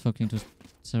wait, you're talking to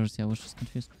Cersei. I was just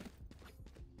confused.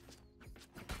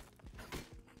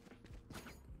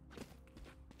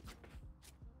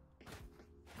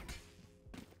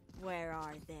 Where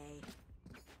are they?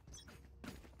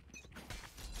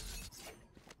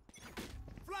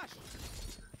 Flash!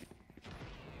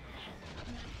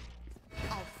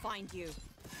 I'll find you.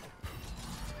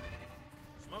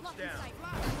 Smoke's Lock in down. sight.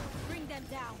 Bring them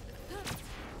down.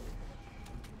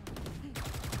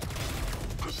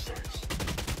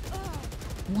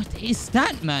 What is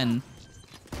that, man?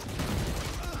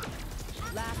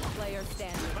 Last player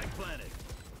standing. Spike planted.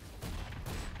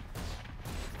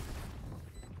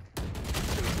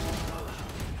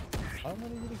 How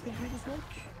many did he complete this one?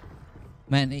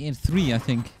 Man, in 3, I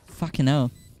think. Fucking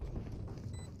hell.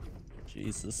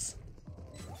 Jesus.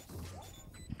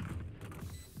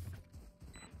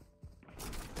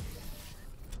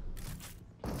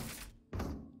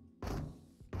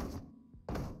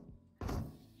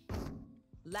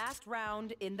 Last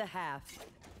round in the half.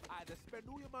 Either spend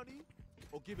all your money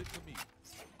or give it to me.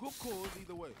 Good cause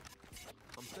either way.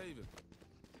 I'm saving.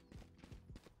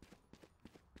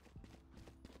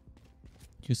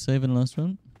 You save in last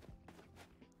round?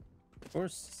 Of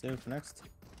course, save it for next.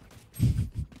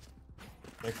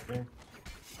 Next game.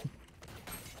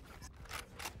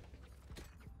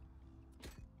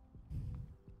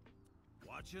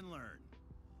 Watch and learn.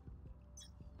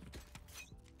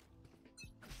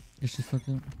 Is she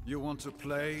fucking? You want to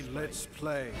play? Let's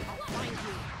play. I'll find you.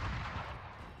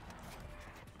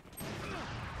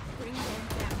 Bring them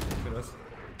down. Look at us.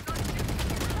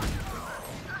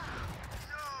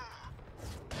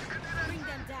 Bring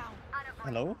them down.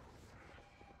 Hello?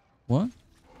 What?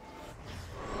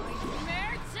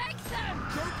 Nightmare takes them.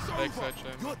 Backside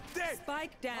chamber.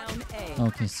 Spike down A.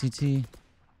 Okay, CT.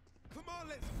 Come on,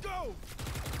 let's go!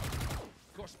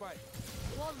 Got spike.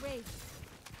 Wall raised.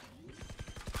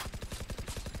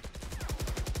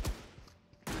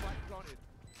 Spike planted.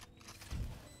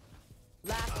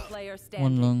 Last player standing.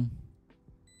 One long.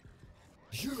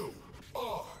 You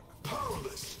are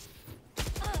powerless.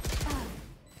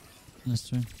 Let's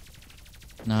try.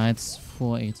 Nah, it's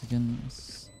 4-8 again.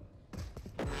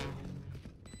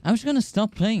 I was gonna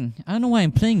stop playing. I don't know why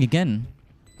I'm playing again.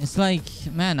 It's like,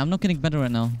 man, I'm not getting better right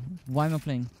now. Why am I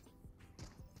playing?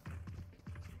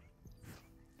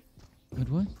 Wait,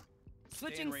 what?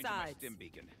 Switching sides. Stim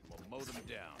beacon. We'll mow them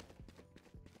down.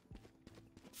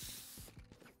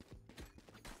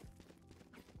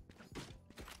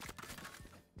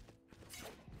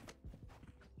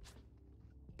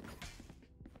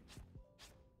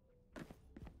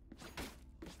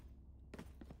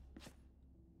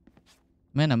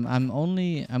 Man, I'm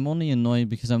only annoyed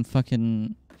because I'm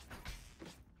fucking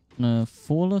on a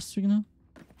 4 loss streak now.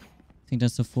 I think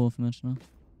that's the 4th match now.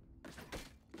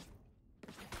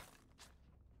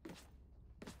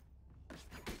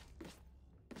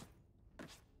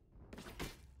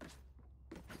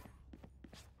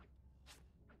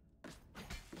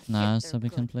 Nah, Sabi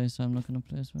can play, so I'm not gonna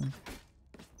play as well.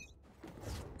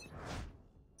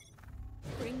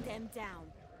 Bring them down.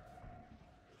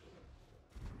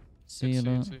 See you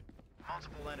later.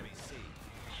 Multiple enemies C.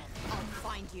 I'll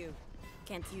find you.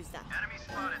 Can't use that. Enemy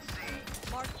spotted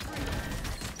C. Mark 3.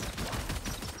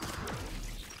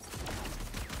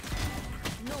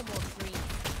 No more green.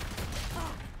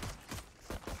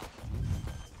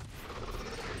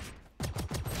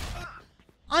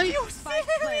 Are you Spike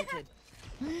planted.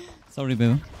 Sorry,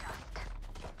 baby.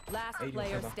 Last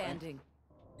player standing.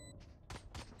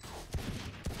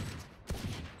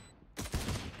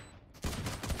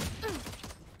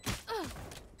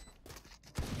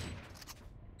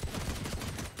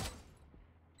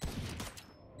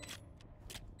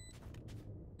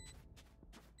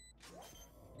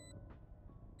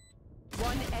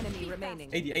 One enemy remaining.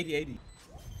 80.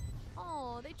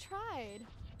 Oh, they tried.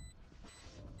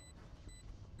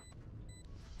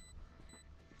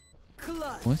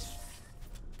 Clutch. What?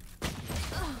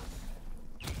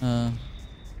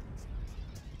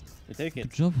 You take it.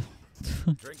 Good job.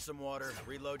 Drink some water,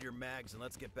 reload your mags, and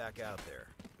let's get back out there.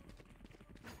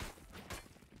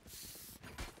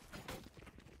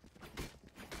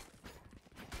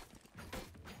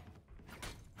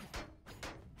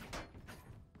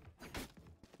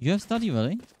 You have study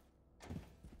valley?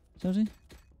 Study?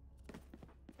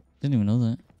 Didn't even know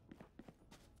that.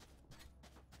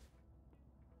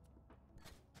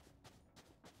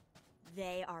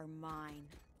 They are mine.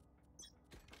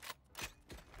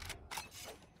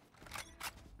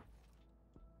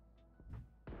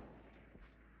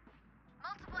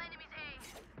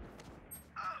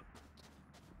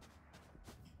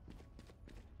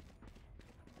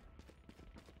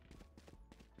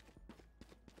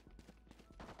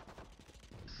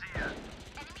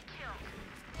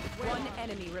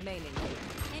 enemy remaining.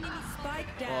 Enemy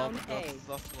Spike down A. That's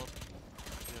not.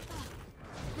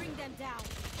 Bring them down.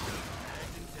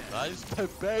 Nice to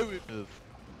play with it.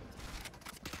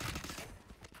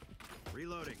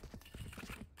 Reloading.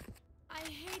 I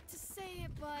hate to say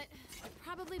it, but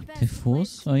probably best. They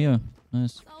force? Oh yeah,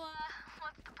 nice. So,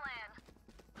 what's the plan?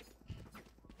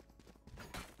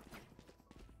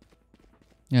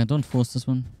 Yeah, don't force this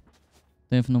one.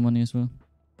 They have no money as well.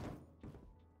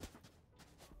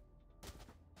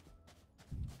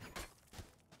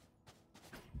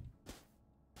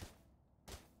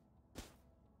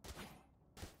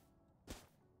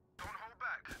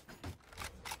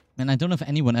 Man, I don't have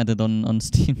anyone added on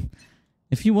Steam.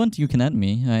 If you want, you can add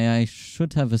me. I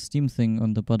should have a Steam thing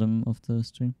on the bottom of the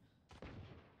stream.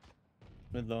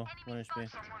 Mid low, 1 HP.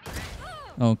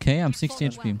 Okay, I'm 60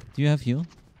 HP. Do you have heal?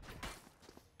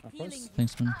 Of course.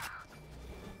 Thanks, man.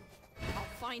 I'll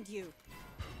find you.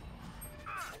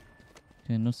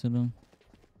 Okay, not so long.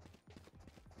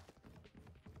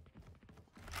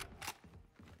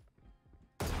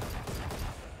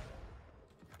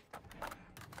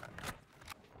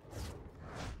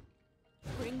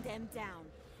 Bring them down.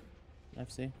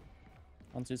 FC.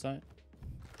 On to side.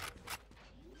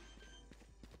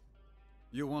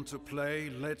 You want to play?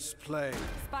 Let's play.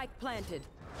 Spike planted.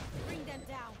 Bring them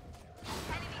down.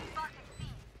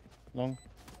 Long.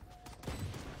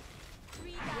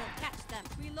 We'll catch them.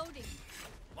 Reloading.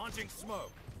 Launching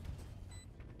smoke.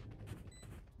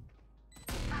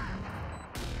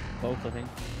 Both, I think.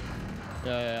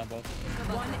 Yeah, both.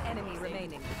 One enemy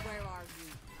remaining. Where are you?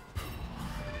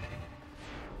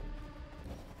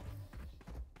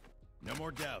 No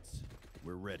more doubts.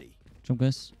 We're ready. Jump,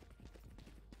 guys.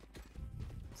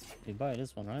 You buy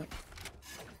this one, right?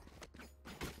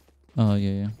 Oh,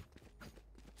 yeah.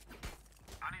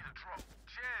 I need a drop.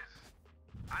 Cheers.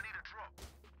 I need a drop.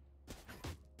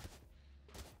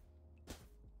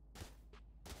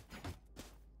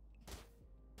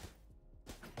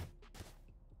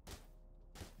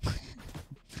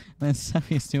 Man,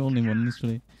 Savi is the only one,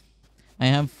 literally. I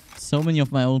have so many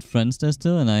of my old friends there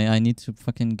still, and I need to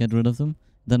fucking get rid of them.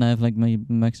 Then I have like my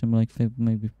maximum, like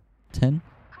maybe 10.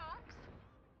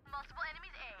 Multiple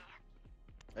enemies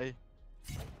A. Hey.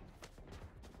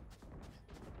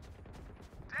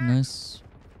 Nice.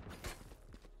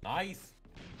 Nice.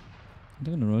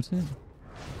 They're gonna rotate.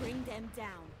 Bring them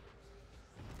down.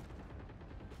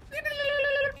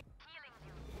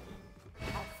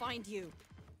 I'll find you.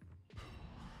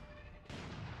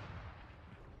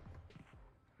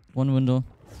 One window.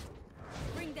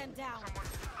 Bring them down.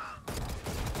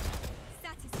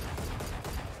 Satisfied.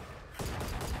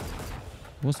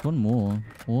 What's one more?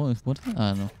 Or if what? I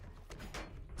don't know.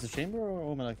 Is it chamber or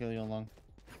Omen I kill you on long?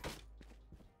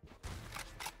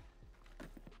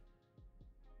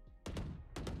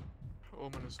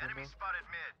 Omen is window.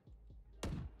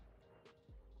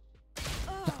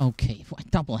 Okay,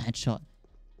 what? Double headshot.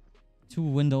 2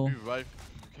 window. You can revive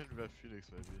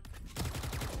Felix maybe.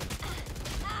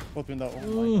 Both window. Oh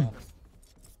Ooh. my god.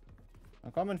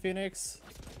 I'm coming, Phoenix.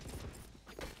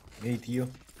 Need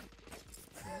you.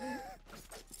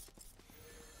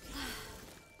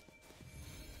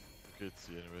 Good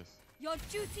see anyways. Your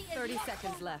duty is 30 not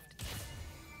seconds over. left.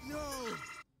 No.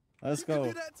 Let's You can go.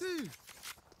 do that too.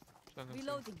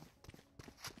 Reloading.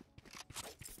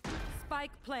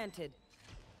 Spike planted.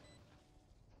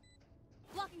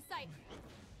 Blocking sight.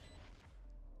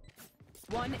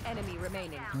 One enemy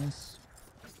remaining. Nice.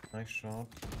 Nice shot.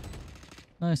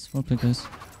 Nice. Well played, guys.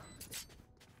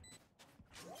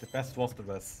 The best was the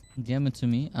best. Damn it to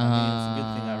me. I mean, it's a good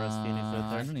thing I rest Phoenix right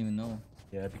I there. don't even know.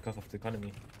 Yeah, because of the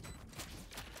economy.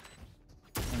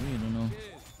 I really don't know.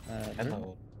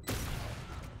 Hello.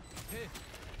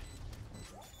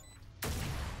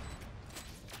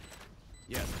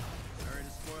 Yes. Sorry to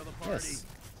spoil the party.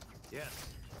 Yes.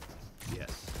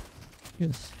 Yes. Yes.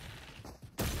 Yes.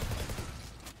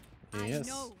 I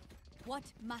know what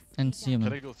must And be see done. him.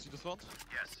 Can I go see this one?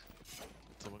 Yes.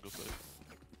 Someone go safe.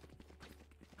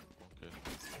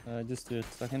 Okay. Just do it.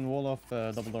 I can wall off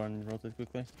double door and rotate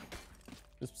quickly.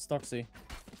 Just stock C.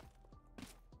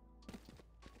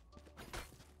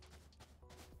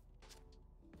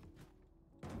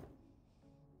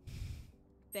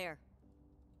 There.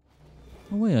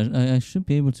 Oh wait, I should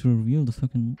be able to reveal the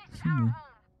fucking thing.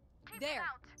 There.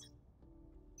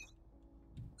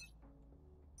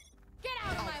 Get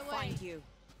out of my way. Find you.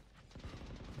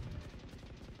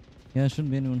 Yeah,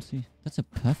 shouldn't be anyone see. That's a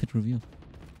perfect reveal.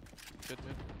 Get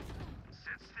mid.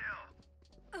 Sit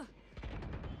still.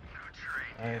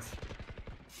 Nice.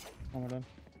 One more done.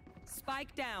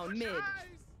 Spike down mid.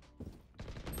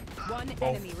 One Both,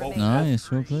 enemy both. remaining.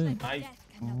 Nice, well played. Nice.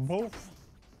 Both.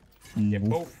 Yeah,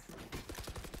 Move.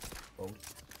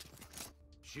 both.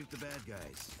 Shoot the bad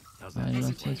guys. How's I that? love it.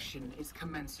 Hesitation is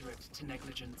commensurate to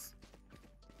negligence.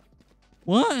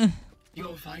 What?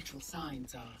 Your vital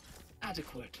signs are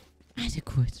adequate.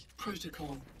 Adequate.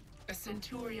 Protocol. A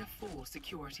Centuria 4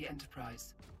 security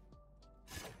enterprise.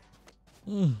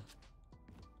 Ugh.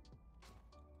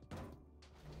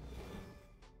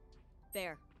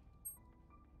 There.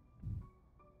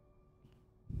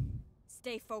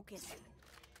 Stay focused.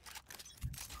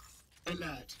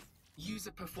 Alert.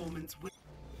 User performance will...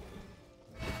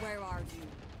 Where are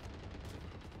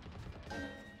you?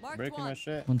 Mark Breaking my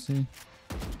shit. 1C.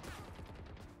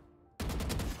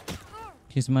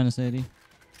 He's minus 80.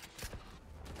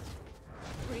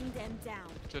 Bring them down.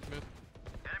 Jet mid.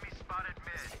 Enemy spotted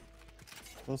mid.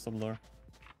 Close double door.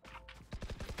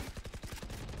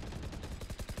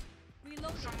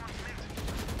 Reload.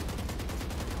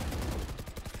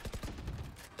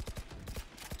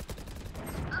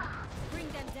 Bring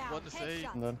them down. One is A.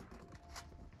 Headshot. I'm dead.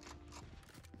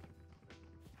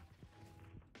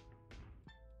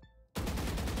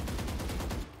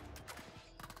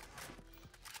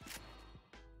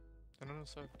 Another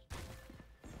side.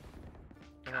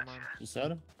 Never mind. You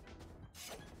said?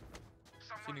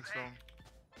 Phoenix long.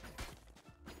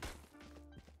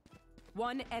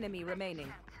 One enemy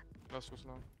remaining. Last was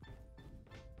long.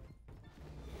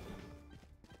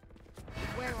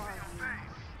 Where are you?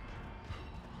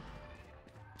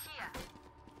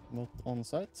 Not on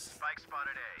site. Spike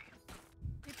spotted A.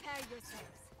 Prepare yourselves.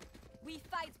 We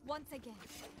fight once again.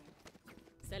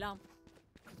 Selam.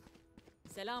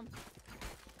 Selam.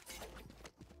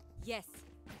 Yes.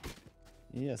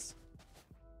 Yes.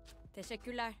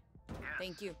 Teşekkürler.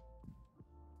 Thank you.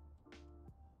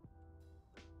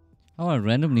 Oh, I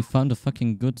randomly found a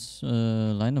fucking good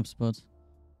lineup spot.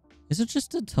 Is it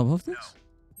just the top of this?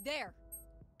 There.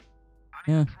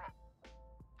 Yeah.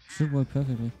 Should work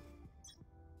perfectly.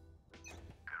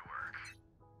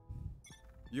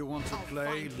 You want to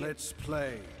play? Let's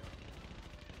play.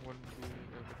 One B.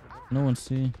 No one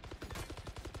see.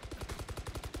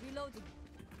 Reloading.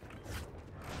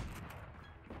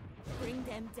 Bring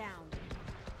them down.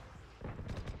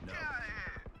 No.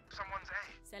 Someone's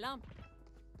A. Selam.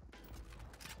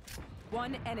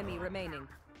 One enemy remaining.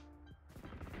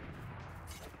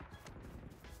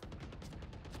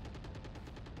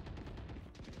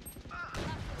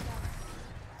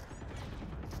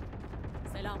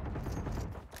 Selam.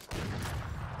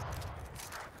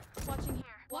 Watching here.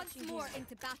 Once more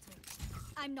into battle.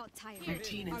 I'm not tired.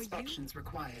 Routine Are you? inspections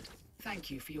required. Thank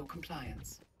you for your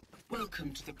compliance.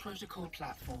 Welcome to the protocol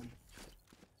platform.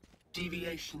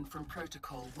 Deviation from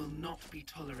protocol will not be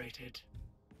tolerated.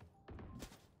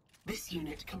 This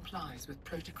unit complies with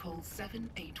Protocol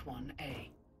 781A.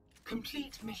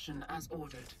 Complete mission as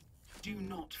ordered. Do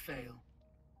not fail.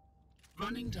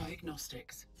 Running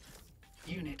diagnostics.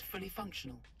 Unit fully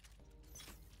functional.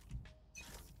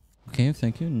 Okay,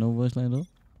 thank you. No voice line though.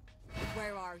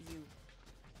 Where are you?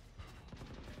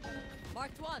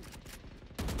 Marked one.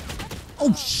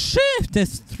 Oh shit!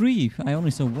 There's 3. I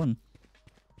only saw 1.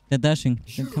 They're dashing.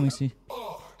 They're coming C.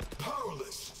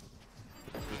 Powerless.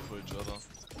 Good for each other.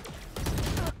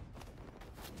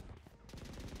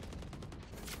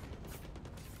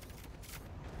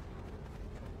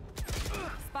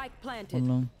 Spike planted. One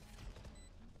long.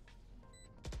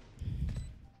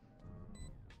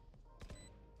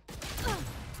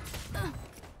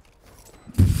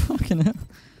 Fucking hell.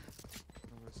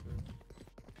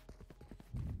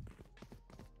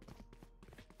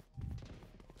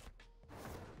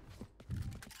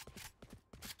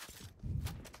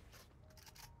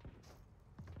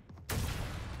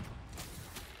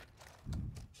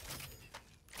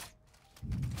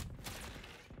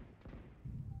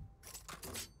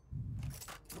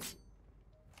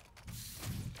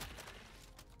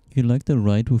 You like the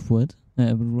red with what?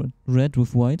 Red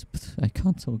with white? Pff, I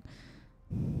can't talk.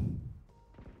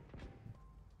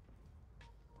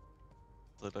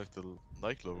 I like the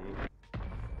Nike logo.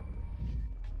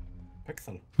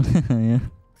 Pixel. Yeah.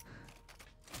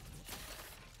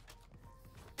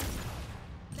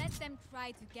 Let them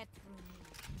try to get through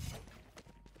me.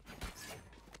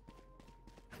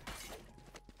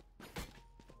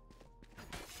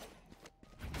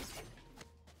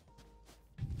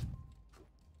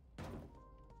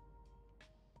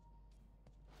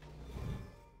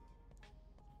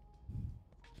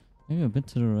 Maybe a bit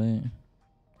to the right.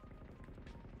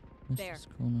 Where's There. this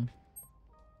corner?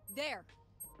 There.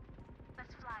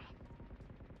 Let's fly.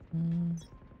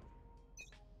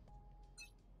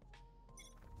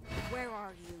 Where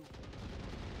are you?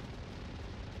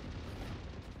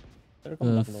 There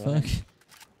comes The double door. fuck?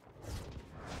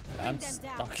 I I'm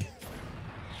stuck.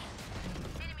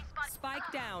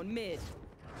 Spike down mid.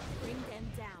 Bring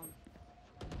them down.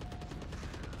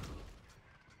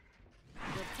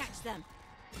 We'll catch them.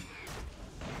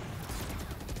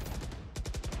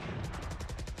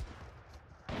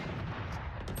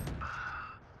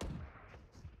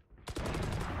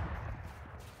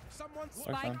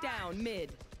 Spike down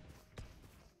mid.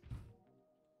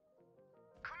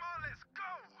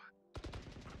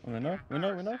 Winner.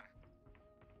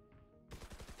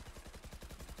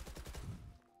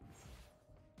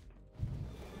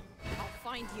 I'll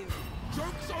find you.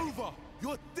 Joke's over!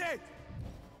 You're dead!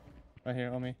 Right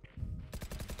here, on me.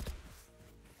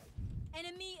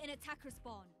 Enemy in attacker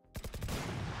spawn.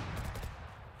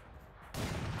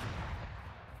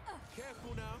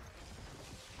 Careful now.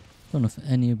 Don't have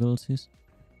any abilities.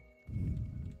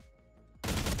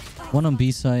 One on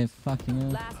B side, fucking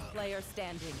hell. Last player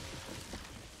standing.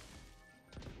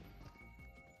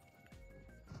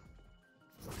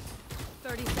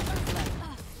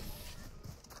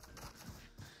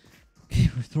 Okay,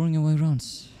 we're throwing away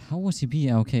rounds. How was he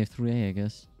B? Okay, 3A, I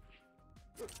guess.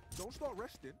 Look, don't start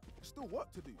resting. There's still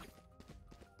work to do.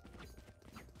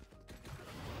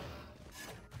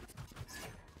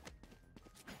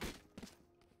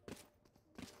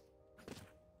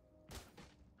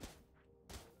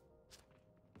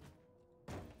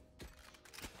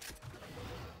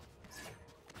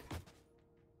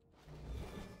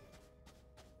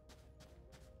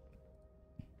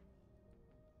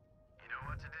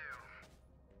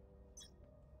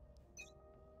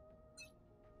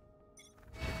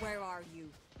 Where are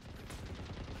you?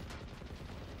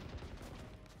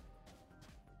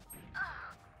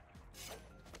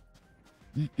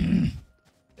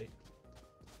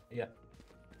 Yeah.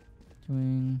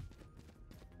 Doing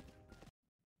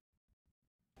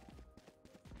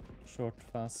Short,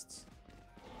 fast.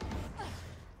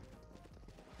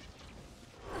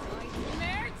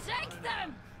 Nightmare, take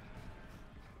them!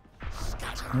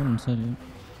 no one inside yet.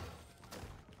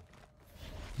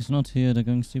 He's not here, they're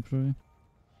going steep probably.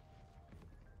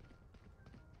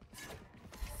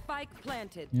 Spike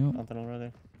planted. Yep. Planted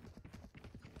already.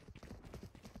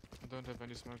 I don't have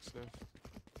any smokes left.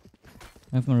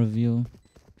 I have my reveal.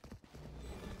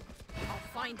 I'll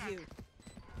find you.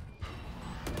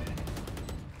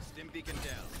 Stim beacon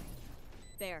down.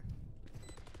 There.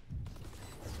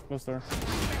 Close door.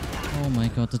 Oh my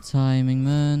god, the timing,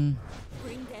 man.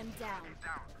 Bring them down.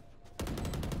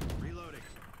 Reloading.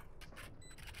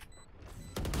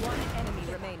 One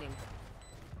enemy remaining.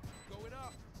 Going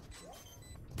up.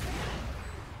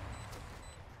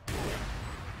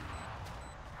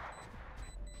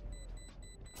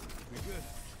 We good?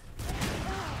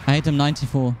 I hit him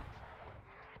 94.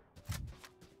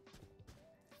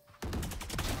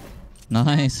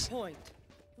 Nice. Point.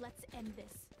 Let's end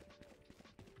this.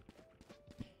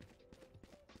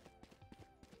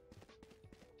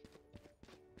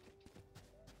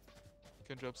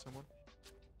 Can drop someone.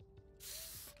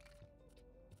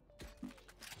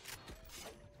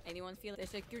 Anyone feel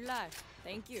teşekkürler?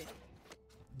 Thank you.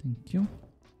 Thank you.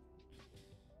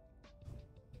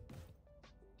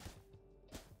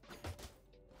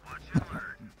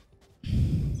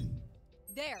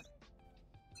 There.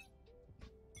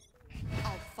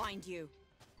 I'll find you.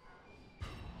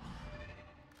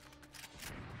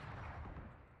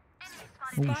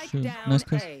 Oh Spike shit. down Nice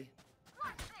kiss. A.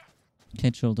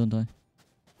 Can't chill, don't die.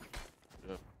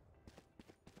 Yeah.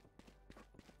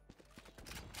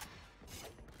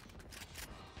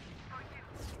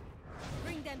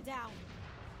 Bring them down.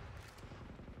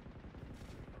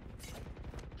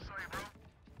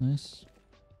 Nice.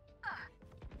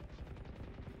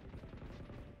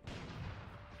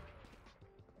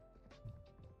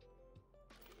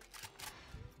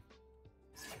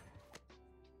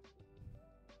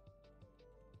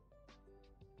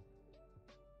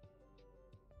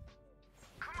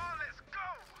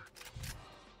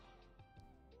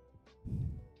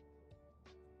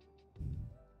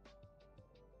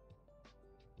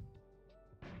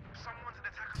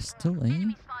 Still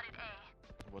A?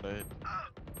 What I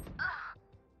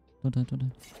Don't die, don't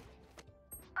die.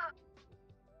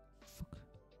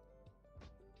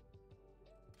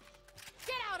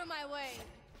 Get out of my way.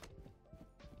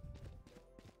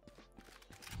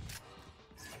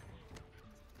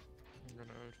 I'm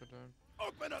gonna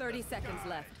ult for them. 30 seconds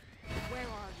left. Where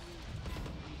are you?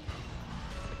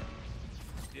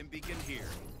 Stim beacon here.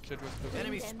 Shit was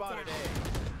Enemy spotted A.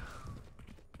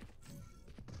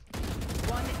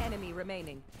 One enemy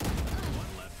remaining.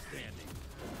 One left standing.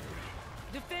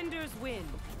 Defenders win.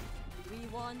 We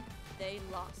won, they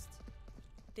lost.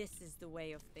 This is the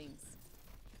way of things.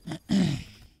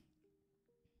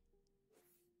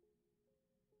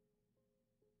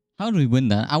 How do we win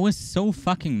that? I was so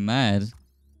fucking mad.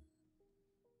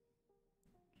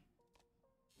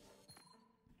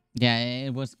 Yeah,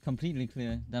 it was completely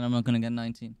clear that I'm not gonna get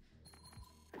 19.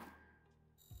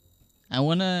 I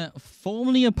wanna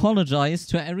formally apologize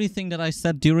to everything that I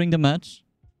said during the match.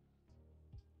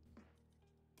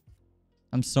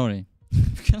 I'm sorry.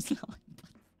 Because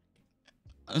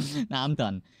nah, I'm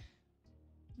done.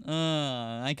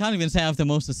 I can't even say I have the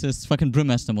most assists. Fucking Brim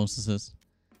has the most assists.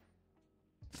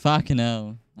 Fucking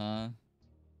hell. Now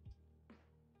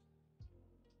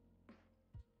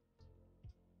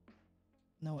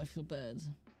I feel bad.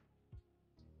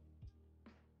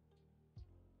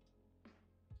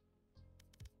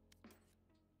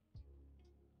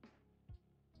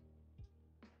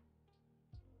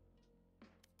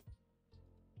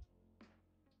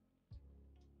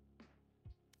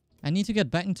 I need to get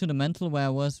back into the mental where I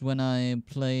was when I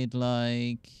played,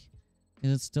 like...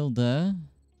 Is it still there?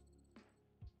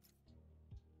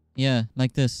 Yeah,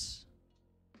 like this.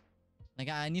 Like,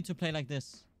 I need to play like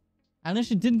this. I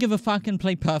literally didn't give a fuck and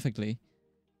play perfectly.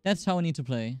 That's how I need to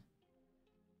play.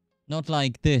 Not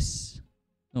like this.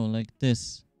 No, like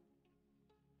this.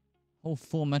 Whole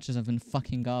 4 matches have been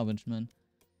fucking garbage, man.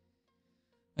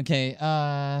 Okay,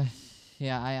 yeah,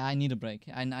 I need a break.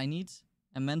 I need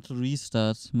a mental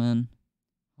restart, man.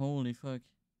 Holy fuck.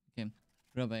 Okay,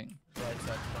 rubbing. Right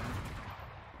side coming.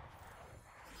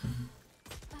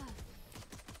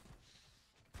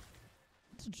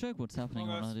 It's a joke what's happening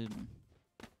when I didn't.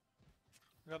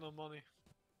 Got no money.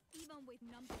 Even with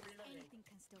numbers, anything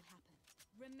can still happen.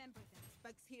 Remember that.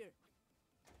 Spike's here.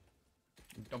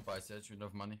 Don't buy Sage, we don't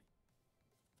have money.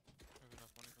 We have enough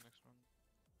money for next round.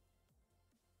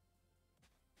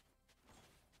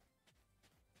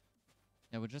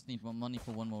 Yeah, we just need more money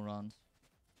for one more round.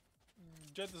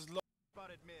 Jet is low.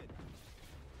 Spotted mid.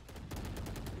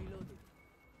 Reloaded.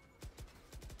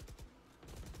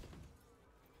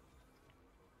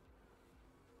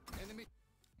 Enemy.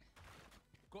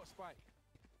 Got spike.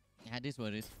 Yeah, this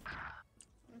what it is.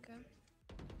 Okay.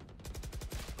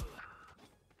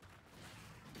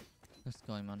 This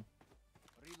guy, man.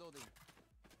 Reloading.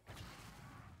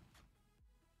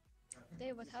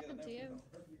 Dave, what happened to you?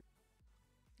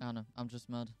 I don't know, I'm just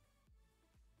mad.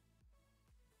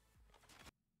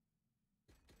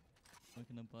 Why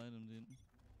can I buy them, dude?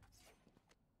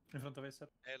 In front of ASAP.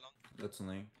 Hey, long. That's an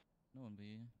A. No one B.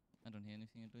 I don't hear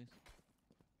anything at least.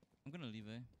 I'm gonna leave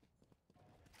A.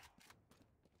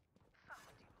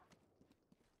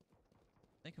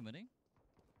 They committing?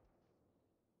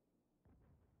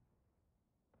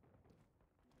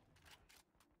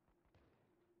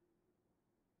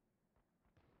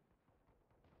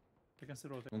 You can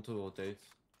still rotate. Want to rotate.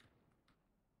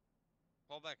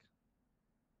 Fall back.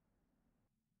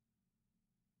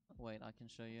 Wait, I can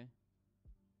show you.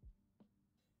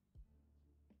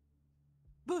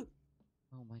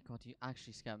 Oh my god, you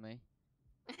actually scared me.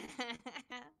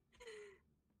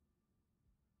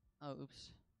 Oh,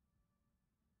 oops.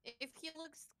 If he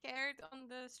looks scared on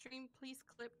the stream, please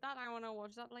clip that. I want to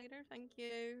watch that later. Thank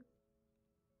you.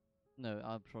 No,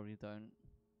 I probably don't.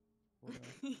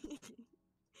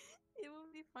 It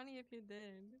would be funny if you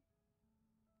did.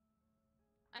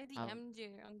 I DM'd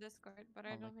you on Discord, but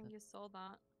I don't think you saw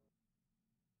that.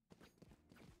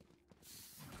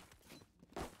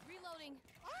 Reloading.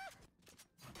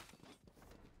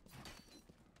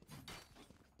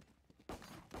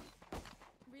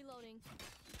 Reloading.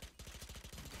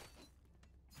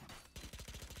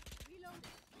 Reloading.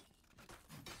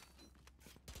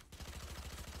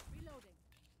 Reloading.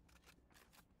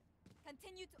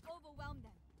 Continue to overwhelm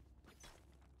them.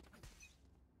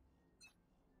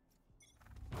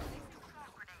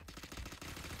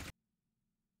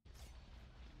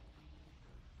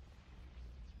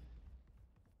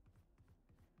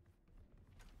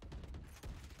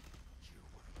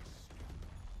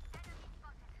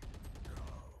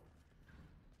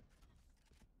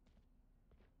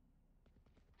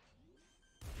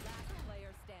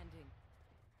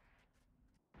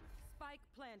 Spike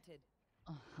planted.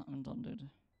 I'm done, dude.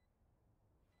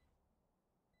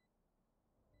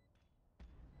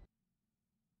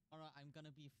 Alright, I'm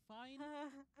gonna be fine.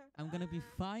 I'm gonna be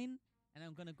fine, and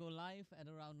I'm gonna go live at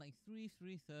around like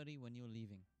 3:30 when you're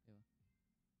leaving. Okay.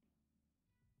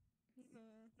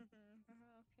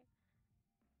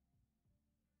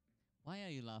 Why are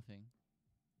you laughing?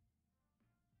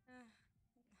 Nothing.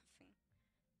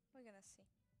 We're gonna see.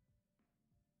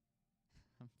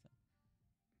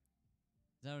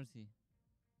 Zarity,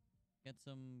 get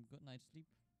some good night's sleep.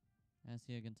 I'll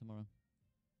see you again tomorrow.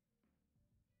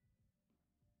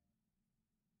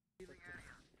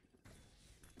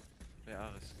 Ja,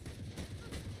 Ares.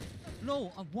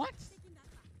 No, what?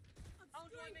 How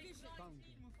do I make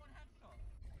 19 with one headshot?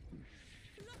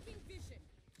 Blocking vision.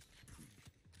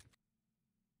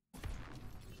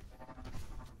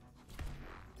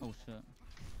 Oh shit.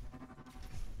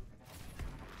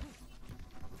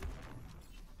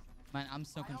 Man, I'm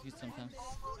so confused sometimes.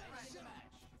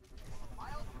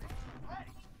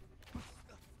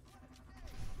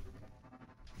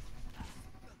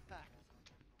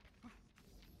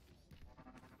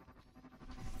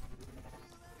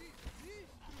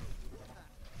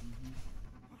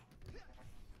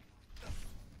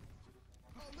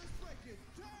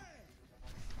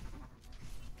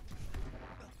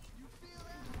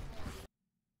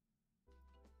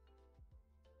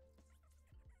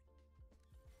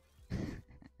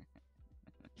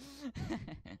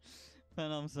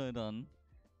 And I'm so done.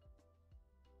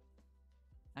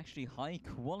 Actually, high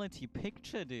quality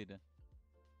picture, dude.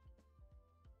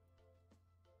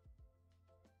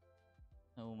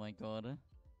 Oh my god.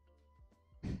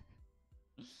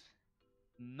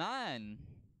 Man.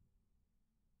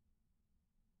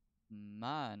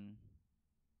 Man.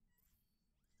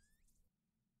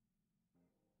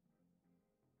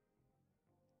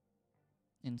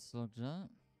 Install that.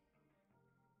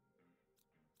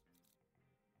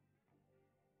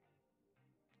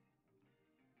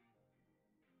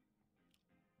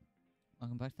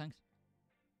 Welcome back, thanks.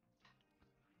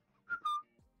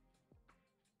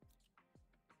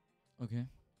 Okay.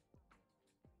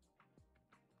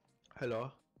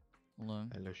 Hello. Hello.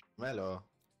 Hello. Hello.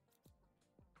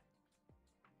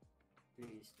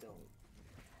 Please don't.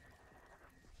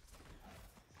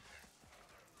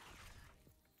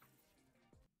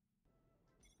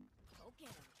 Go get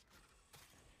him.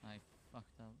 I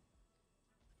fucked up.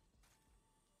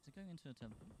 Is it going into a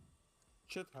temple?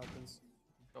 Shit happens.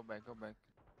 Go back, go back.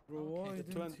 Bro, Okay, why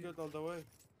it went good all the way?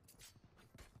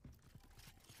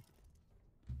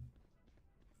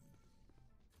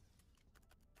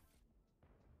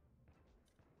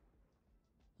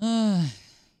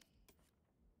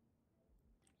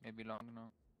 Maybe long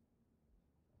now.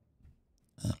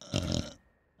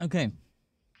 Okay.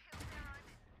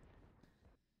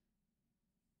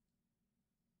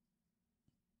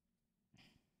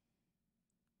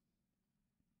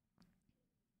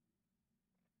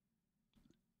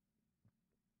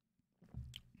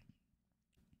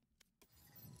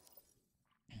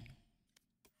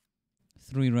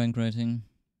 Three rank rating.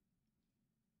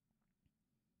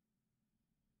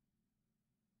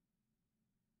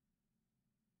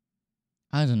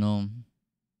 I don't know.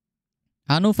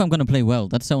 I don't know if I'm gonna play well.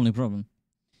 That's the only problem.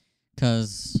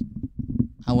 Cause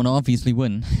I wanna obviously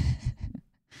win.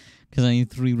 Cause I need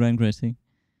 3 rank rating.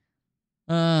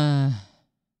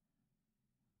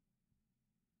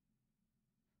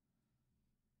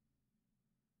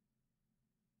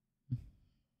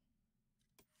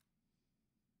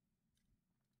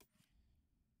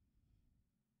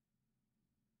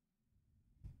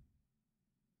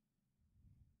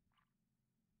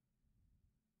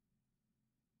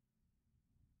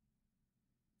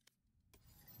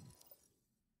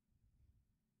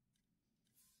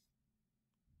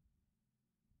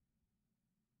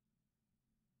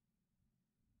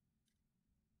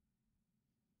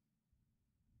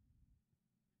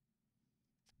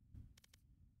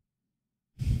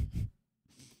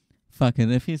 Fuck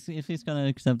it. If he's gonna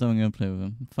accept, I'm gonna play with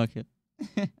him. Fuck it.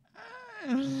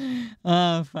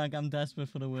 Oh fuck! I'm desperate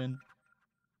for the win.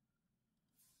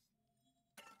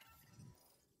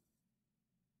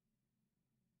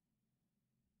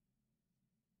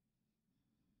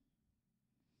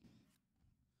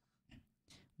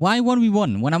 Why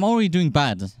 1v1 when I'm already doing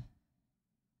bad?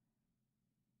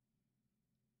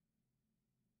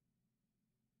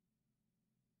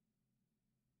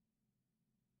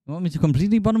 You want me to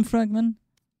completely bottom frag, man?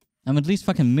 I'm at least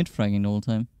fucking mid fragging the whole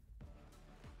time.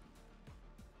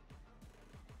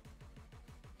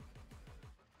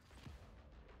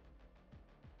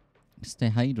 Stay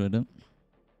hydrated.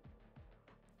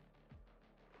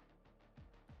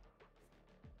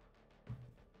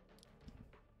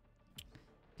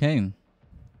 Okay.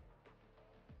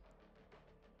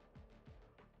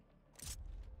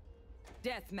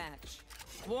 Deathmatch.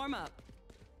 Warm up.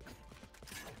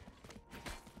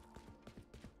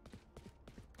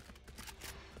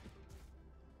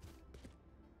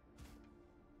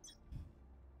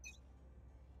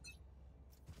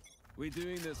 We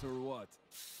doing this or what?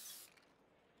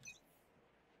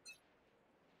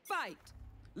 Fight.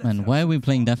 Man, why are we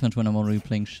playing deathmatch when I'm already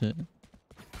playing shit?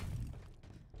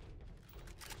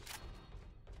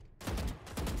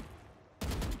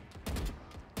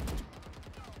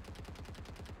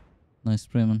 Nice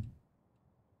spray, man.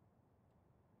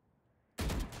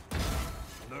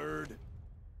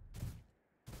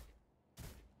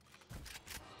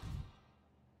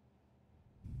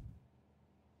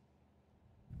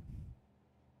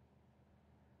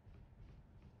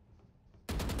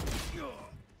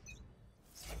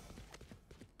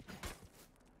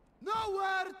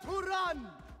 Nowhere to run.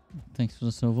 Thanks for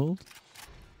the silver.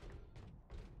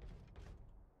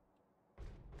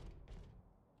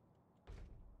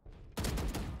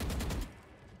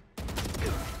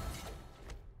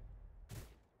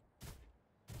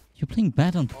 You're playing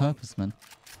bad on purpose, man.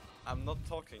 I'm not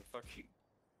talking, fuck you.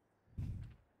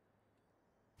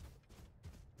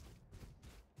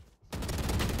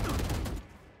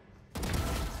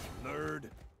 Nerd.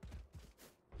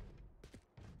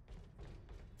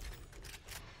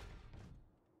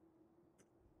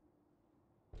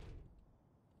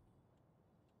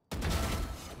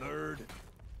 Nerd.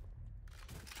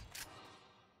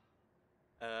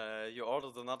 You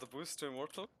ordered another boost to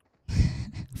Immortal?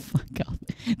 Fuck off.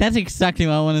 That's exactly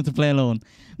why I wanted to play alone.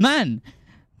 Man!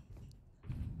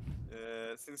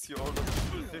 Since you ordered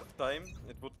the 5th time,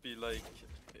 it would be like...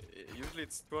 usually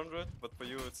it's 200, but for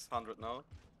you it's 100 now.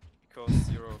 Because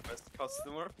you're our best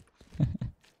customer.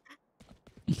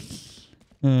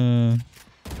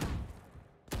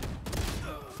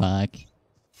 Fuck.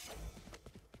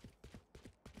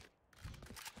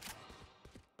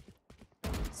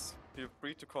 Feel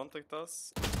free to contact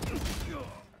us.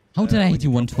 How did I hit you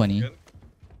 120?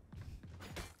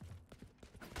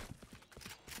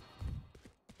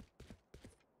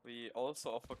 We also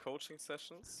offer coaching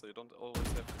sessions, so you don't always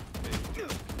have to pay.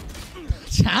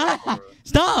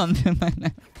 Stop!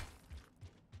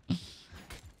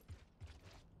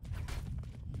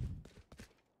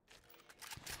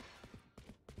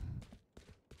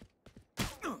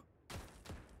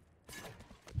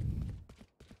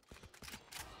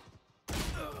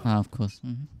 Ah, of course.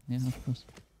 Yeah, of course.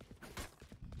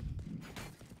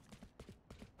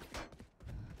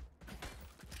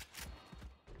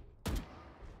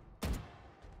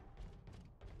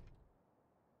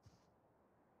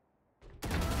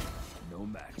 No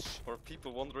match. For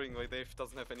people wondering why Dave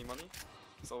doesn't have any money,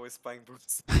 he's always buying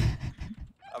boots.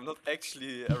 I'm not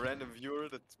actually a random viewer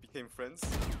that became friends.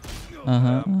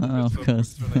 Of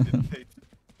course.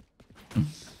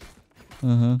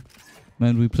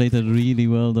 Man, we played that really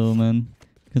well though, man.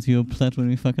 Because you were plat when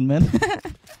we fucking met.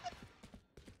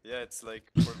 Yeah, it's like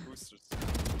for boosters.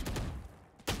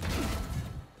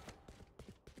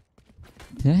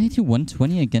 Did I hit you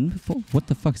 120 again before? What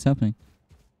the fuck's happening?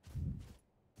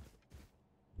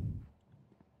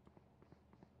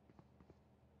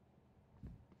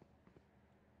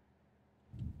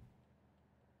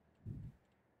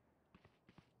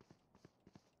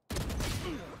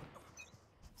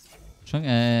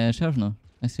 Sheriff now.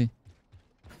 I see.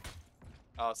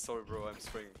 Ah, sorry bro, I'm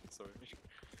spraying. Sorry.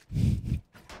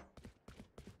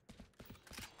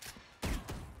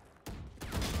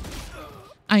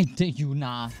 I did you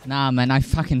nah man, I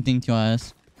fucking dinked your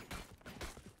ass.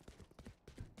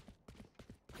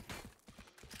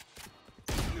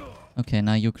 Okay,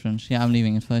 now you cringe. Yeah, I'm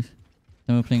leaving at 5.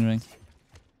 Then we're playing ranked.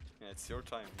 Yeah, it's your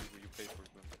time. You pay for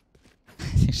it,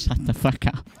 man. Shut the fuck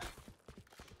up.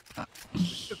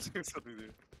 That's what we do.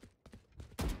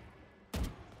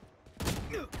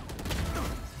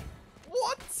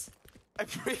 What? I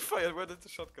pre-fired. Where did the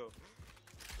shot go?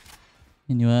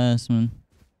 In your ass, man.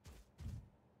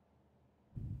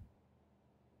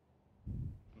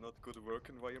 Not good work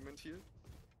environment here.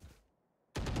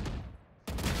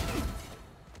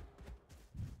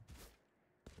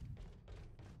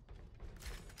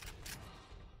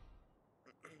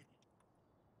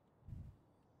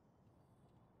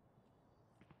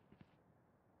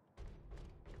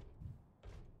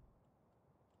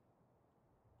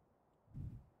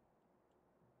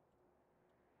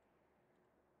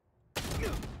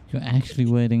 You're actually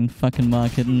waiting fucking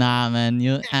market. Nah, man,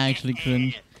 you're actually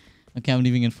cringe. Okay, I'm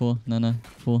leaving in 4. No,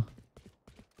 4.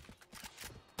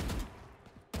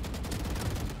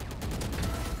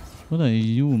 What are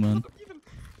you, man?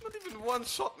 Not even one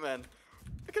shot, man.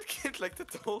 I got killed like that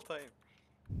the whole time.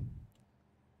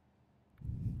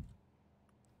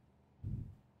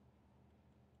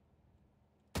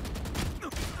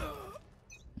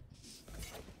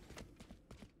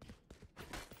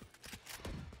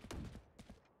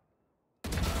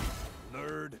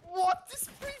 Nerd. What? This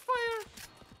pre-fire?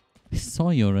 I saw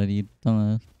you already,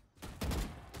 dumbass.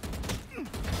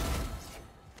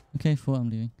 Okay, 4, I'm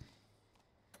leaving.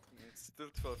 It's still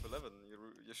 12-11.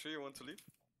 You sure you want to leave?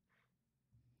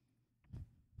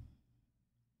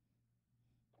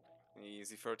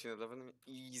 Easy 13-11.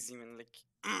 Easy, man. Like,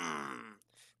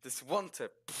 this one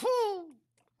tap.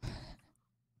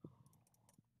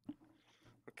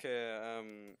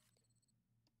 Okay,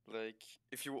 like,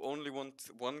 if you only want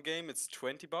one game, it's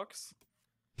 $20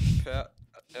 per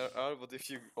hour, but if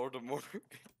you order more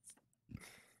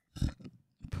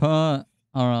Per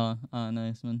hour. Ah,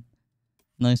 nice, man.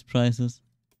 Nice prices.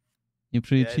 You're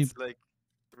pretty Yeah, cheap. it's like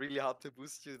really hard to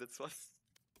boost you. That's why.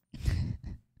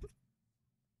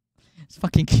 It's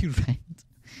fucking cute, right?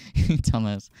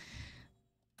 Dumbass.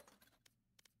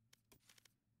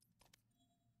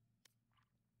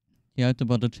 You hyped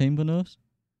about the chamber nerfs?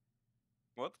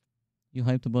 What? You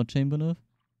hyped about chamber nerf?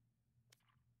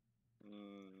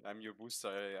 I'm your booster.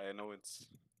 I know it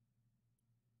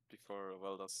before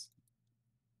Weldas.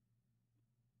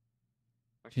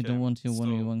 If you don't want your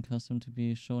 1v1 custom to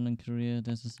be shown in career,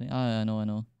 there's a say. I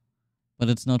know. But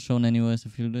it's not shown anyways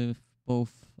if you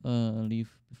both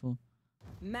leave before.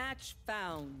 Match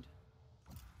found.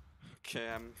 Okay,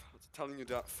 I'm telling you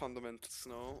the fundamentals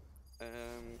now.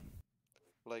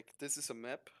 Like this is a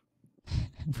map.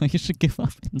 Well, you should give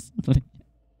up instantly.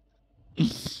 No,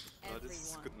 this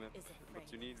is a good map,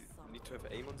 but you need to have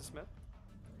aim on this map.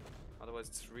 Otherwise,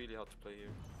 it's really hard to play here.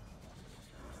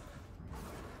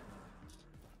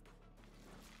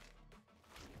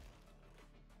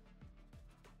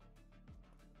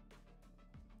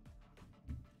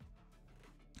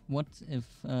 What if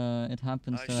it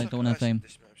happens that I suck don't have ass in aim?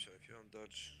 this map, so if you don't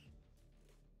dodge.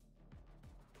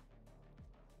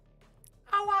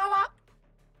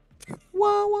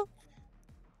 Wow.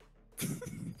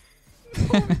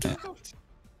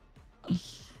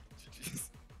 GG's.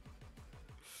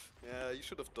 Yeah, you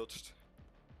should have dodged.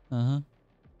 Uh-huh.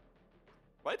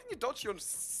 Why didn't you dodge? You're on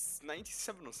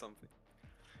 97 or something.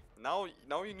 Now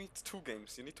you need 2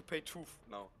 games. You need to pay 2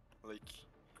 now. Like,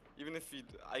 even if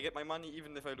I get my money,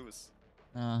 even if I lose.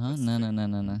 Uh-huh.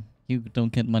 No. You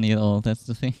don't get money at all. That's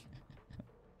the thing.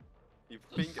 You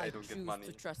think I don't get money?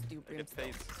 I get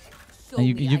paid. And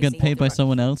you get paid by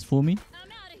someone else for me?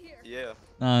 Yeah.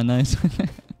 Ah, nice.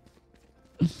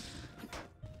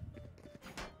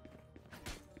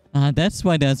 That's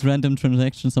why there's random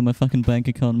transactions on my fucking bank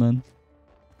account, man.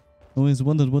 Always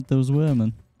wondered what those were,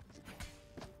 man.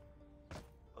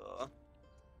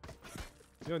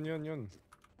 Yun.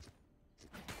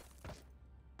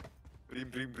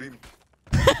 Brim.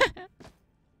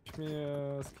 Give me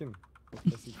a skin. Give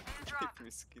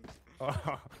me skin.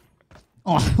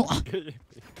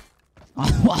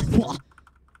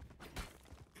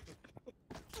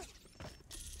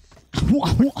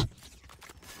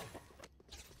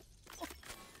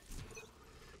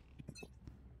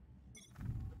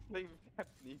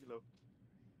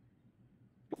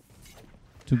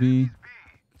 To be...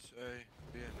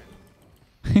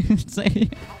 Say...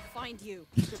 I'll find you.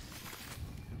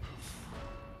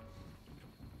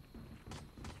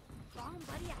 Bomb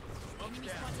buddy out. Enemy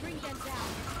squad, bring them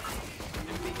down.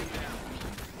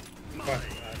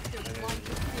 There's one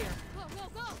clear.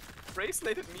 Go.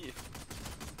 Bracelet me.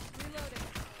 Reloading.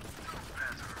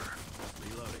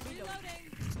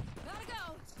 Gotta go.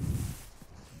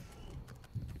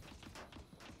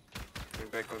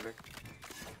 Going back.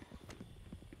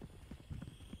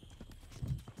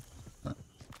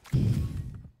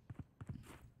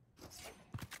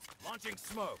 Launching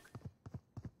smoke.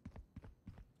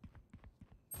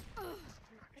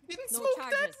 Didn't No smoke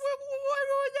charges. that.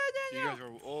 You guys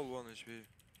are all 1 HP.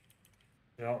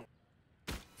 Yeah.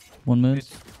 1 minute.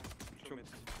 2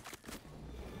 minutes.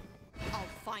 I'll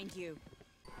find you.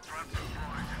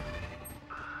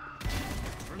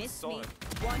 Miss Saw me. it.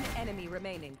 One enemy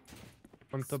remaining.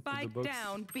 On top of the Spike box.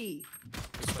 down B.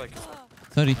 It's like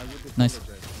 30. Nice.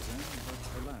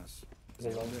 Alas.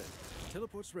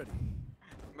 Teleport's ready.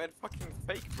 man, fucking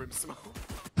fake Brim smoke.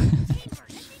 Chamber, let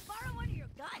me borrow one of your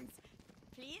guns.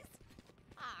 Please?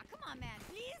 Ah, come on, man,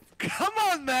 please? Come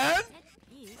on, man!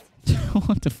 Please?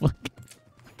 What the fuck?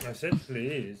 I said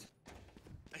please.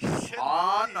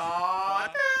 Oh,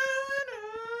 no!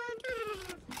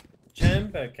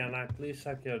 Chamber, can I please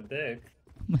suck your dick?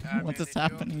 What is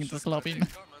happening in this lobby?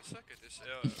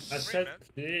 I said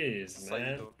please,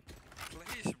 man.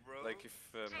 Please, bro. Like if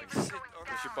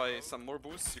you buy some more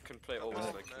boosts, you can play always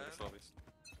like in these lobbies.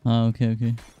 Ah,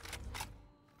 okay.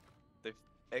 They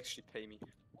actually pay me.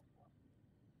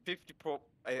 50 pro.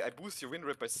 I boost your win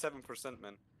rate by 7%,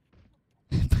 man.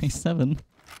 By 7?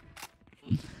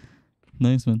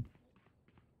 Nice one.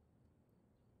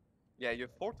 Yeah, you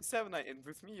have 47, and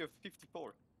with me you have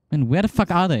 54. Man, where the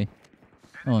fuck are they?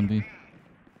 Oh, on B.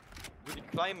 You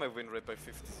decline my win rate by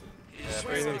 50.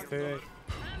 Stay.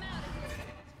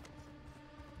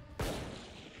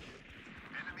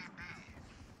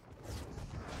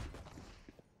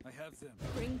 I have them.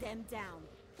 Bring them down.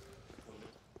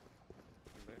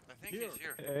 I think he's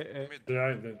here.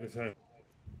 This side.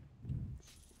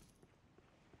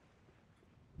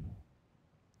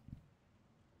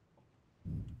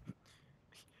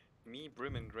 Me,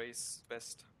 Brim, and Grace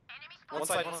best. One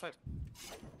side.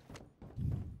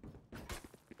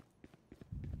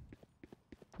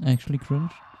 actually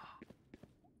cringe.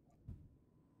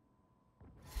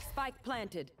 Spike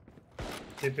planted.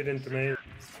 Keep it into me.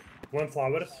 One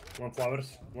flowers, one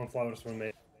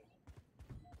main.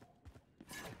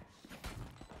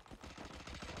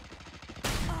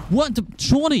 What? The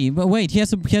shorty? But wait, he had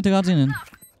the guardian in.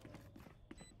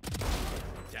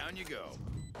 Down you go.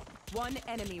 One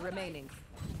enemy remaining.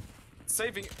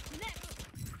 Saving.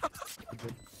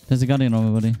 There's a guardian on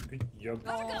everybody.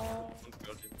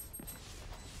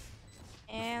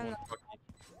 And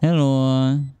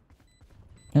Hello.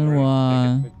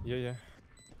 Hello. Yeah.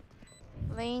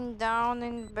 laying down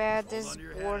in bed is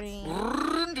boring.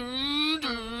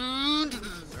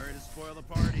 Sorry to spoil the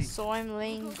party. So I'm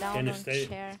laying down Can you on stay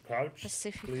chair. crouch,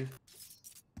 Pacific. please?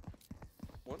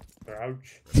 What?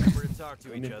 Crouch. Remember to talk to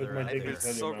Let me each put other. my I dick think. inside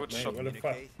It's so your good mouth, shot. mate. What the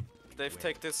fuck? Dave,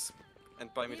 take this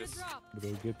and buy me this. Bro,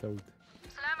 get out.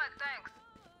 Salamat, thanks.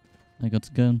 I got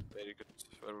the gun. Very good.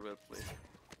 Very well played.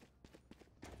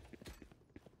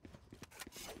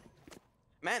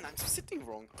 Man, I'm sitting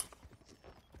wrong.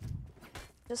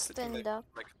 Just Sitting stand up.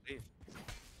 like Dave.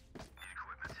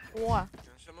 What? Can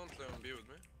someone play on B with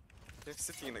me? Dave's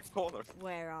sitting in a corner.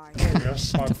 Where are Yeah,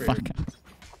 Shut the fuck up.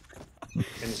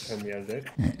 Can you show me your dick?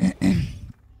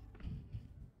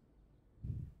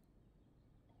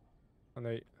 Oh,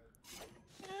 nee.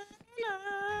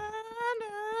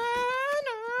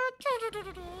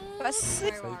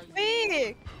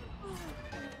 Pacific!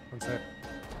 One sec.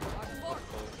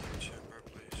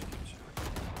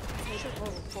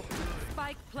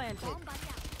 Spike planted.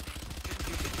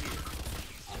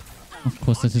 Of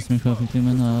course, that hits me perfectly,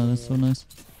 man. Ah, that's so nice.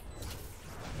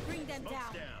 Bring them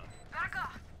down.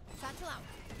 Satchel out.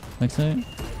 Backside.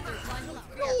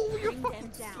 No, you Bring them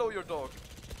fucking down. slow your dog.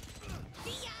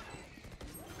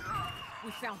 We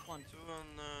found one. Two on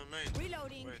main.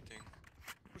 Reloading. Waiting.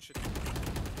 Push it.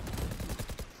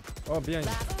 Oh, behind.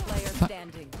 Last player Fuck.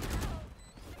 standing.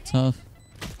 Tough.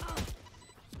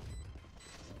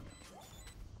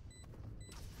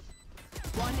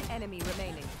 One enemy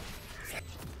remaining.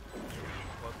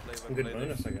 Well played, Some well good played.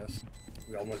 bonus, I guess.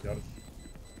 We almost got it.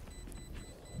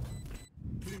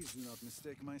 Please do not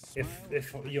mistake my smile.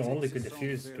 If you only could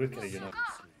defuse quickly, you know.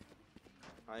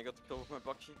 I got the kill with my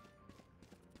Bucky.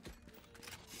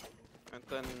 And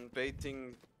then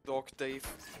baiting Dog Dave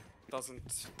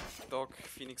doesn't dog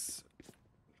Phoenix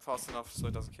fast enough so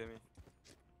it doesn't kill me.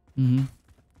 Mm-hmm.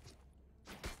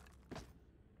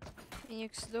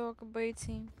 Phoenix dog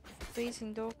baiting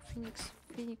dog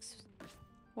Phoenix.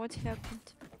 What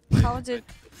happened? How did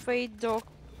Fade dog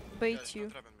bait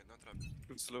you?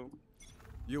 Too slow.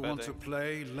 You want to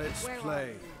play? Let's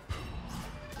play.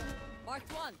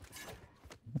 Marked one.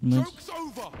 Mid. Joke's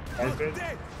over. Okay. You're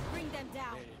dead. Bring them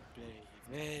down.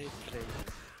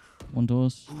 One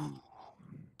doors.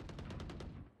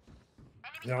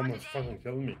 They almost fucking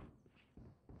killed me.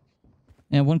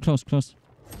 Yeah, one close. Too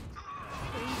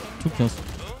close.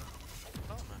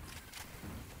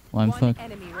 Well, I'm One fucked.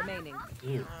 enemy remaining.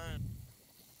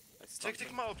 Take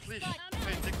him out, please.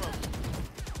 Fade, take him out.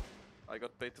 I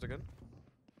got baited again.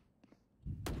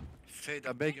 Fade,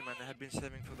 I beg you, man. I have been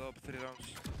saving for the up 3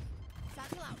 rounds.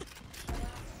 Satchel out.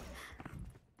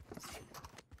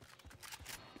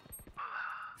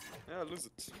 Yeah, lose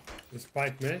it. The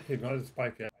spike, man. He got the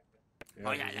spike, yeah.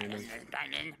 Oh, yeah.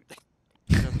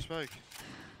 The spike.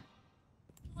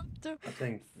 I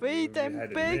think Wait, we I'm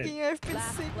had it begging. mid. I've been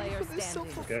Last saving player for this song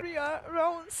for standing. 3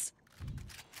 rounds.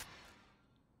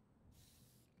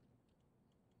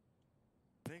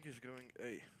 I think he's going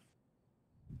A.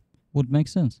 Would make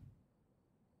sense.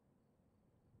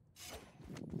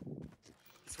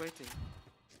 He's waiting.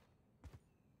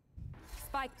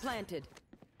 Spike planted.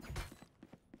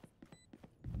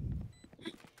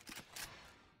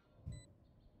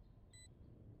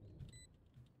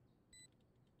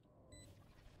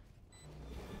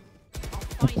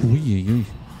 Ui.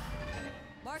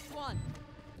 Marked one.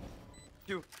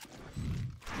 You.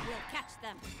 We'll catch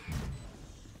them.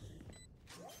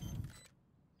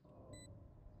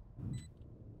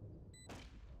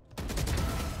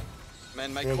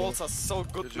 Man, my calls are so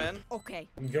good, man. Okay.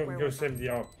 Go save the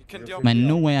AWP. You can Go do save Man, the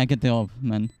no AWP. way I get the orb,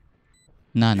 man.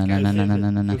 Nah. Go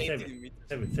Nah.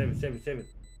 Save it.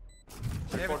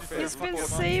 He's been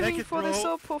saving for the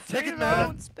soap for 3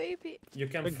 rounds, baby. You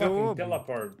can Take the fucking orb.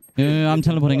 teleport. I'm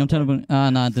teleporting. Ah,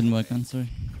 nah, it didn't work, man. Sorry.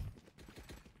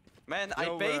 Man, I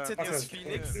Yo, baited fuck this us.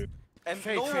 Phoenix and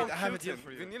Fade, no Fade, one I have killed it here him.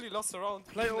 for you. We nearly lost a round.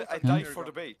 Play Even ult I and died then for you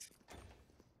the bait.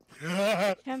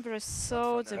 Amber is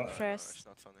so depressed. It's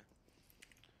not funny.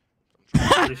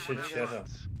 This shit shut up.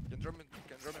 Can drop me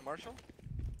Marshall?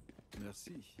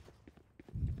 Merci.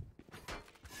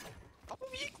 How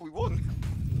weak we won.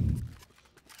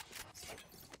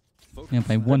 Yeah,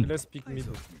 by one. Let's pick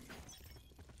middle.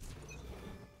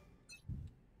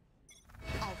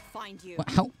 I'll find you.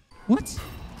 How? What?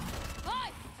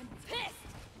 I'm pissed.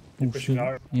 Oh shit.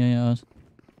 Yeah. Here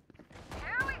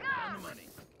we go.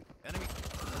 Enemy.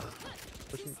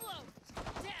 Too slow.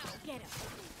 Down. Get him.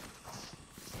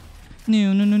 No.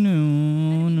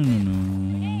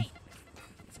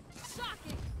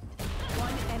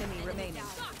 One enemy remaining.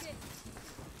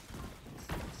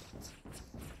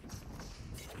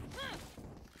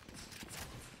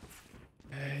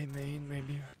 Hey, main,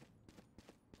 maybe.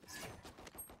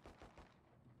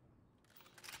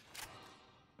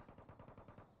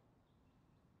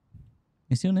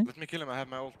 Is your name? Let me kill him, I have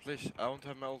my ult, please. I won't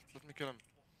have my ult, let me kill him.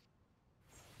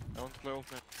 I want to play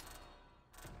ult man.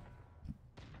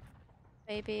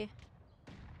 Maybe.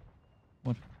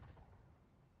 What?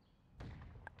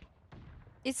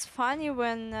 It's funny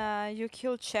when you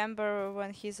kill Chamber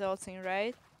when he's ulting,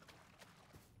 right?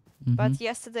 But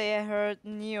yesterday I heard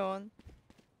Neon.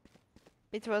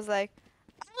 It was like,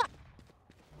 "Ah!"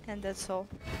 And that's all.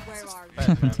 Where are you?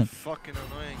 Bad, man. Fucking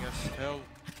annoying as hell.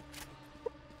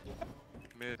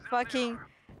 Mid. Fucking,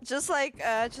 just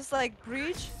like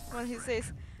Breach when he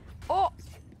says, "Oh,"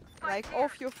 like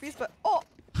off your face, but "Oh."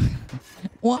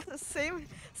 What? The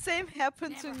same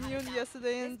happened to Neon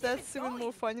yesterday, and that's even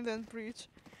more funny than Breach.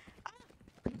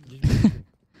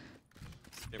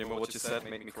 Remember what you said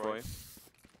made me cry.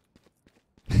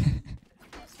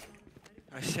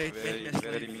 I say it, make me a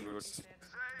Very slave. mean words.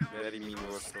 Very mean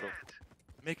words, bro.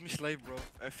 Make me slave, bro.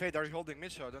 Fade, are you holding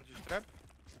mid so I don't use trap?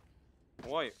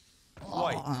 Why?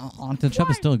 Why? The trap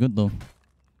is still good though.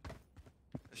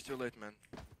 It's too late, man.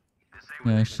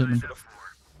 Yeah, I shouldn't.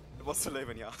 It was too late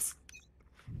when you asked.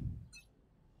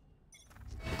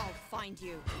 I'll find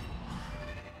you.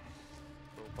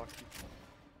 Bro, Bucky.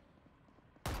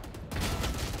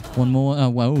 One more.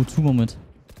 Wow, 2 more mid.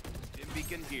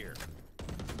 Beacon here.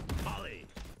 Molly.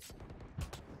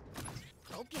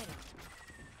 Go get him.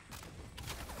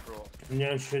 Bro.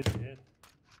 Yeah, shit. Yeah.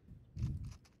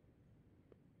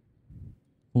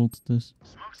 Hold this.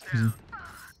 Easy.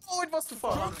 Oh, it was too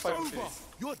far.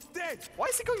 You're dead. Why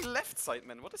is he going left side,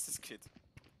 man? What is this kid?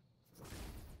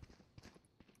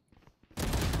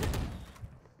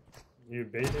 You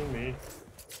baiting me?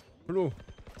 Blue.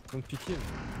 Don't pick him.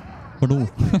 Blue.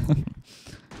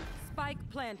 Spike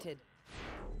planted.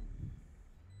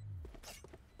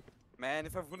 Man,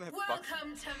 if I wouldn't have Bucky.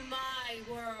 Welcome to my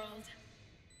world.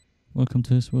 Welcome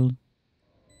to his world.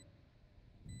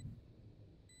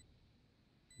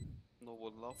 No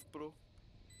one love, bro.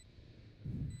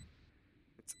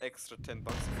 It's extra $10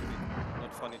 if you need.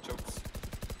 Not funny jokes.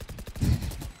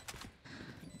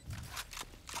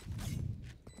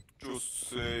 Just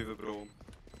save it, bro.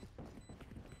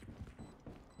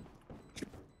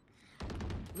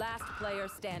 Last player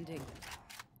standing.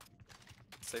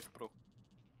 Safe, bro.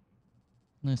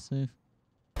 Nice save.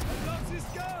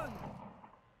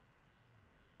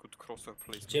 Good crosser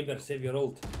place. Chamber, save your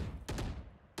ult.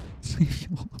 Save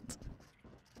your ult.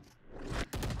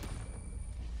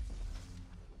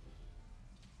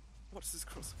 What's this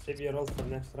crosser? Save your ult for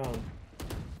next round.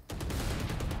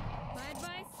 My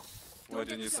advice? Why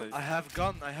didn't you say? I have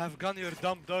gun, you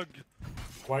dumb dog.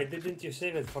 Why didn't you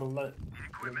save it for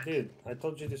Dude, I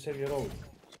told you to save your ult.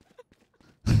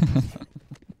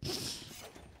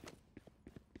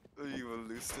 You will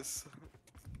lose this.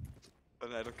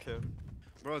 And I don't care.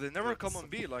 Bro, they never come on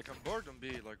B, like I'm bored on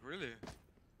B, like really.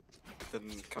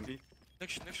 Then can be.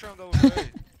 Next round I will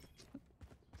play.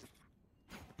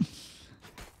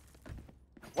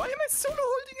 Why am I solo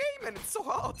holding A, man? It's so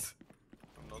hard.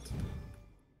 I'm not.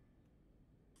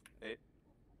 Hey.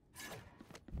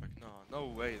 Like no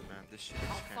way, man. This shit is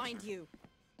I'll find you.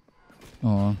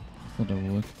 Oh, thought that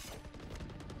would work.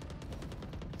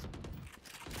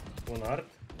 One art.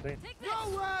 Nowhere to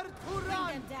run. Bring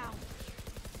them down.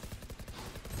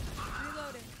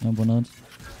 Reloading. No, but not.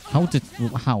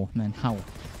 How, man? How?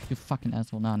 You fucking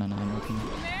asshole. No, I'm working.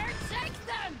 Take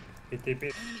them.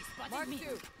 PTP. Mark me.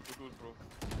 Good, bro.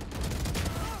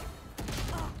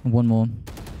 One more.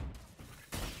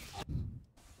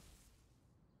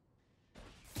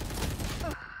 How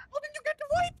did you get the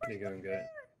wipe? You're going good.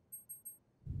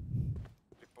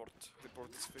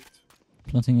 Report this fate.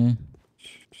 Planting A.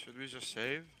 Should we just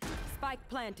save? Spike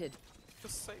planted.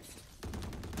 Just save.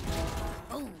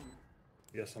 Boom.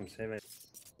 Yes, I'm saving.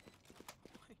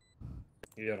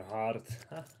 Your heart.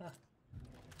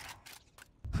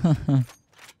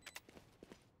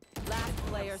 Last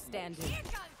player standing.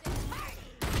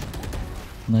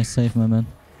 Nice save, my man.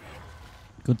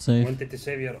 Good save. Wanted to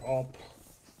save your op,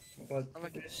 but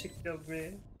she killed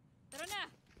me.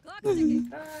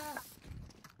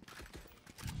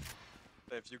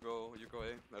 Dave, you go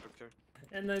A. I don't care.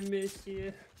 And I miss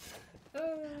you.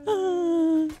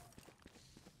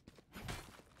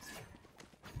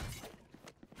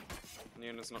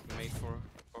 Neon is not made for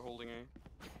holding A.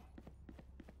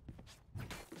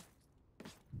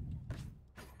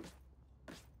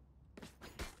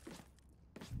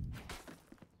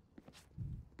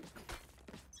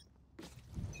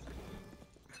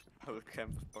 I will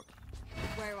camp the fuck.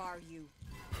 Where are you?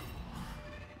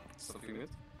 Something mid?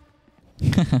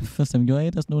 First time you A,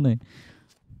 there's no name.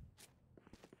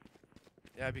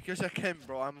 Yeah, because I can,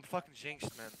 bro. I'm fucking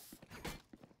jinxed, man.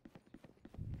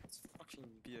 It's fucking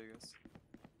B, I guess.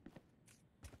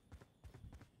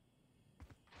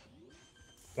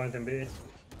 Plant and B.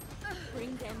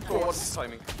 Bring them Oh, what's his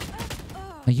timing?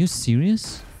 Are you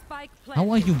serious? Spike How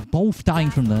are you both dying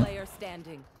from that? player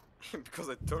standing. Because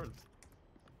I turned.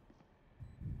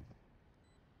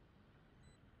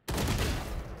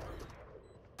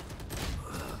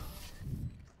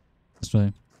 Let's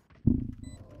try.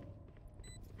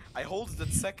 I hold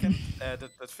that second, that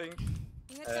thing,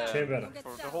 Chamber.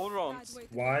 for the whole round.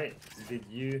 Why did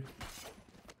you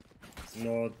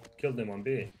not kill them on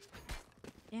B?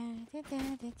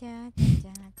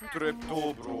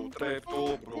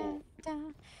 Trepto, bro.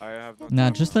 I have no Nah,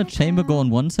 just let Chamber go on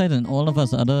one side and all of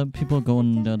us other people go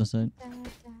on the other side.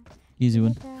 Easy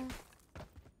win.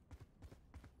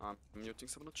 I'm muting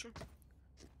some, not sure.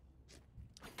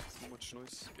 Too much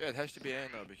noise. Yeah, it has to be A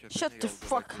now because. Shut the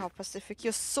fuck up, Pacific.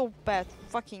 You're so bad.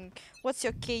 Fucking. What's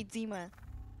your KD, man?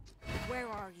 Where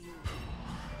are you?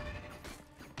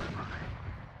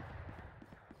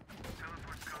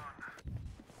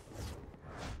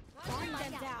 Bring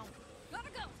them down. Gotta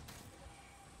go.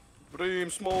 Bream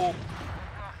smoke.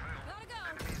 Gotta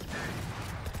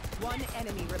go. One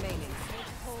enemy remaining.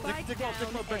 Spike down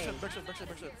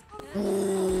A.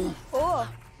 Oh!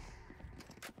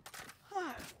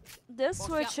 That's Watch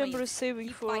what that Chamber way. is saving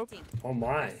Keep for. fighting. Oh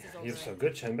my, you're so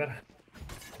good, Chamber.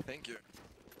 Thank you.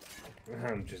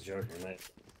 I'm just joking, mate.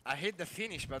 I hit the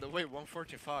finish, by the way,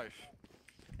 145.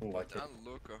 Like it. And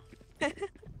Luca.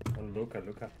 Oh,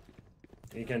 Luca.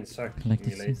 He can suck Like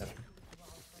me this later.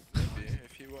 Maybe,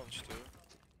 if he wants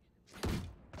to.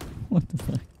 What the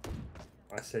fuck?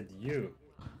 I said you.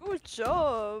 Good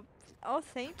job. Oh,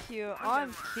 thank you.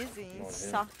 I'm kidding. Not him.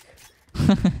 Suck.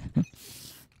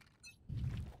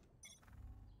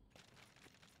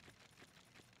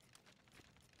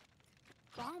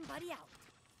 Bomb buddy out.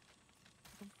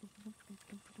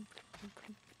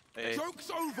 Hey. Joke's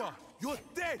over! You're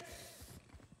dead!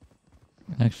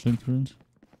 Actually, current.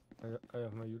 I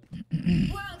have my ult.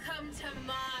 Welcome to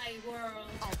my world.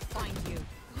 I'll find you.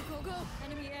 Go, go, go.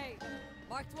 Enemy A.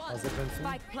 Marked one. Has it been seen?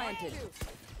 Spike planted.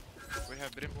 We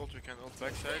have Brim ult, we can ult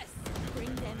backside.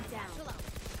 Bring them down.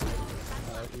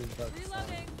 Ult back.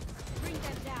 Reloading. Bring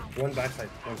them down. One backside,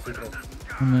 one secret.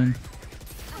 Oh man.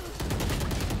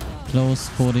 Close,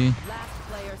 40. Last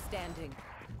player standing.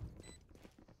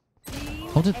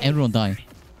 How did everyone die?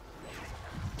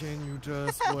 Can you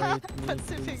just wait me,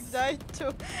 Pacific please? died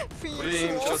to Bream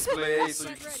Phoenix. just play so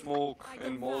you can smoke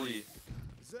and molly.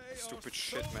 Stupid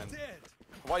shit, man.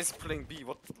 Why is he playing B?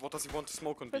 What does he want to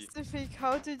smoke on B? Pacific,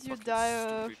 how did you Fucking die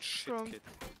stupid shit from... kid.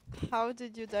 How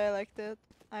did you die like that?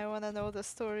 I wanna know the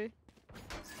story.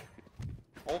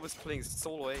 Always playing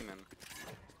solo A, man.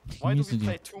 Why do we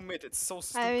play 2 mid? It's so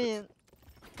stupid. I mean...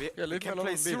 We Yeah, leave me can alone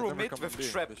play on B, 0 never mid come with on B.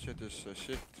 trap. This shit is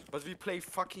shit. But we play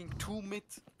fucking 2 mid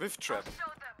with trap.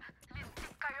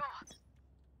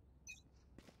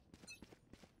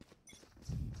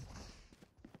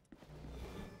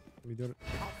 Middle.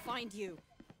 I'll find you.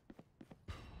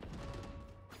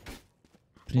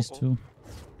 Please, two.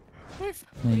 Yeah,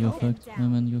 you're fucked. No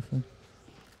man, you're fucked.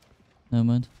 Never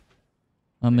mind.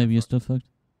 Maybe you're still fucked.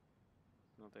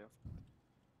 No, they are.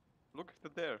 Look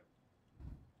at there.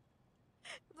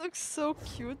 Looks so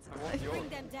cute. I want the Bring orb.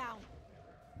 them down.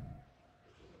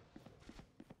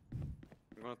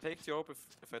 I'm gonna take the orb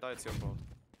if I die, it's your fault.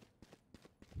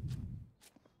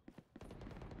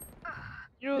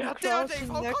 You're Yeah, crouching Dave,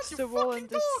 how next can't to you the wall fucking and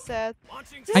this set.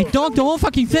 I dogged the whole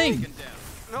fucking thing!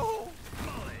 No!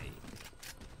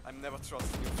 I'm never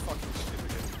trusting you fucking shit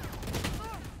again.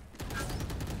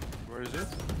 Where is it?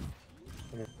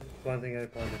 Planting A,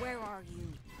 planting. Where are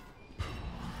you?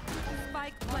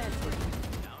 Spike planted.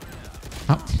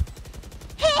 Oh,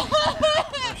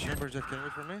 Chamber just came away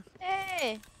from me.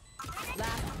 Hey!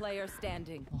 Last player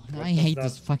standing. I hate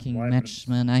this fucking match,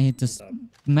 man. I hate this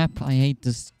map. I hate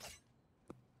this.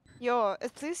 Yo,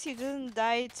 at least you didn't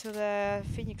die to the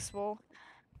Phoenix wall.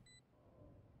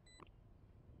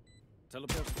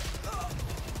 Teleport.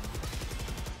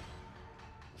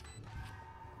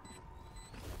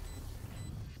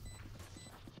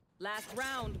 Last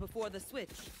round before the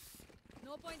switch.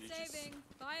 No point saving.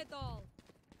 Buy it all.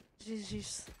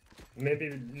 GG's.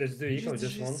 Maybe let's do eco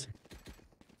just one.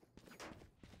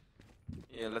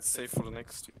 Yeah, let's save for the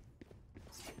next.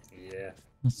 Yeah.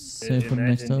 Let's save for the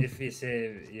next Imagine half. if we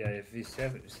save, if we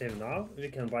save now, we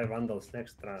can buy Vandals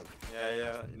next round.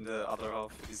 Yeah, in the other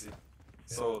half, easy.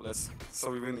 So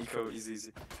we win eco,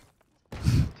 easy.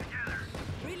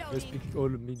 Let's pick all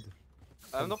mid.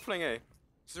 I'm not playing A.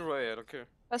 0 A, I don't care.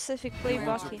 Pacific play You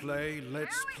want to Bucky. play?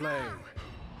 Let's play.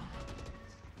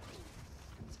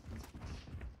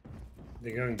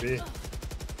 They're going B.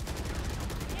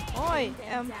 Oi,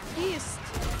 I'm pissed.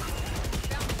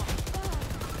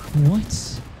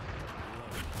 What?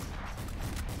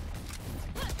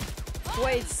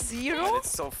 Wait, And 0?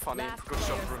 it's so funny. Last Good shot,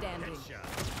 player bro. standing.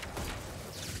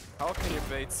 How can you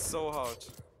bait so hard?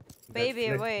 Baby,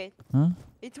 Netflix. wait. Huh?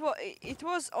 It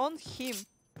was on him.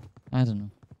 I don't know.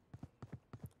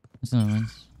 It's not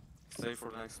nice. Save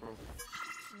for the next bro.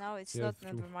 No, it's Yeah, not.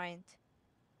 true. Never mind.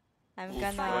 I'm Wolf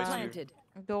gonna right here. Planted.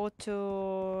 go to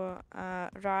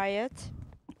Riot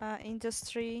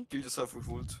Industry. Kill yourself with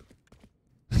ult.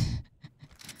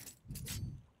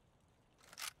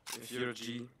 If you're a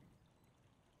G.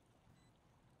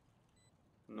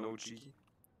 No G.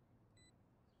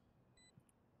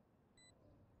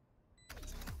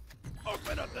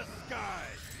 Open up the sky!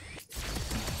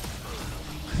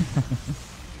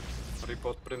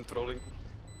 Report Prim trolling.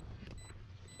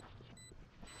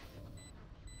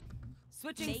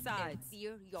 Switching Make them sides.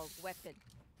 fear your weapon.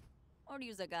 Or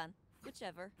use a gun.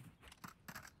 Whichever.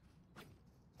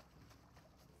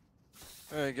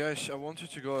 Hey guys, I want you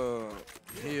to go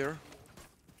here.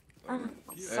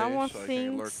 Someone so I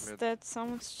can alert thinks mid. that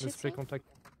someone's Let's play cheating. contact.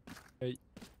 Hey,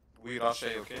 We rush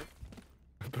A, okay?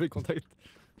 play contact.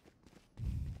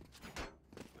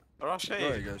 Rush Go A!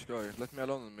 ahead guys, go ahead. Let me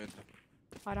alone in mid.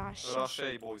 Arash. Rush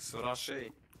A, boys, rush A.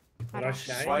 Rush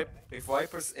If, A. if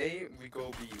Viper's A, we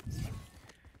go B.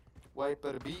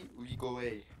 Viper B, we go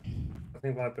A. I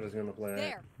think Viper is gonna play.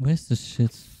 There. Where's this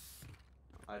shit?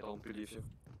 I don't believe you.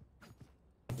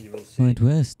 You will see. Wait,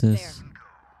 where's this?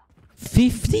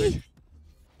 50?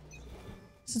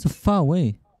 This is so far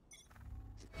away.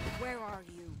 Where are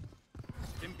you?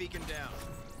 Dim beacon down.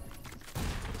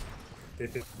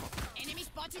 Enemy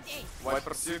spotted A.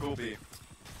 Viper C, go B.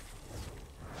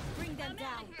 Bring them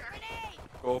down.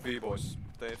 Go B, boys.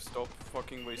 Dave, stop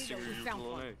fucking wasting Reload, your found ult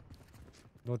on one.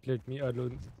 A. Don't let me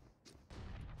alone.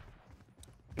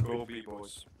 Go B,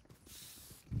 boys.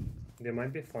 They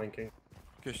might be flanking.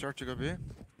 Okay, start to go B.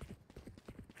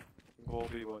 Go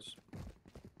B, boys.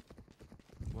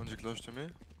 One's close to me.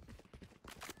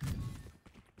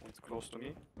 It's close to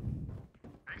me.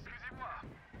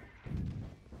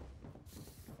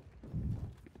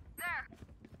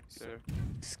 There.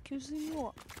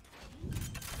 Excusez-moi.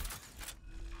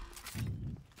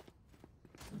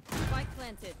 Spike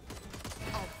planted.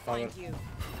 I'll find you.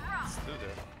 Still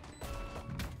there.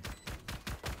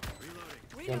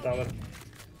 One tower.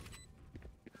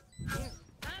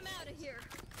 I'm out of here.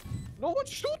 No one's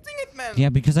shooting it, man! Yeah,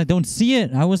 because I don't see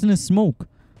it. I was in a smoke.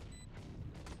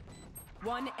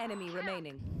 One enemy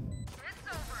remaining.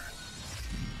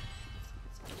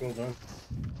 Well done.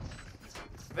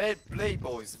 Well play,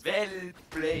 boys. Well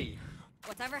play.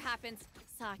 Whatever happens,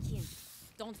 Sakin.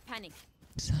 Don't panic.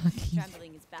 Sakin.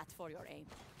 Scrambling is bad for your aim.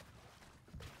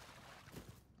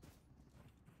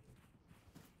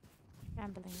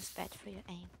 Rambling is bad for your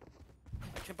aim.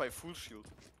 I can buy full shield.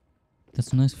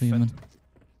 That's nice for you, man.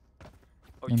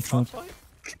 Oh, I'm you can't proud. buy?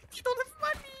 You don't have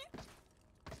money!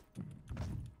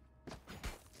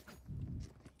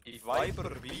 If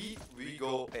Viper B, we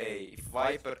go A. If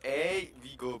Viper A,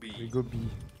 we go B. We go B.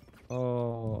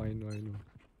 Oh, I know.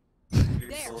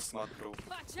 You're so smart, bro.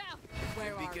 Watch out!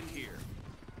 Where are Beacon you? here.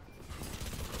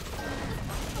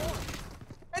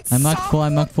 I'm Mark 4,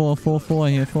 I'm Mark 4, 4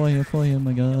 here, 4 here,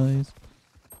 my guys.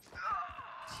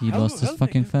 He lost his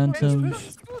fucking phantom.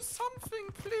 Let's do something,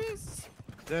 please.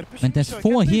 Man, there's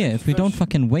 4 here if we don't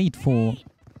fucking wait for...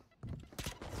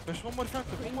 There's one more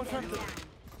phantom, one more phantom.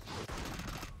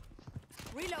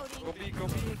 Reloading. Go B, go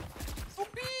B. Go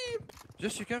B!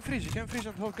 Just you can freeze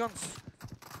and hold guns.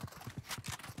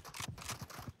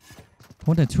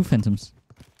 Oh, there are 2 phantoms.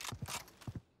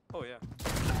 Oh, yeah.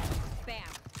 Bam.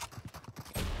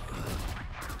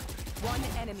 One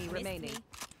enemy remaining.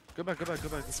 Go back.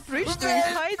 Breach doing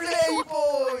hiding.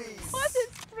 What is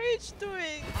Breach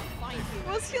doing?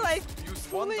 Was he like Use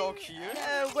one pulling dog here,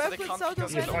 so they weapons can't out pick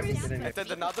of us up. enemies? And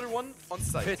then another one on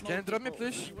site. Wait, can you drop me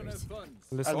please?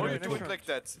 Let's Or try you do next it round. like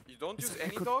that. You don't use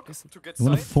any good, dog listen. to get You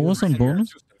wanna side, force on and you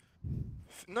bonus? use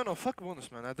them. No, fuck bonus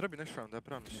man. I drop you next round, I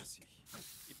promise.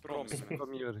 Promise me.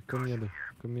 Come here, come here,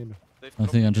 come here. I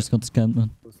think I just got scammed, man.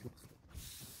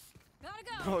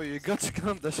 Bro, you got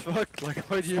scammed as fuck. Like,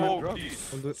 why do you even Smoke drop? these.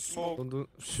 Don't do, Smoke. don't do,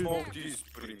 shoot, Smoke these,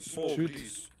 Prim. Smoke Shoot.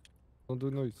 these. don't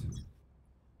do noise.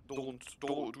 Don't do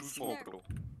smoke, bro.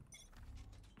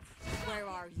 Where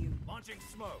are you? Launching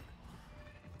smoke.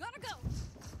 Gotta go.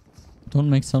 Don't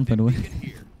make sound, by the way. Go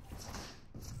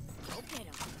get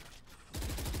him.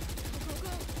 Go, go,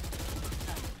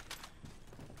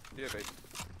 Here, wait.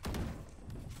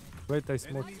 Wait, I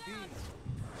smoke. go.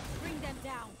 Bring them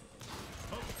down.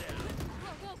 Go,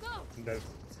 go, go. Dead.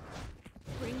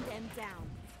 Bring them down.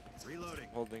 Reloading.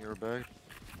 Holding her back.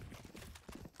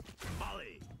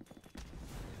 Molly.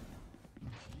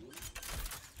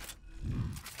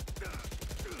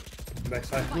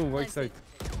 Backside. No, right side.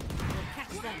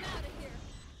 Catch them.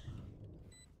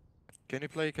 Can you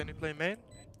play main?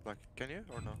 Like, can you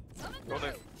or no? Go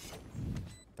there.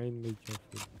 Main, make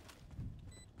careful.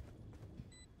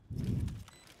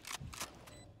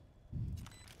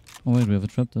 Oh wait, we have a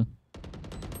trap there.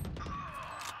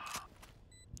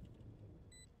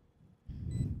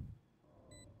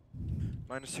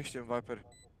 -60 on Viper.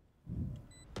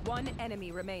 One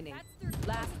enemy remaining.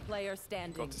 Last player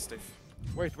standing. Got this, Steve.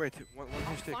 Wait, one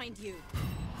I'll mistake. find you.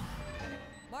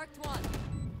 Marked one.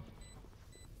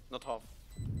 Not half.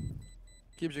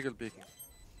 Keep jiggle peeking.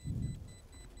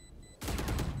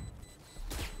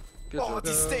 Oh,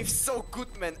 this Dave's so good,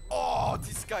 man. Oh,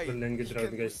 this guy. Building, good he job,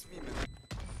 can guys. miss me, man.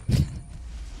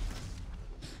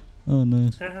 Oh,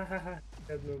 nice.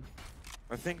 Dead move.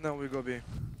 I think now we go B.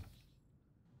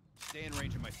 Stay in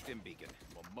range of my stim beacon.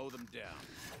 We'll mow them down.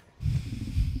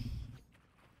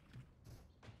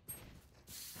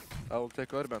 I will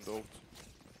take Urban ult.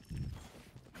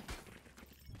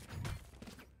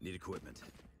 Need equipment.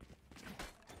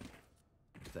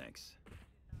 Thanks.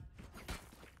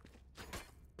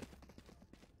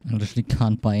 I literally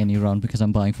can't buy any round because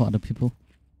I'm buying for other people.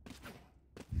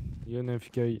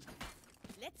 UNFK.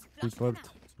 Let's flush them Report. out.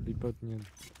 Report Nyan.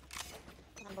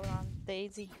 Number one,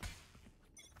 Daisy.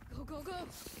 Go, go, go.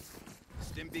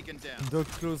 Stim beacon down. Dog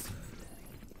close.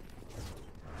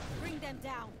 Bring them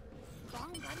down.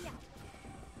 Bomb buddy out.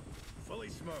 Fully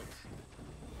smoked.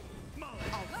 Molly.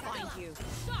 I'll find you.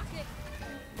 Shock it.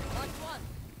 Marked one.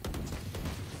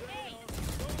 Hey.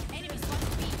 Enemies on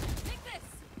speed. Take this.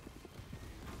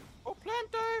 Oh, plant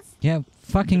dive. Yeah,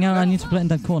 fucking hell, I need to play in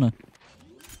that corner.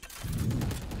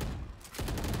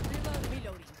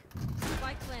 Reloading.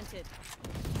 Spike planted.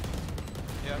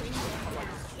 Yeah.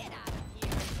 Get out of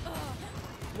here.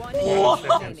 One One enemy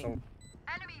second, remaining.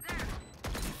 Enemy there.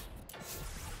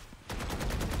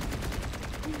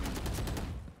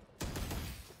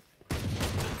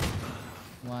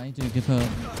 Why do you give her...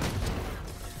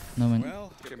 No, man.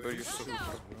 Well, Kimber, you're so good.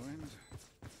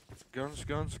 Guns.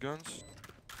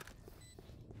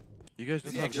 You guys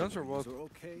don't have guns or what?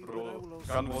 Bro,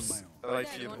 gun was right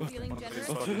here. Anyone feeling generous?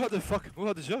 Who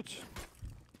had the judge?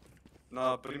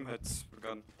 Nah, Prim had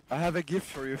gun. I have a gift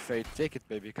for you, Fate. Take it,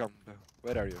 baby. Come.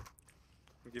 Where are you?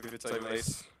 Give it time,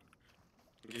 Ace.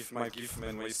 Give my gift,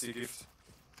 man. Wasty gift.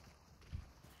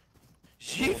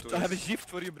 Shift! I have a shift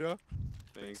for you, bro.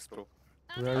 Thanks, bro.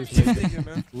 Where is Thank you,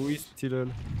 man. Who is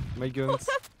Tyrell? My guns.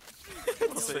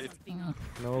 Say it.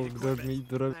 No, drop me.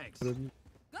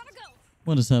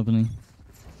 What is happening?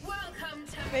 Welcome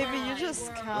to Maybe my you just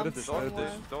world. can't. Dog somewhere.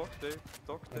 this, dog this,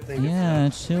 dog I this. think Yeah,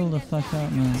 chill the fuck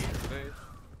out, man. Hey.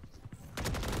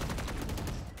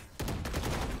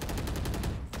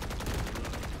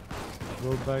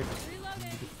 Go back.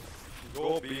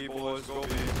 Go B, boys, go B.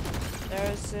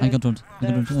 There's I got dropped.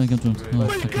 I got dropped. Oh, my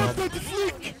fuck. god, the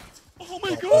flick! Oh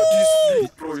my god, this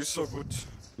flick, bro, is so good.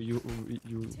 You Go,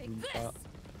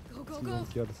 go, oh go. my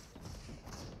god.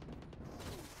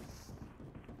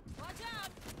 Watch out.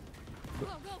 Go,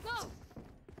 go, go.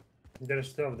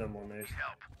 there's two of them on Ace.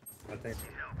 I think.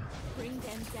 Bring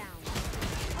them down.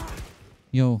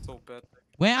 Yo. So bad.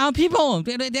 Where are people?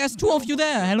 There's two of you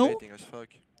there. Hello? Waiting as fuck.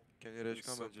 Can you rage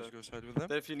come and just go side with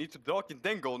them? If you need to dog,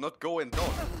 then go, not go and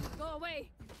dog. Go away.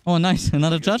 Oh, nice.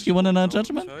 Another judge? You want another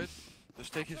judgment? Side.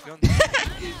 Just take his gun.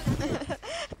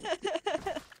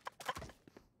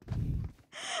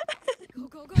 Go,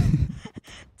 go, go.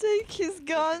 Take his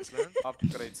gun.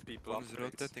 Upgrades, people. One is Upgrades.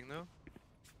 rotating now.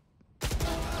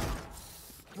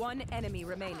 One enemy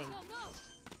remaining.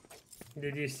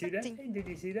 Did you see that? Did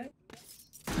you see that?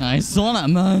 I saw that,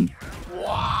 man.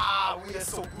 Wow, we are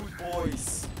so good,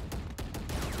 boys.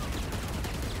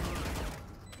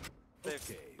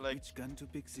 Okay, Like, which gun to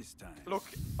pick this time? look,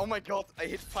 oh my god, I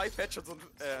hit 5 headshots on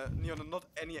Neon and not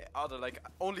any other, like,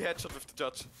 only headshot with the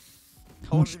judge.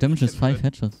 How much damage is 5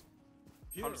 headshots?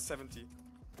 170.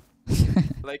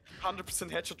 Like 100%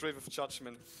 headshot rate with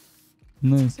judgment.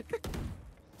 Nice.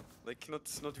 Like not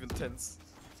even tense.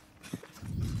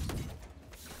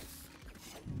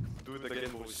 Do it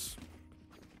again, boys.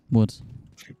 What?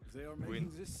 They are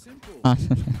making this simple. Ah.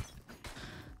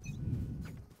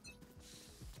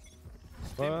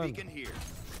 Stim beacon here.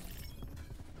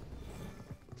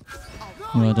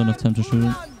 No, I don't have time to shoot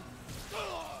it.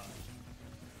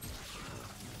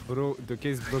 Bro, the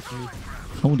case blocked me.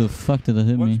 How the fuck did that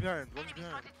hit One's me? behind, one's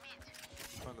behind.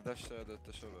 Oh, no, that's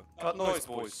the server. Cut noise,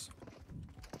 boys.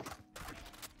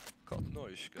 Cut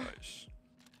noise, guys.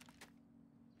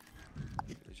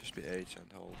 It'll just be H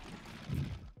and hold.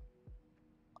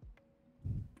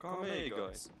 Come here,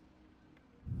 guys.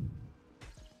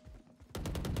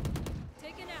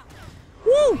 Taken out.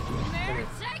 Woo! Mare,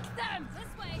 take them!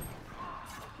 This way!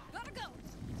 Gotta go!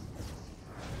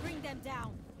 Bring them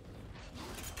down.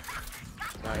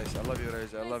 Nice, I love you,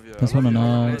 Rage, I love you. This I love one you,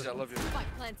 on Rage, I love you.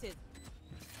 Spike planted.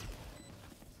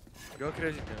 Go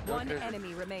crazy, man. Go One crazy.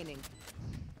 enemy remaining.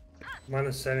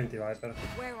 Minus 70, Viper.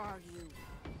 Where are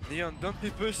you? Neon, don't be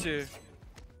pussy.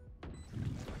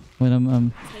 Wait,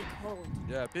 I'm Take hold.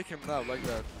 Yeah, pick him now, like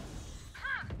that.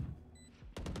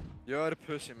 You're a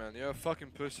pussy, man. You're a fucking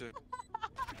pussy.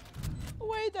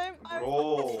 Wait, I'm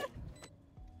Bro.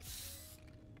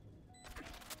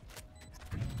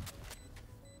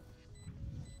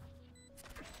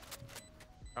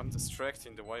 I'm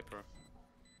distracting the Viper.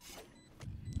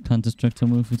 can't distract her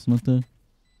if it's not there.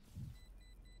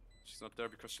 She's not there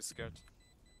because she's scared.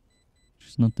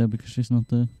 She's not there because she's not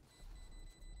there.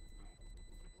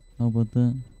 How about that?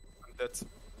 I'm dead.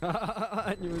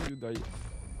 I knew you die.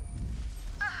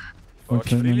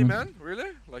 Okay, Really, never. man? Really?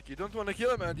 Like, you don't want to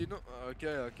kill him, man? You don't.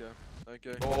 Okay.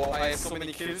 Oh, I have so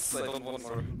many kills, I don't want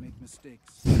more. Make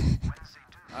mistakes.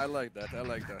 I like that. I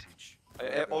like that.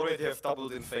 I already have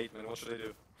doubled in fate, man. What should I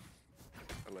do?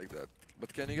 I like that.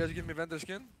 But can you guys give me vendor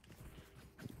skin?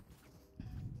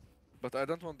 But I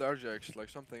don't want the RGX, like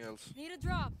something else. Need a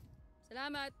drop.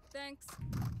 Salamat. Thanks.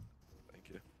 Thank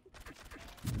you.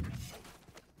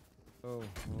 Oh,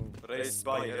 Race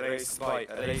by, race by,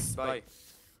 race by.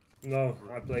 No,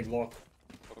 I play Glock.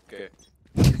 Okay.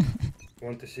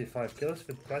 Want to see 5 kills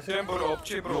with classic? Chamber up, Want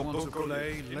don't to go.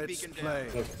 play? Let's play.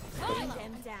 Look. Bring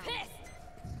them down.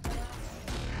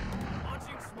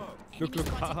 look, look.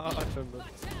 Chamber.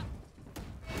 Watch out.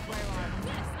 Where are you?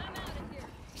 Yes, I'm out of here.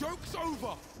 Joke's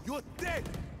over! You're dead!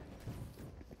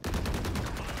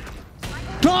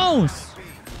 Close!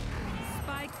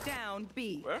 Spike down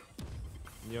B. Where?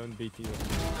 Neon BT.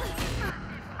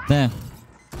 There.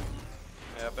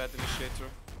 Yeah, bad initiator.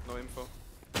 No info.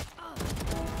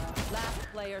 Last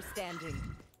player standing.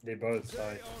 They both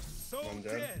side. One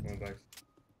there, one back.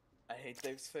 I hate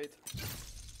Dave's fate.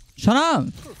 Shut up!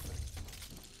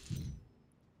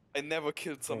 I never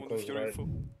killed someone with your right. info.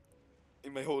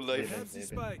 In my whole life. Maybe. Empty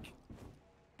spike.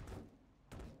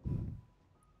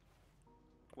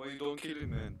 Why you don't kill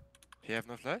him, man? You have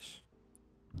no flash?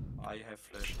 I have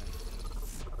flash.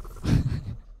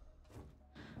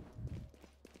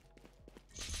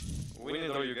 Win it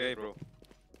or you gay, bro.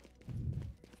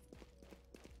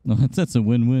 No, that's a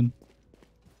win-win.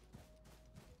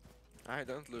 I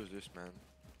don't lose this, man.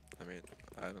 I mean,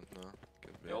 I don't know.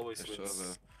 Could be. He always if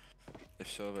wins.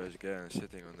 Silver is gay and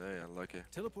sitting on A, unlucky.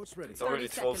 Teleport's ready. It's already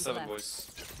 30 seconds 12-7, left.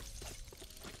 boys.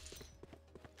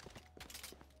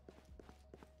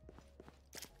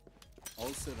 All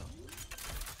set up.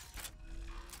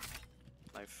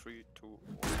 I 3, 2,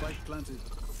 1. Spike planted.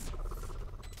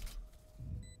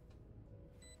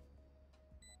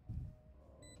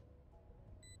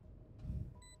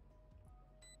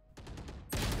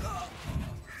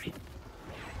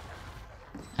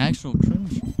 Actual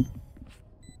cringe.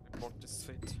 Report this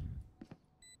fate.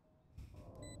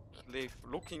 Leave.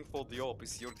 Looking for the orb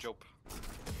is your job.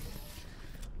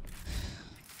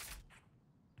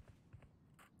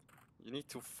 You need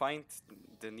to find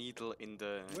the needle in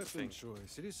the Weapon thing.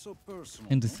 choice. It is so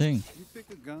personal. In the thing. You pick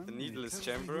a gun. The needle and is it tells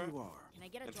you chamber, who you are. Can I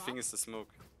get a and the drop? thing is the smoke.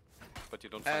 But you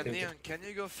don't find it. Neon, can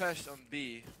you go fast on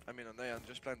B? I mean on A and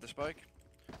just plant the spike?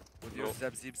 With your No.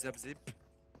 zap zip zap zip?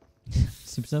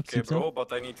 Zip zap, Okay, zip zap. bro,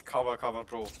 but I need cover,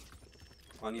 bro.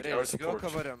 I need air Rage, go support.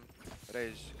 cover him.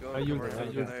 Rage, go I cover ult, I him,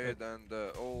 ult. grenade and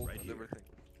ult and everything.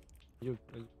 You.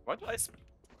 What?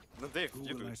 No, Dave, Who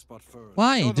you will do I it. spot first?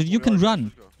 Why? Go Dude, for you the can RGX, run.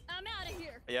 let's go. I'm out of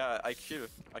here. Yeah, I kill.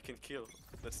 I can kill.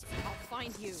 That's the thing. I'll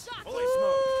find you. Shock. Holy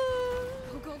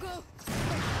smoke! Go, go, go.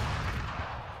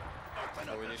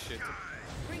 No initiator.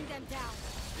 Bring them down.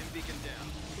 Stim beacon down.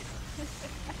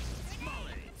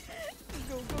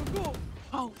 Go, go, go.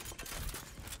 Oh.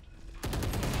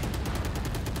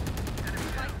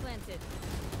 Spike planted.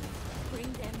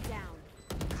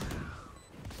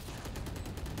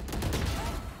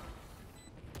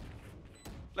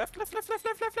 Left.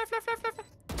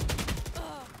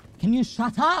 Can you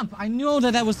shut up? I know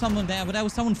that there was someone there, but there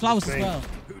was someone flowers as well.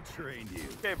 Who trained you?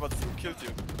 Okay, but who killed you?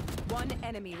 One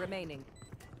enemy remaining.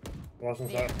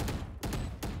 Wasn't that?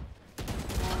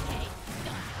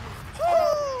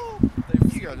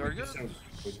 You guys are good.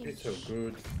 It's so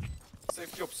good.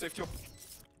 Safe job.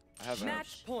 I have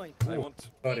Match point. I want.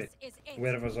 Sorry. This is it.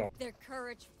 Where was all? Their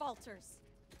courage falters.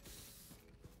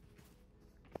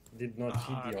 Did not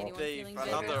see the Anyone off. Dave, feeling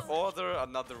another better? order,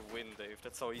 another win, Dave.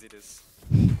 That's how easy it is.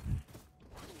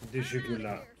 The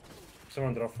jugular.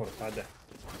 Someone drop for Fada.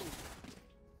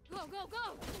 Go.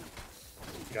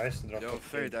 Guys, drop Yo, for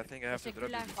Fade, I think I have to drop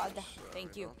you. Fada.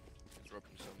 Thank you. Drop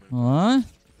him somewhere. What?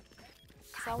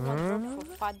 Someone drop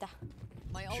for Fada.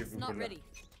 My ult's not ready.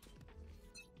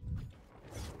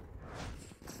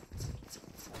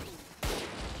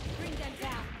 Bring them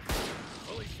down.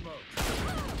 Holy smoke.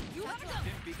 You have to go.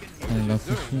 I love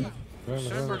this shit.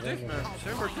 Chamber diff, man.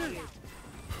 Chamber diff.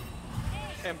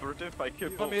 Amber diff, I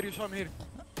killed Some both. here, some here.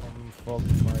 Fuck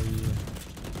my...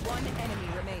 One enemy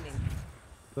remaining.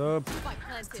 Stop. Spike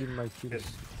planted. Steal my kill.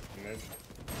 Yes.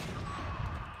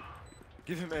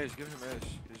 Give him ace,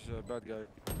 He's a bad guy.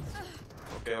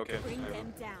 Okay. Bring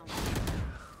them down.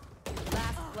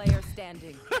 Last player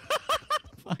standing.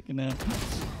 Fucking hell.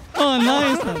 Oh,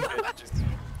 nice. Man. Okay,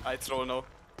 I throw no.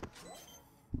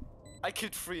 I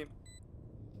killed 3.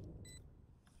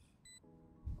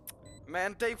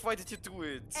 Man, Dave, why did you do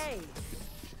it? Hey.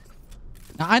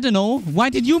 I don't know. Why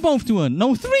did you both do it?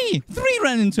 No, 3. 3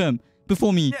 ran into him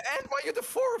before me. Yeah, and why you the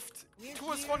 4th?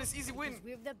 2-1 is easy win.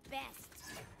 We're the best.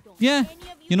 Yeah.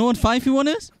 You know what 5v1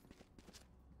 is?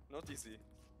 Not easy.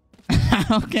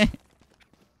 Okay.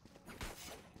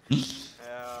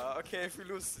 Okay, if we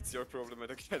lose, it's your problem. I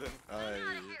don't get it.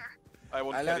 I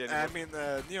won't carry anymore. I mean,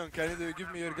 Neon, can you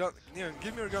give me your gun? Neon,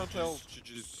 give me your gun, tell.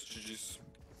 GG's.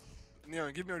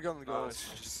 Neon, give me your gun and go.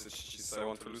 GG's. I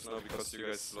want to lose now because you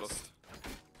guys lost.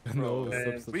 No,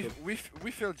 Bro,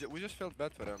 we just felt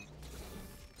bad for them.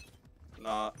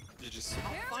 Nah, GG's.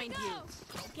 I'll find you.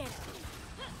 Get it.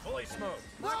 Holy smoke.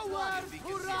 Nowhere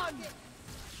to run.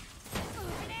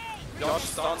 Josh,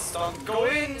 stun. Go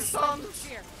in, stun.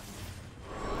 Here.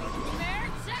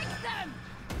 Take them.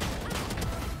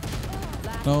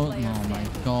 Oh my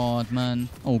god, man.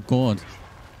 Oh god.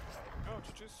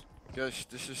 Guys,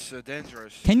 this is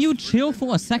dangerous. Can you chill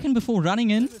for a second before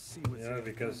running in? Yeah,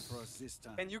 because...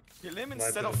 Can you kill him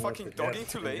instead of fucking dogging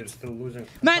too late? Still losing.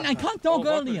 Man, I can't dog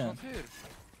earlier.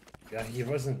 Yeah, he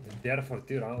wasn't there for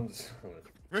 2 rounds.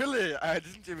 Really? I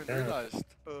didn't even realize.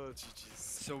 Oh, GG's.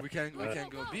 So we can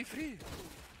go B3.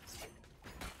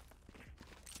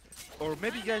 Or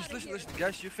maybe guys, listen,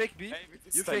 guys, you fake B.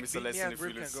 You fake B, me and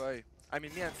Brim can go A. I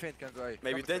mean, me and Feint can go A.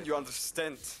 Maybe then you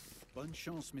understand. Bonne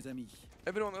chance, mes amis.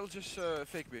 Everyone else just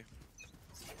fake B.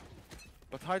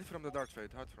 But hide from the dart,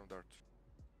 Fade. Hide from dart.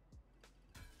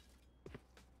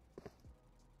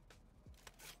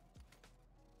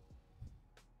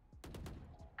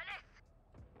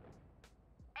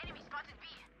 Enemy spotted B.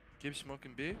 Keep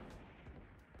smoking B.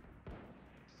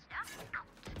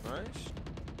 Nice.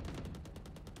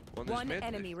 One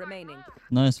enemy remaining.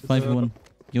 Nice, 5v1.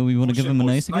 Yo, we wanna give him an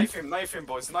ace again? Knife him,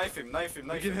 boys. Knife him.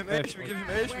 We give him ace, we give him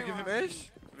ace, we give him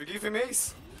ace. We give him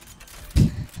ace.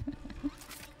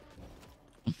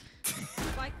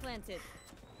 Spike planted.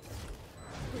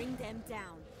 Bring them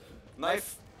down.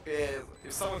 Knife.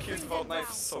 If someone kills without knife,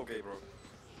 it's so gay, bro.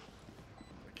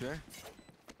 Okay.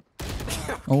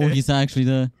 Oh, he's actually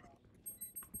there.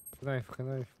 Knife,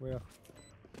 where?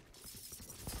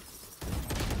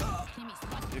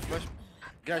 You flash.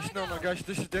 Guys, no, guys,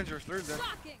 this is dangerous. Learn that.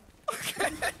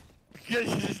 Okay.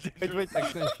 Guys, this is dangerous. Wait, I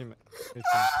finish him.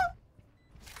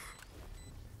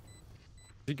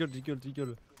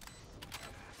 Jiggle.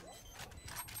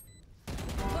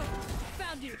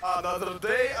 Found you. Another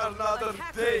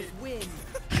day. Win.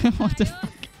 What the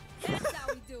fuck? That's how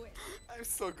we do it. I'm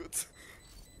so good.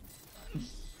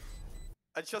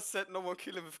 I just said no one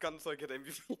kill him with guns so I get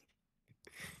MVP.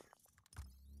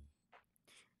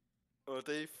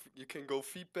 Dave, you can go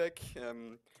feedback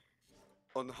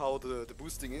on how the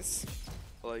boosting is.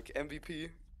 Like MVP,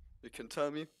 you can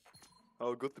tell me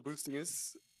how good the boosting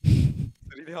is.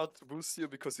 It's really hard to boost you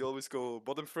because you always go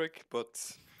bottom frag,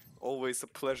 but always a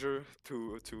pleasure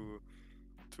to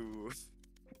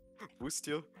boost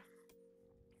you.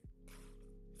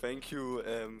 Thank you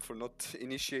for not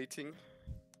initiating.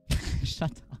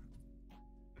 Shut up.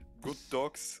 Good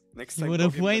dogs. Next You time. would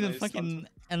have dog him waited when I start. fucking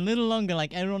a little longer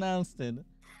like everyone else did.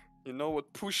 You know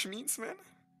what push means, man?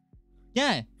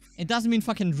 Yeah, it doesn't mean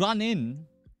fucking run in.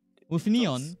 With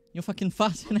Neon, you're fucking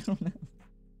faster than everyone else.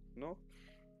 No?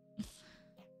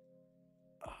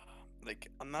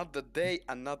 Another day,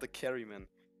 another carry, man.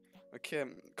 Okay,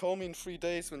 call me in 3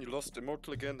 days when you lost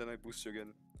Immortal again, then I boost you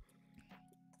again.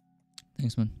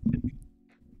 Thanks, man.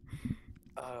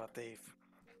 Dave.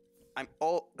 I'm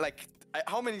all like,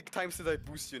 how many times did I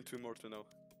boost you into Immortal now?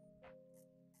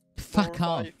 Fuck 4,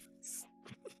 off.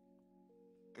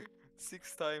 5,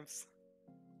 6 times,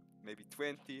 maybe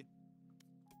 20.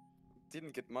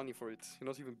 Didn't get money for it. You're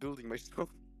not even building my shop.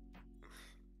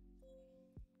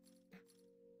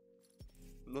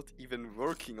 Not even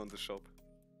working on the shop.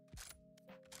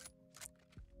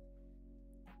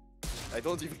 I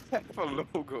don't even have a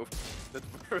logo that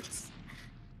works.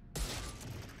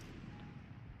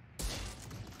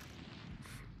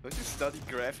 Don't you study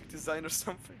graphic design or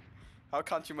something? How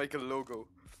can't you make a logo?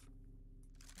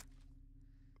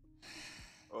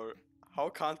 Or how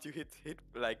can't you hit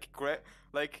like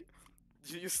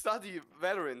you study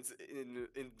Valorant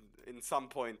in some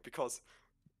point because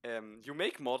you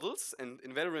make models and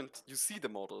in Valorant you see the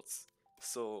models.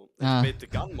 So and you made the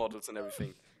gun models and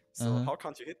everything. So how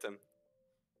can't you hit them?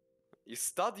 You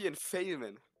study and fail,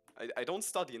 man. I don't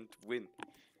study and win.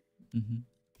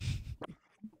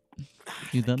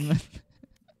 You done, man?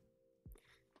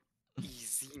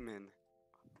 Easy, man.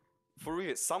 For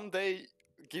real, someday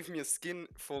give me a skin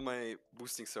for my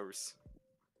boosting service.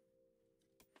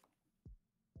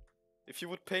 If you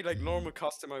would pay like normal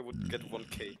customer, I would get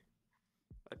 1k.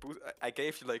 I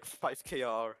gave you like 5k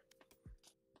AR.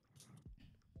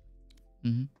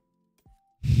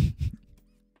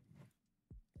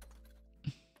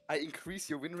 I increase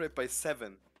your win rate by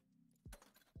 7.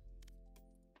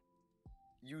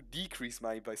 You decrease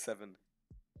mine by 7.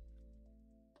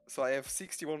 So I have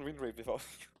 61 win rate without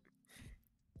you.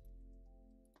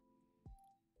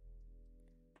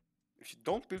 If you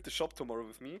don't build the shop tomorrow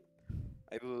with me,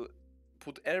 I will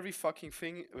put every fucking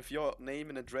thing with your name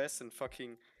and address and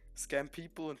fucking scam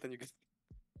people, and then you get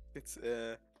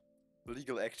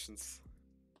legal actions.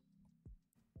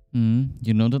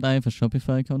 You know that I have a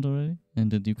Shopify account already? And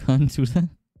that you can't do that?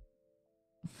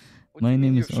 My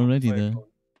name is already there. Account?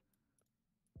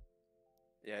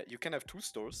 Yeah, you can have 2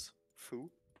 stores. Foo.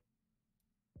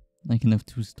 I can have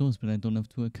 2 stores, but I don't have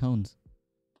 2 accounts.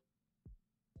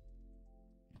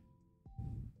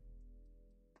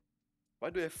 Why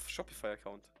do you have Shopify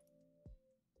account?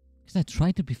 Because I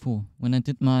tried it before, when I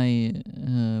did my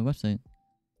website.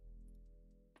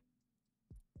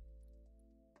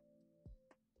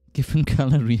 Given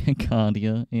gallery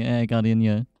Guardian, yeah, Guardian,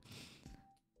 yeah.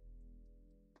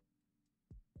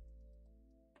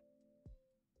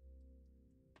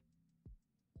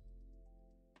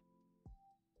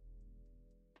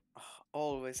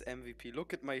 Always MVP.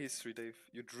 Look at my history, Dave.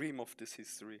 You dream of this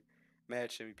history.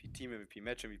 Match MVP, team MVP,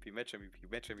 match MVP, match MVP,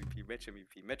 match MVP, match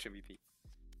MVP, match MVP.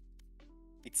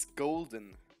 It's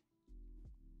golden.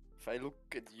 If I look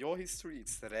at your history,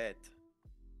 it's red.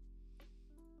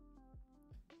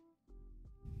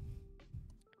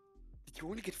 Did you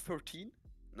only get 13?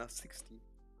 No, 16.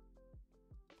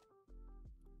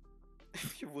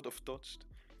 If you would have dodged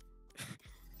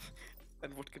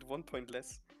and would get 1 point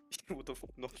less, you would have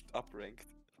not up ranked.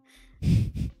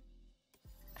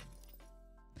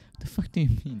 The fuck do you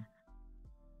mean?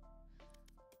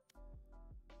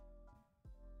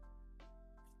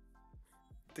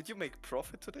 Did you make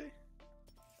profit today?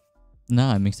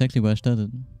 Nah, I'm exactly where I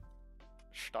started.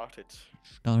 Started.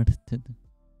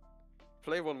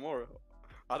 Play one more.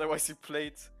 Otherwise you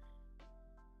played...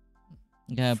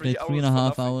 Yeah, I played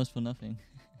 3.5 hours for nothing.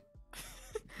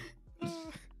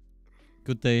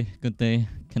 Good day.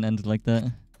 Can end it like that.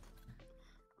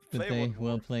 Good day,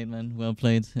 well played, man. Well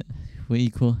played. We're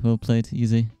equal, well played,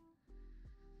 easy.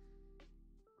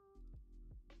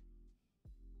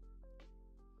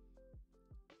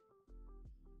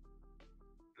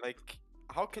 Like,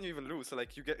 how can you even lose?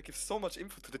 Like, you give so much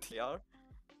info to the TR.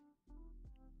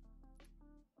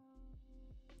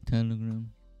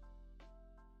 Telegram.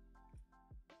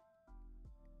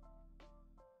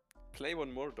 Play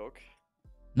one more, dog.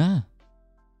 Nah.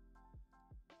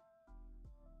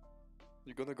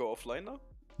 You gonna go offline now?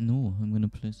 No, I'm gonna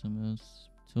play somewhere else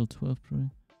till 12 probably.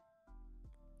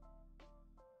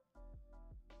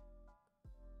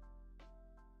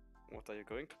 What are you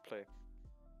going to play?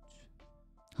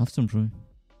 Have some probably.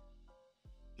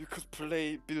 You could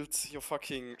build your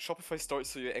fucking Shopify store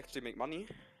so you actually make money.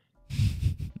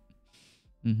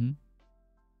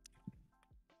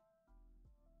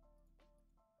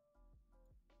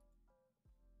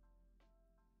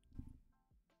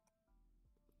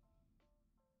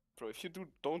 Bro, if you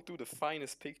don't do the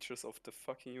finest pictures of the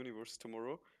fucking universe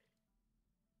tomorrow,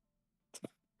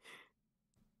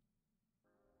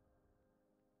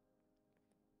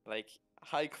 like,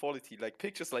 high quality, like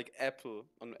pictures like Apple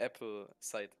on Apple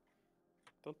site.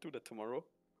 Don't do that tomorrow.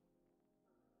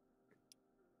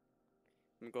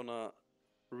 I'm gonna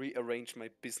rearrange my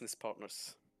business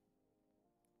partners.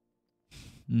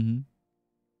 Mm-hmm.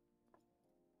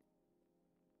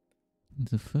 What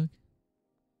the fuck?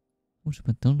 What's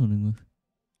about downloading with?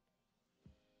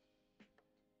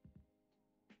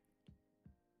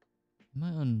 Am I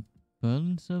on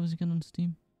Berlin servers again on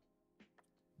Steam?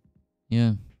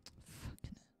 Yeah.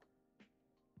 Fucking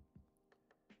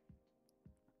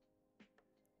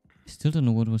I still don't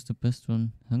know what was the best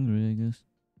one. Hungary, I guess.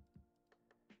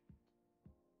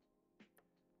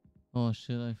 Oh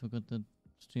shit, I forgot that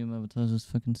stream advertises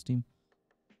fucking Steam.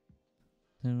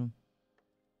 Terrible.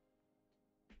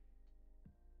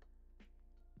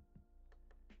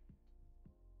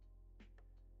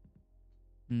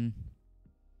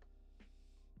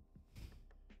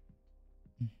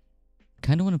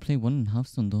 Kinda wanna play 1.5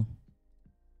 Stone though.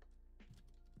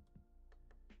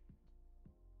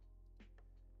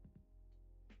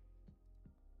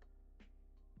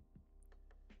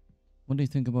 What do you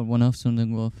think about 1.5 Stone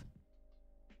then go off?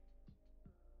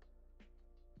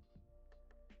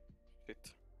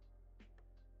 Shit.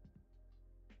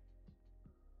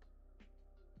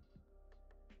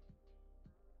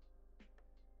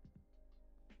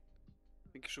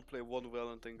 I think you should play one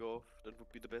well and then go off. That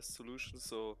would be the best solution,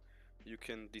 so you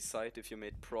can decide if you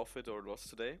made profit or loss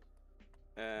today.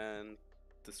 And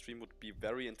the stream would be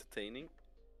very entertaining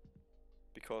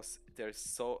because there's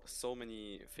so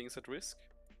many things at risk.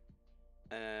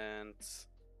 And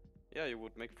yeah, you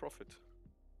would make profit.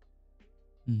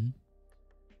 Mm-hmm.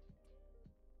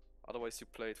 Otherwise you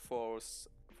played 4 hours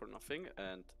for nothing,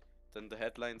 and then the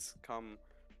headlines come,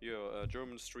 your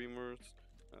German streamers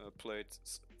played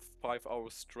 5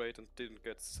 hours straight and didn't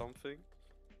get something.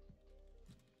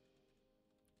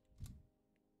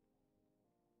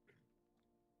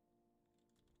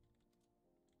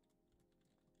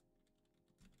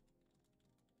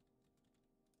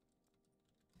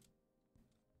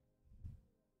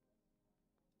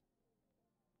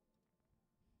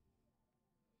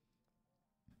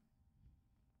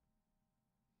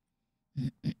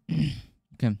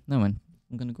 Okay, never mind.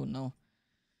 I'm gonna go now.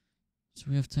 So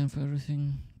we have time for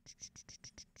everything.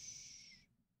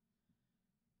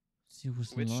 See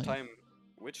who's live.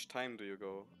 Which time do you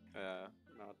go?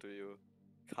 Now do you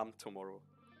come tomorrow?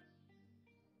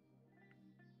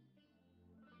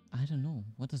 I don't know.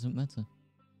 What does it matter?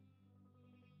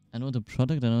 I know the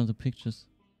product, I know the pictures.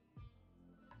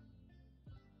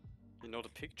 You know the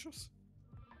pictures?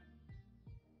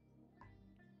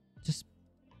 Just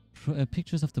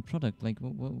pictures of the product. Like,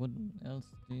 what else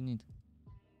do you need?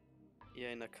 Yeah,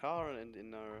 in a car and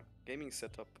in our gaming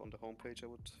setup on the homepage, I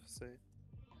would say.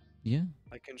 Yeah?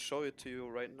 I can show it to you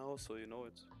right now so you know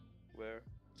it. Where?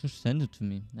 Just send it to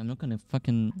me. I'm not gonna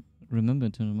fucking remember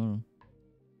it till tomorrow.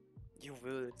 You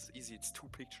will, it's easy, it's 2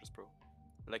 pictures, bro.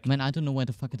 Like, Man, I don't know where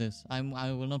the fuck it is. I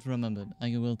will not remember it.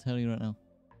 I will tell you right now.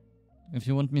 If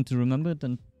you want me to remember it,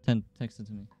 then text it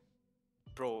to me.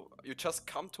 bro, you just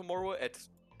come tomorrow at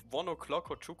 1 o'clock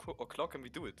or 2 o'clock and we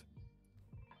do it.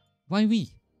 Why we?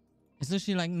 It's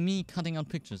literally like me cutting out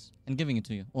pictures and giving it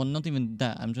to you. Or not even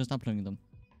that, I'm just uploading them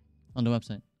on the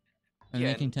website. And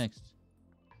Yeah, making and- text.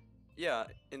 Yeah,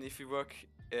 and if we work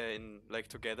in like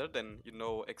together, then you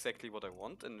know exactly what I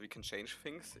want and we can change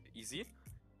things easy.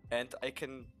 And I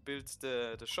can build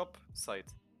the shop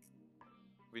site.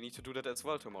 We need to do that as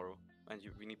well tomorrow. And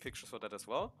we need pictures for that as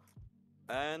well.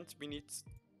 And we need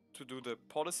to do the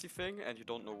policy thing, and you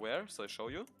don't know where, so I show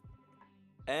you.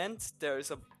 And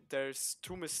there's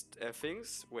 2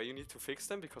 things where you need to fix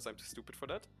them because I'm too stupid for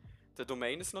that. The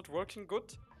domain is not working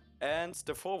good, and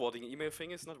the forwarding email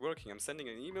thing is not working. I'm sending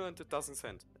an email and it doesn't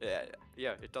send.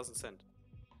 Yeah, it doesn't send.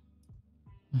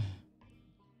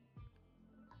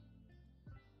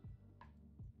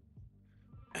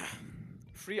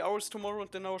 3 hours tomorrow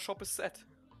and then our shop is set.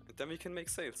 And then we can make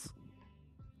sales.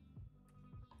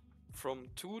 From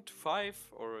 2 to 5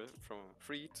 or from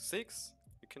 3 to 6,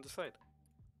 you can decide.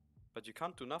 But you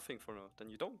can't do nothing for now. Then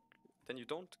we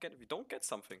don't get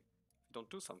something. We don't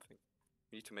do something.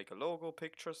 We need to make a logo,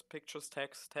 pictures,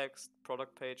 text,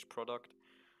 product page, product.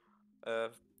 Yeah,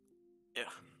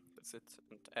 that's it.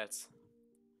 And ads.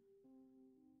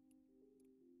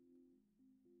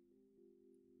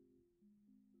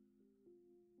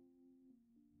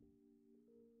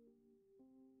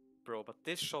 Bro, but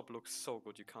this shop looks so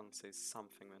good, you can't say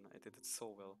something, man. I did it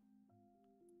so well.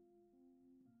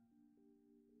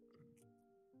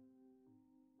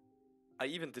 I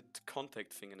even did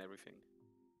contact thing and everything.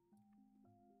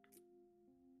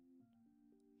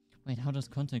 Wait, how does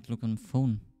contact look on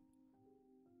phone?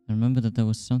 I remember that there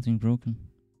was something broken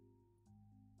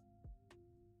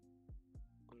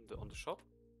On the shop.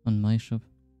 on my shop,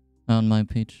 on my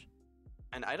page.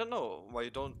 And I don't know why you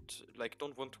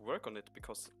don't want to work on it,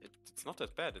 because it's not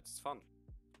that bad. It's fun.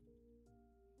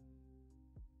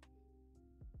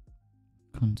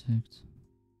 Contact.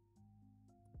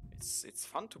 It's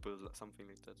fun to build something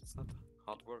like that. It's not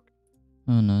hard work.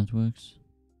 Oh no, it works.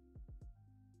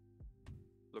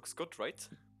 Looks good, right?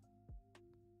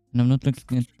 And I'm not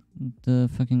looking at the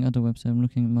fucking other website. I'm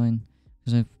looking at mine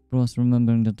because I was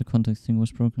remembering that the contact thing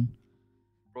was broken.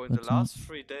 Bro, in the last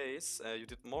 3 days, you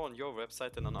did more on your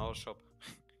website than on our shop.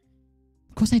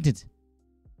 Of course I did.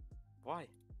 Why?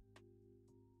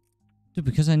 Dude,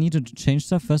 because I needed to change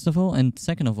stuff first of all, and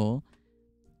second of all,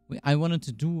 I wanted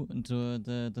to do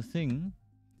the thing,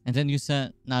 and then you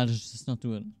said, "Nah, just not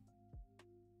do it."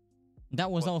 That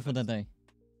was all for that day,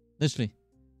 literally.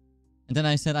 And then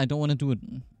I said, "I don't want to do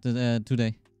it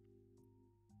today."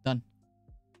 Done.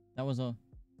 That was all.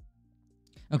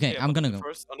 Okay, I'm gonna go.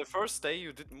 On the first day,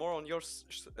 you did more on your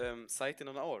site than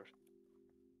on ours.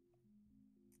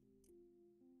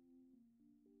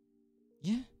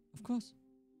 Yeah, of course.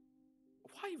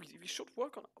 Why? We should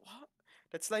work on what?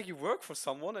 That's like you work for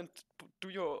someone and do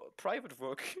your private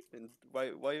work. And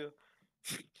why you?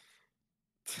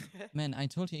 Man, I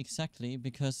told you exactly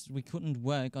because we couldn't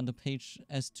work on the page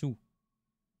S2.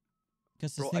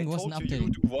 Because the thing wasn't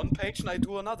updating. You do one page and I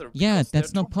do another. Yeah,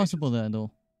 that's not possible there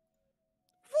though.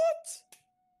 What?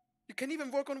 You can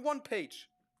even work on one page.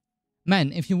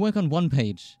 Man, if you work on one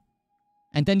page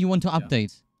and then you want to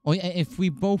update, or if we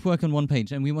both work on one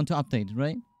page and we want to update,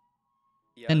 right?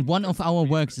 Yeah, then one of our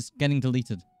works is getting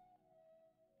deleted.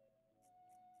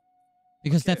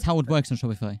 Because that's how it works on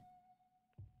Shopify.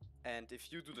 And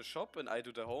if you do the shop and I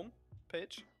do the home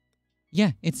page?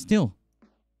 Yeah, it's still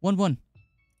 1-1.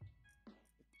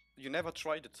 You never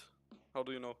tried it. How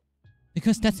do you know?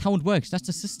 Because that's how it works. That's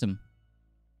the system.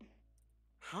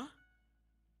 Huh?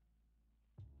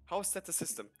 How is that the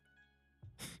system?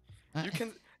 You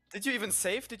can... Did you even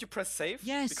save? Did you press save?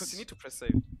 Yes. Because you need to press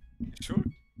save. You sure?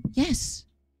 Yes.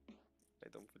 I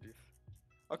don't believe.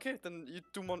 Okay, then you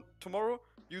do tomorrow.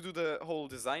 You do the whole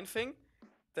design thing.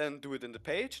 Then do it in the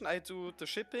page, and I do the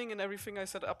shipping and everything. I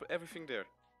set up everything there,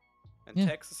 and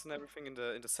taxes and everything in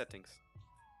the settings.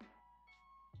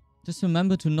 Just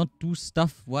remember to not do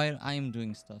stuff while I'm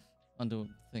doing stuff on the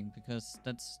thing, because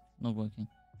that's not working.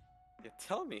 Yeah,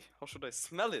 tell me. How should I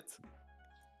smell it?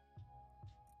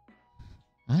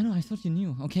 I don't know. I thought you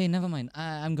knew. Okay, never mind.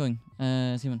 I'm going.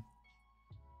 Simon.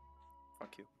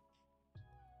 Fuck you.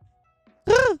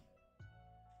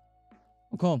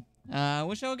 Cool.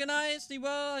 Wish you a good night, Steve.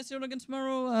 I see you again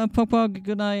tomorrow. Pog,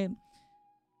 good night.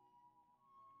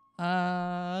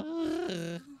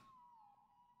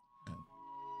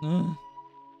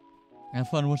 Have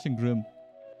fun watching Grim.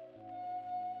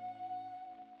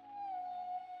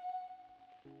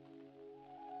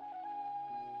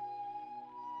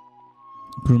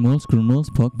 Grumbles,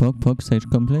 Pog, Sage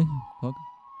Gameplay, Pog.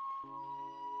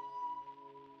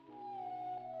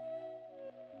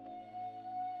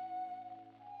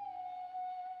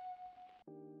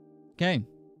 Okay.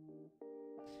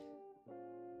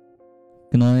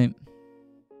 Good night.